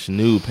 /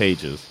 new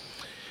pages.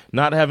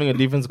 Not having a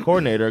defensive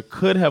coordinator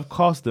could have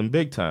cost them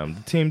big time.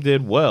 The team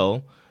did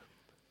well,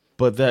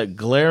 but that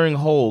glaring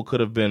hole could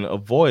have been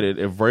avoided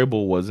if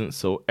Vrabel wasn't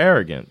so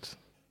arrogant.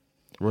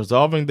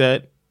 Resolving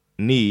that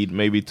need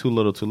may be too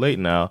little too late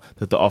now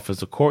that the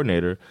offensive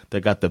coordinator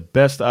that got the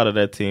best out of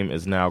that team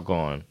is now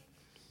gone.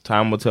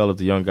 Time will tell if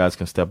the young guys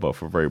can step up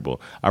for Vrabel.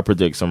 I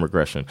predict some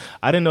regression.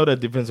 I didn't know that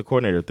defensive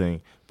coordinator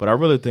thing, but I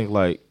really think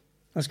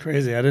that's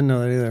crazy. I didn't know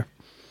that either.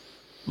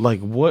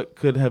 What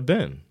could have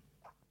been?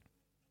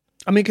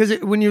 I mean, because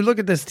when you look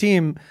at this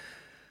team,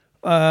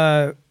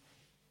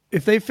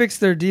 if they fix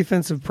their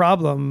defensive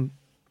problem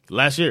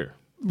last year,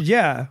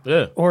 Yeah.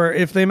 Yeah. Or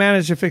if they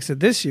manage to fix it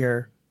this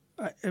year,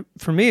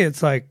 for me,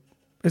 it's like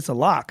it's a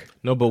lock.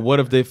 No, but what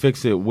if they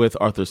fix it with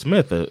Arthur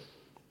Smith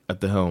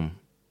at the helm?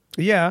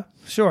 Yeah,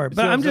 sure.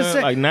 But I'm just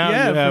saying, like now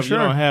you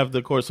don't have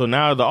the court, so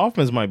now the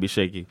offense might be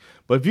shaky.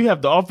 But if you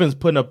have the offense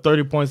putting up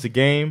 30 points a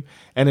game,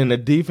 and then the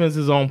defense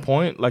is on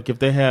point, like if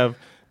they have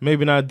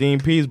maybe not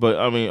Dean Pease, but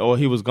I mean,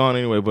 he was gone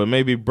anyway. But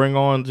maybe bring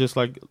on just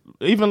like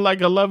even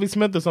like a Lovie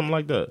Smith or something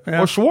like that,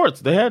 or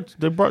Schwartz. They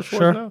brought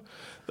Schwartz now.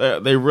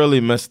 They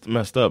really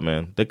messed up,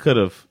 man. They could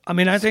have. I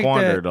think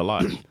squandered a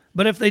lot.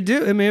 But if they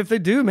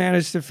do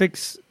manage to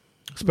fix,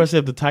 especially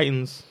if the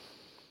Titans,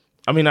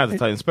 not the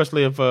Titans,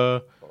 especially if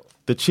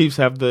the Chiefs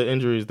have the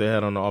injuries they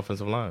had on the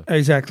offensive line.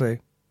 Exactly.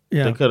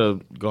 Yeah. They could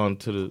have gone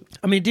to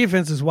the...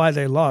 defense is why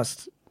they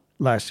lost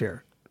last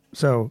year.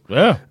 So,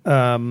 yeah.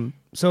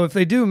 So if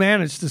they do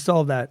manage to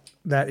solve that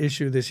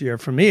issue this year,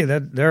 for me,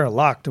 that they're a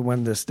lock to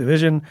win this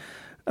division.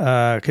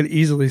 Could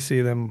easily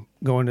see them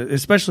going to,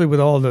 especially with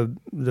all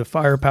the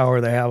firepower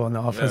they have on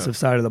the offensive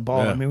side of the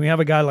ball. Yeah. We have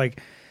a guy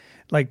like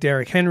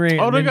Derrick Henry.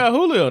 Oh, they got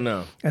Julio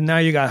now. And now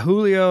you got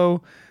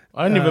Julio.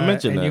 I didn't even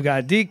mention that. And you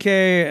got DK,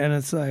 and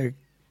it's like...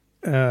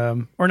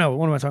 or no,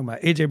 what am I talking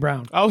about? AJ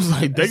Brown. I was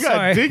like, they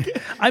got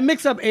DK. I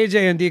mix up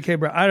AJ and DK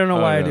Brown. I don't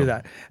know why I do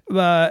that.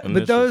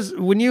 But those,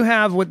 when you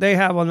have what they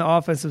have on the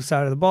offensive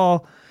side of the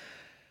ball,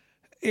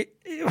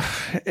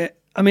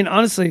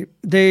 honestly,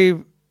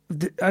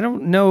 I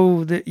don't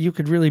know that you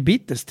could really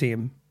beat this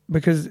team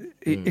because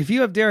if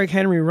you have Derrick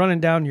Henry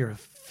running down your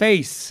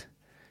face.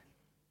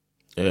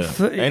 Yeah,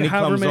 and he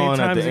comes on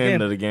at the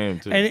end of the game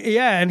too.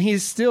 And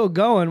he's still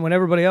going when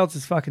everybody else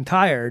is fucking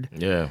tired.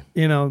 Yeah,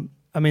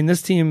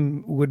 this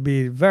team would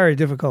be very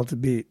difficult to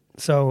beat.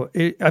 So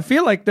I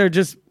feel like they're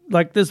just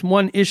like this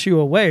one issue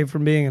away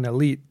from being an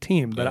elite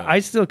team. But I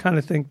still kind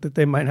of think that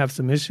they might have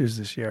some issues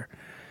this year.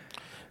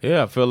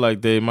 Yeah, I feel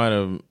like they might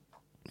have.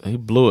 He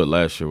blew it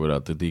last year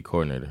without the D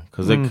coordinator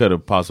because they could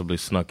have possibly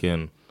snuck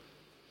in.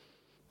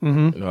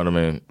 Mm-hmm. You know what I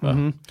mean?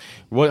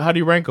 Mm-hmm. How do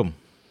you rank them?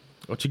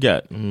 What you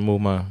got? Move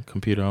my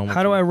computer on.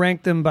 How do I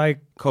rank them by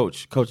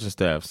coaching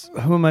staffs?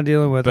 Who am I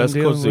dealing with? Best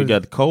coach. You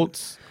got the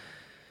Colts.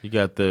 You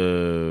got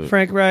the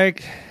Frank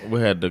Reich.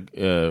 We had the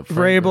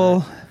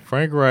Vrabel.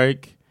 Frank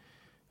Reich,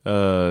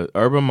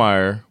 Urban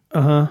Meyer,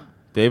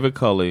 David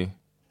Culley,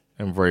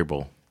 and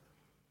Vrabel.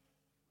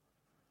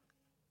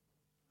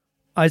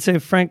 I'd say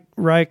Frank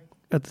Reich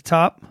at the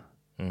top.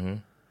 Mm-hmm.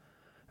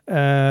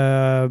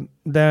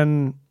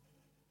 Then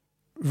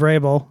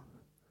Vrabel.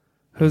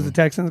 Who's the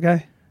Texans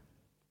guy?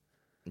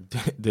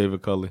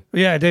 David Culley.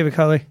 Yeah, David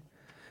Culley.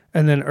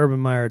 And then Urban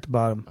Meyer at the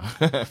bottom.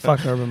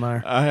 Fuck Urban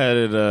Meyer. I had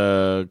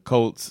it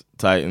Colts,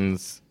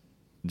 Titans,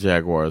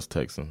 Jaguars,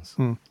 Texans.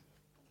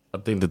 I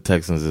think the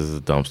Texans is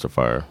a dumpster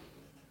fire.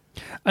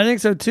 I think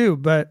so too,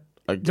 but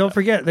don't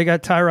forget, they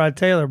got Tyrod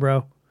Taylor,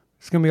 bro.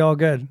 It's going to be all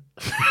good.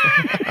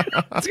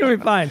 It's going to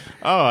be fine.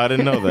 Oh, I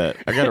didn't know that.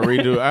 I got to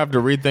redo. I have to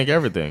rethink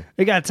everything.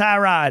 They got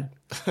Tyrod.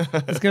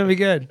 It's going to be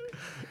good.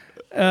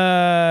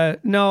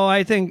 No,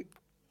 I think...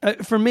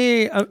 for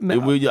me,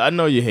 I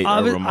know you hate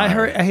Urban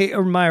Meyer. I hate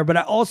Urban Meyer, but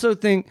I also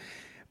think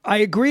I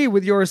agree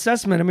with your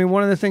assessment.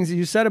 One of the things that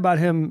you said about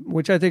him,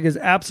 which I think is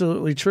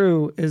absolutely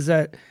true, is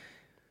that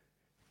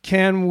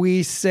can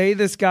we say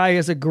this guy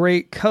is a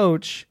great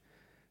coach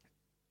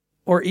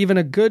or even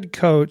a good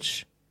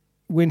coach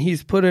when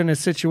he's put in a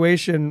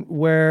situation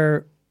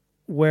where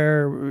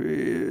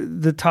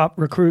the top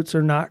recruits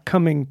are not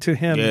coming to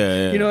him?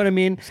 Yeah. You know what I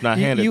mean? It's not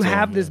handed you to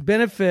have him, this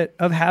benefit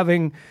of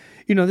having...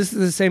 this is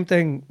the same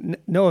thing.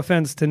 No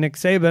offense to Nick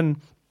Saban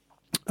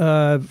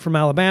from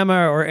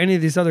Alabama or any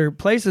of these other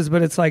places,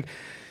 but it's like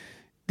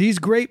these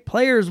great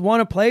players want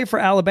to play for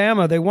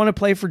Alabama. They want to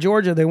play for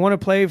Georgia. They want to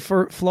play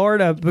for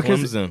Florida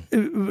because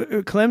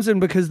Clemson,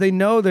 because they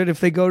know that if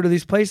they go to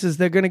these places,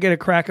 they're going to get a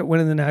crack at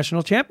winning the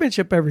national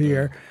championship every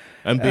year.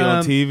 And be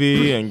on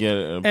TV and get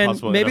a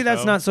possible And maybe NFL.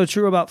 That's not so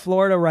true about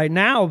Florida right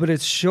now, but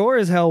it sure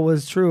as hell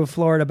was true of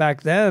Florida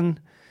back then.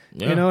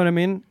 Yeah. You know what I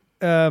mean?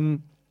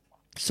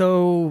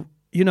 So...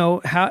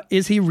 how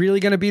is he really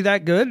going to be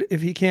that good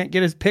if he can't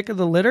get his pick of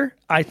the litter?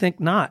 I think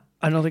not.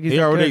 I don't think he's. He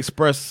that already good.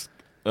 expressed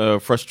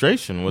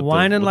frustration with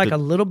whining like a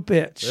little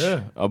bitch.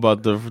 Yeah,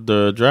 about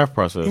the draft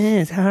process.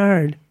 It's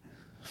hard.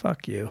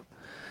 Fuck you.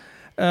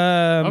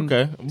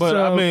 Okay,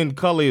 but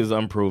Culley is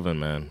unproven,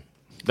 man.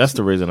 That's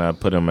the reason I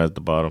put him at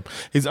the bottom.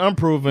 He's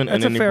unproven,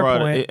 and then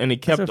he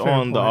kept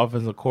on the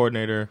offensive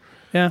coordinator.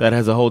 Yeah. That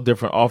has a whole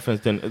different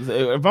offense than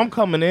if I'm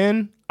coming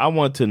in, I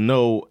want to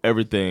know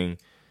everything.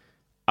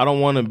 I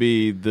don't want to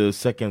be the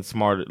second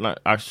smartest.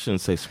 I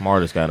shouldn't say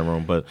smartest guy in the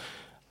room, but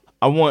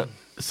I want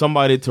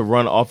somebody to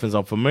run offense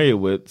I'm familiar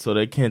with, so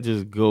they can't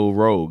just go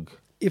rogue.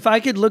 If I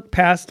could look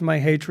past my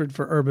hatred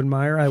for Urban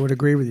Meyer, I would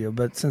agree with you.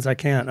 But since I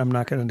can't, I'm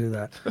not going to do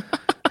that.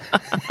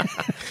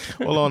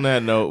 Well, on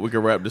that note, we can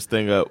wrap this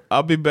thing up.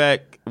 I'll be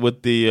back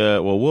with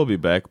we'll be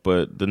back,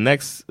 but the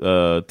next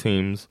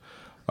teams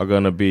are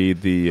going to be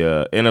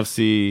the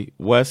NFC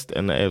West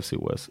and the AFC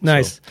West.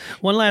 Nice. So,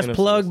 One last NFC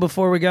plug West.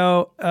 before we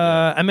go.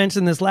 I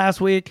mentioned this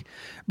last week,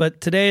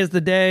 but today is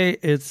the day.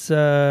 It's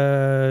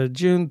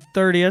June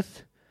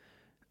 30th.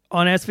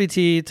 On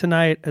SVT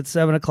tonight at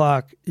 7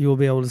 o'clock, you will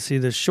be able to see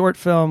this short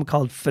film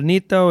called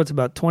Finito. It's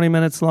about 20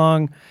 minutes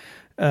long.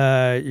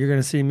 You're going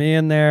to see me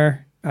in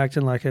there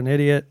acting like an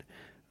idiot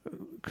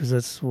because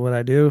that's what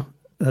I do.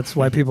 That's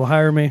why people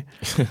hire me.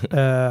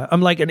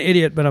 I'm like an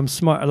idiot, but I'm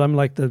smart. I'm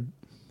like the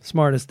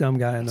smartest dumb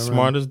guy in the room.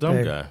 Smartest dumb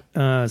Hey.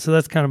 guy. So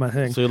that's kind of my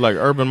thing. So you're like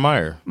Urban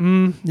Meyer.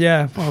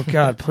 Yeah. Oh,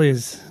 God,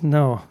 please.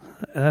 No,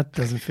 that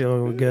doesn't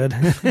feel good.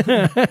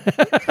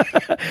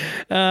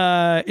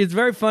 It's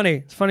very funny.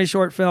 It's a funny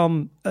short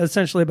film,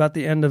 essentially about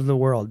the end of the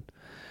world.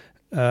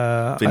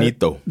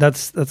 Finito.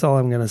 That's all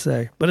I'm going to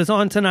say. But it's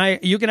on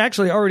tonight. You can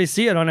actually already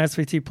see it on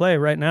SVT Play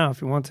right now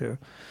if you want to.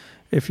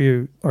 If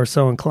you are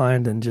so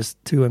inclined and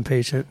just too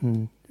impatient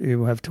and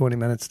you have 20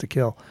 minutes to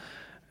kill.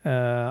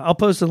 I'll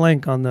post a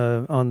link on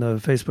the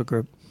Facebook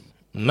group.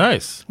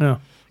 Nice. Yeah.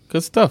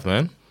 Good stuff,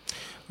 man.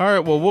 All right,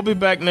 well, we'll be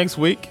back next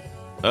week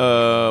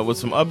with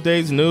some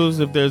updates, news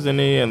if there's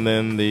any, and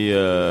then the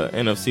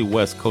NFC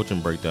West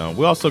coaching breakdown.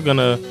 We're also going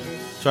to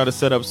try to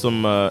set up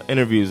some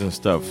interviews and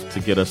stuff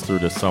to get us through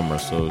the summer.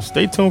 So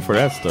stay tuned for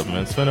that stuff,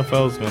 man.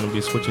 NFL is going to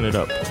be switching it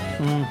up.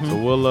 So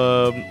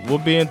we'll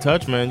be in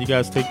touch, man. You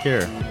guys take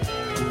care.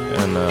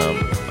 And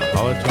I'll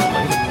holler at y'all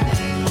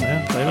later.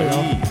 Yeah, later,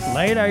 y'all. Peace.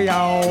 Later,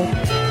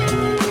 y'all.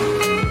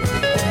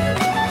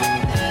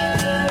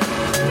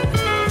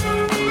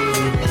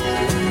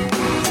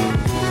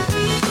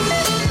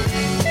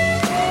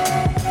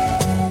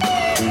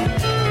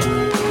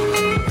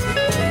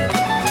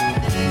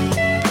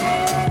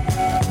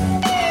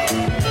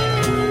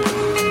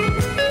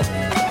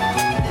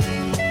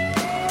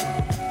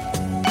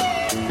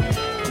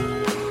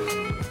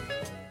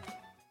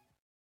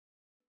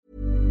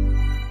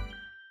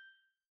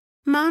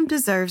 Mom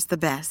deserves the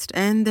best,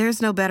 and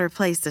there's no better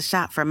place to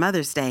shop for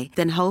Mother's Day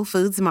than Whole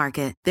Foods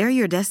Market. They're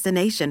your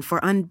destination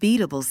for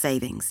unbeatable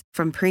savings,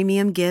 from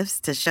premium gifts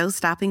to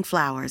show-stopping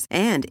flowers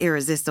and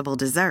irresistible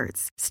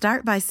desserts.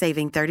 Start by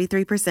saving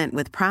 33%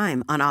 with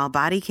Prime on all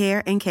body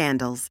care and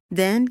candles.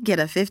 Then get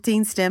a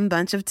 15-stem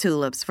bunch of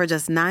tulips for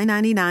just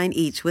 $9.99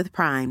 each with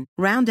Prime.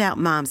 Round out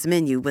Mom's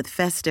menu with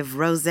festive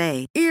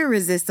rosé,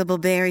 irresistible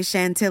berry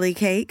chantilly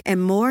cake,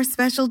 and more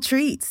special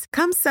treats.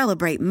 Come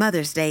celebrate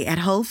Mother's Day at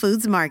Whole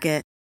Foods Market.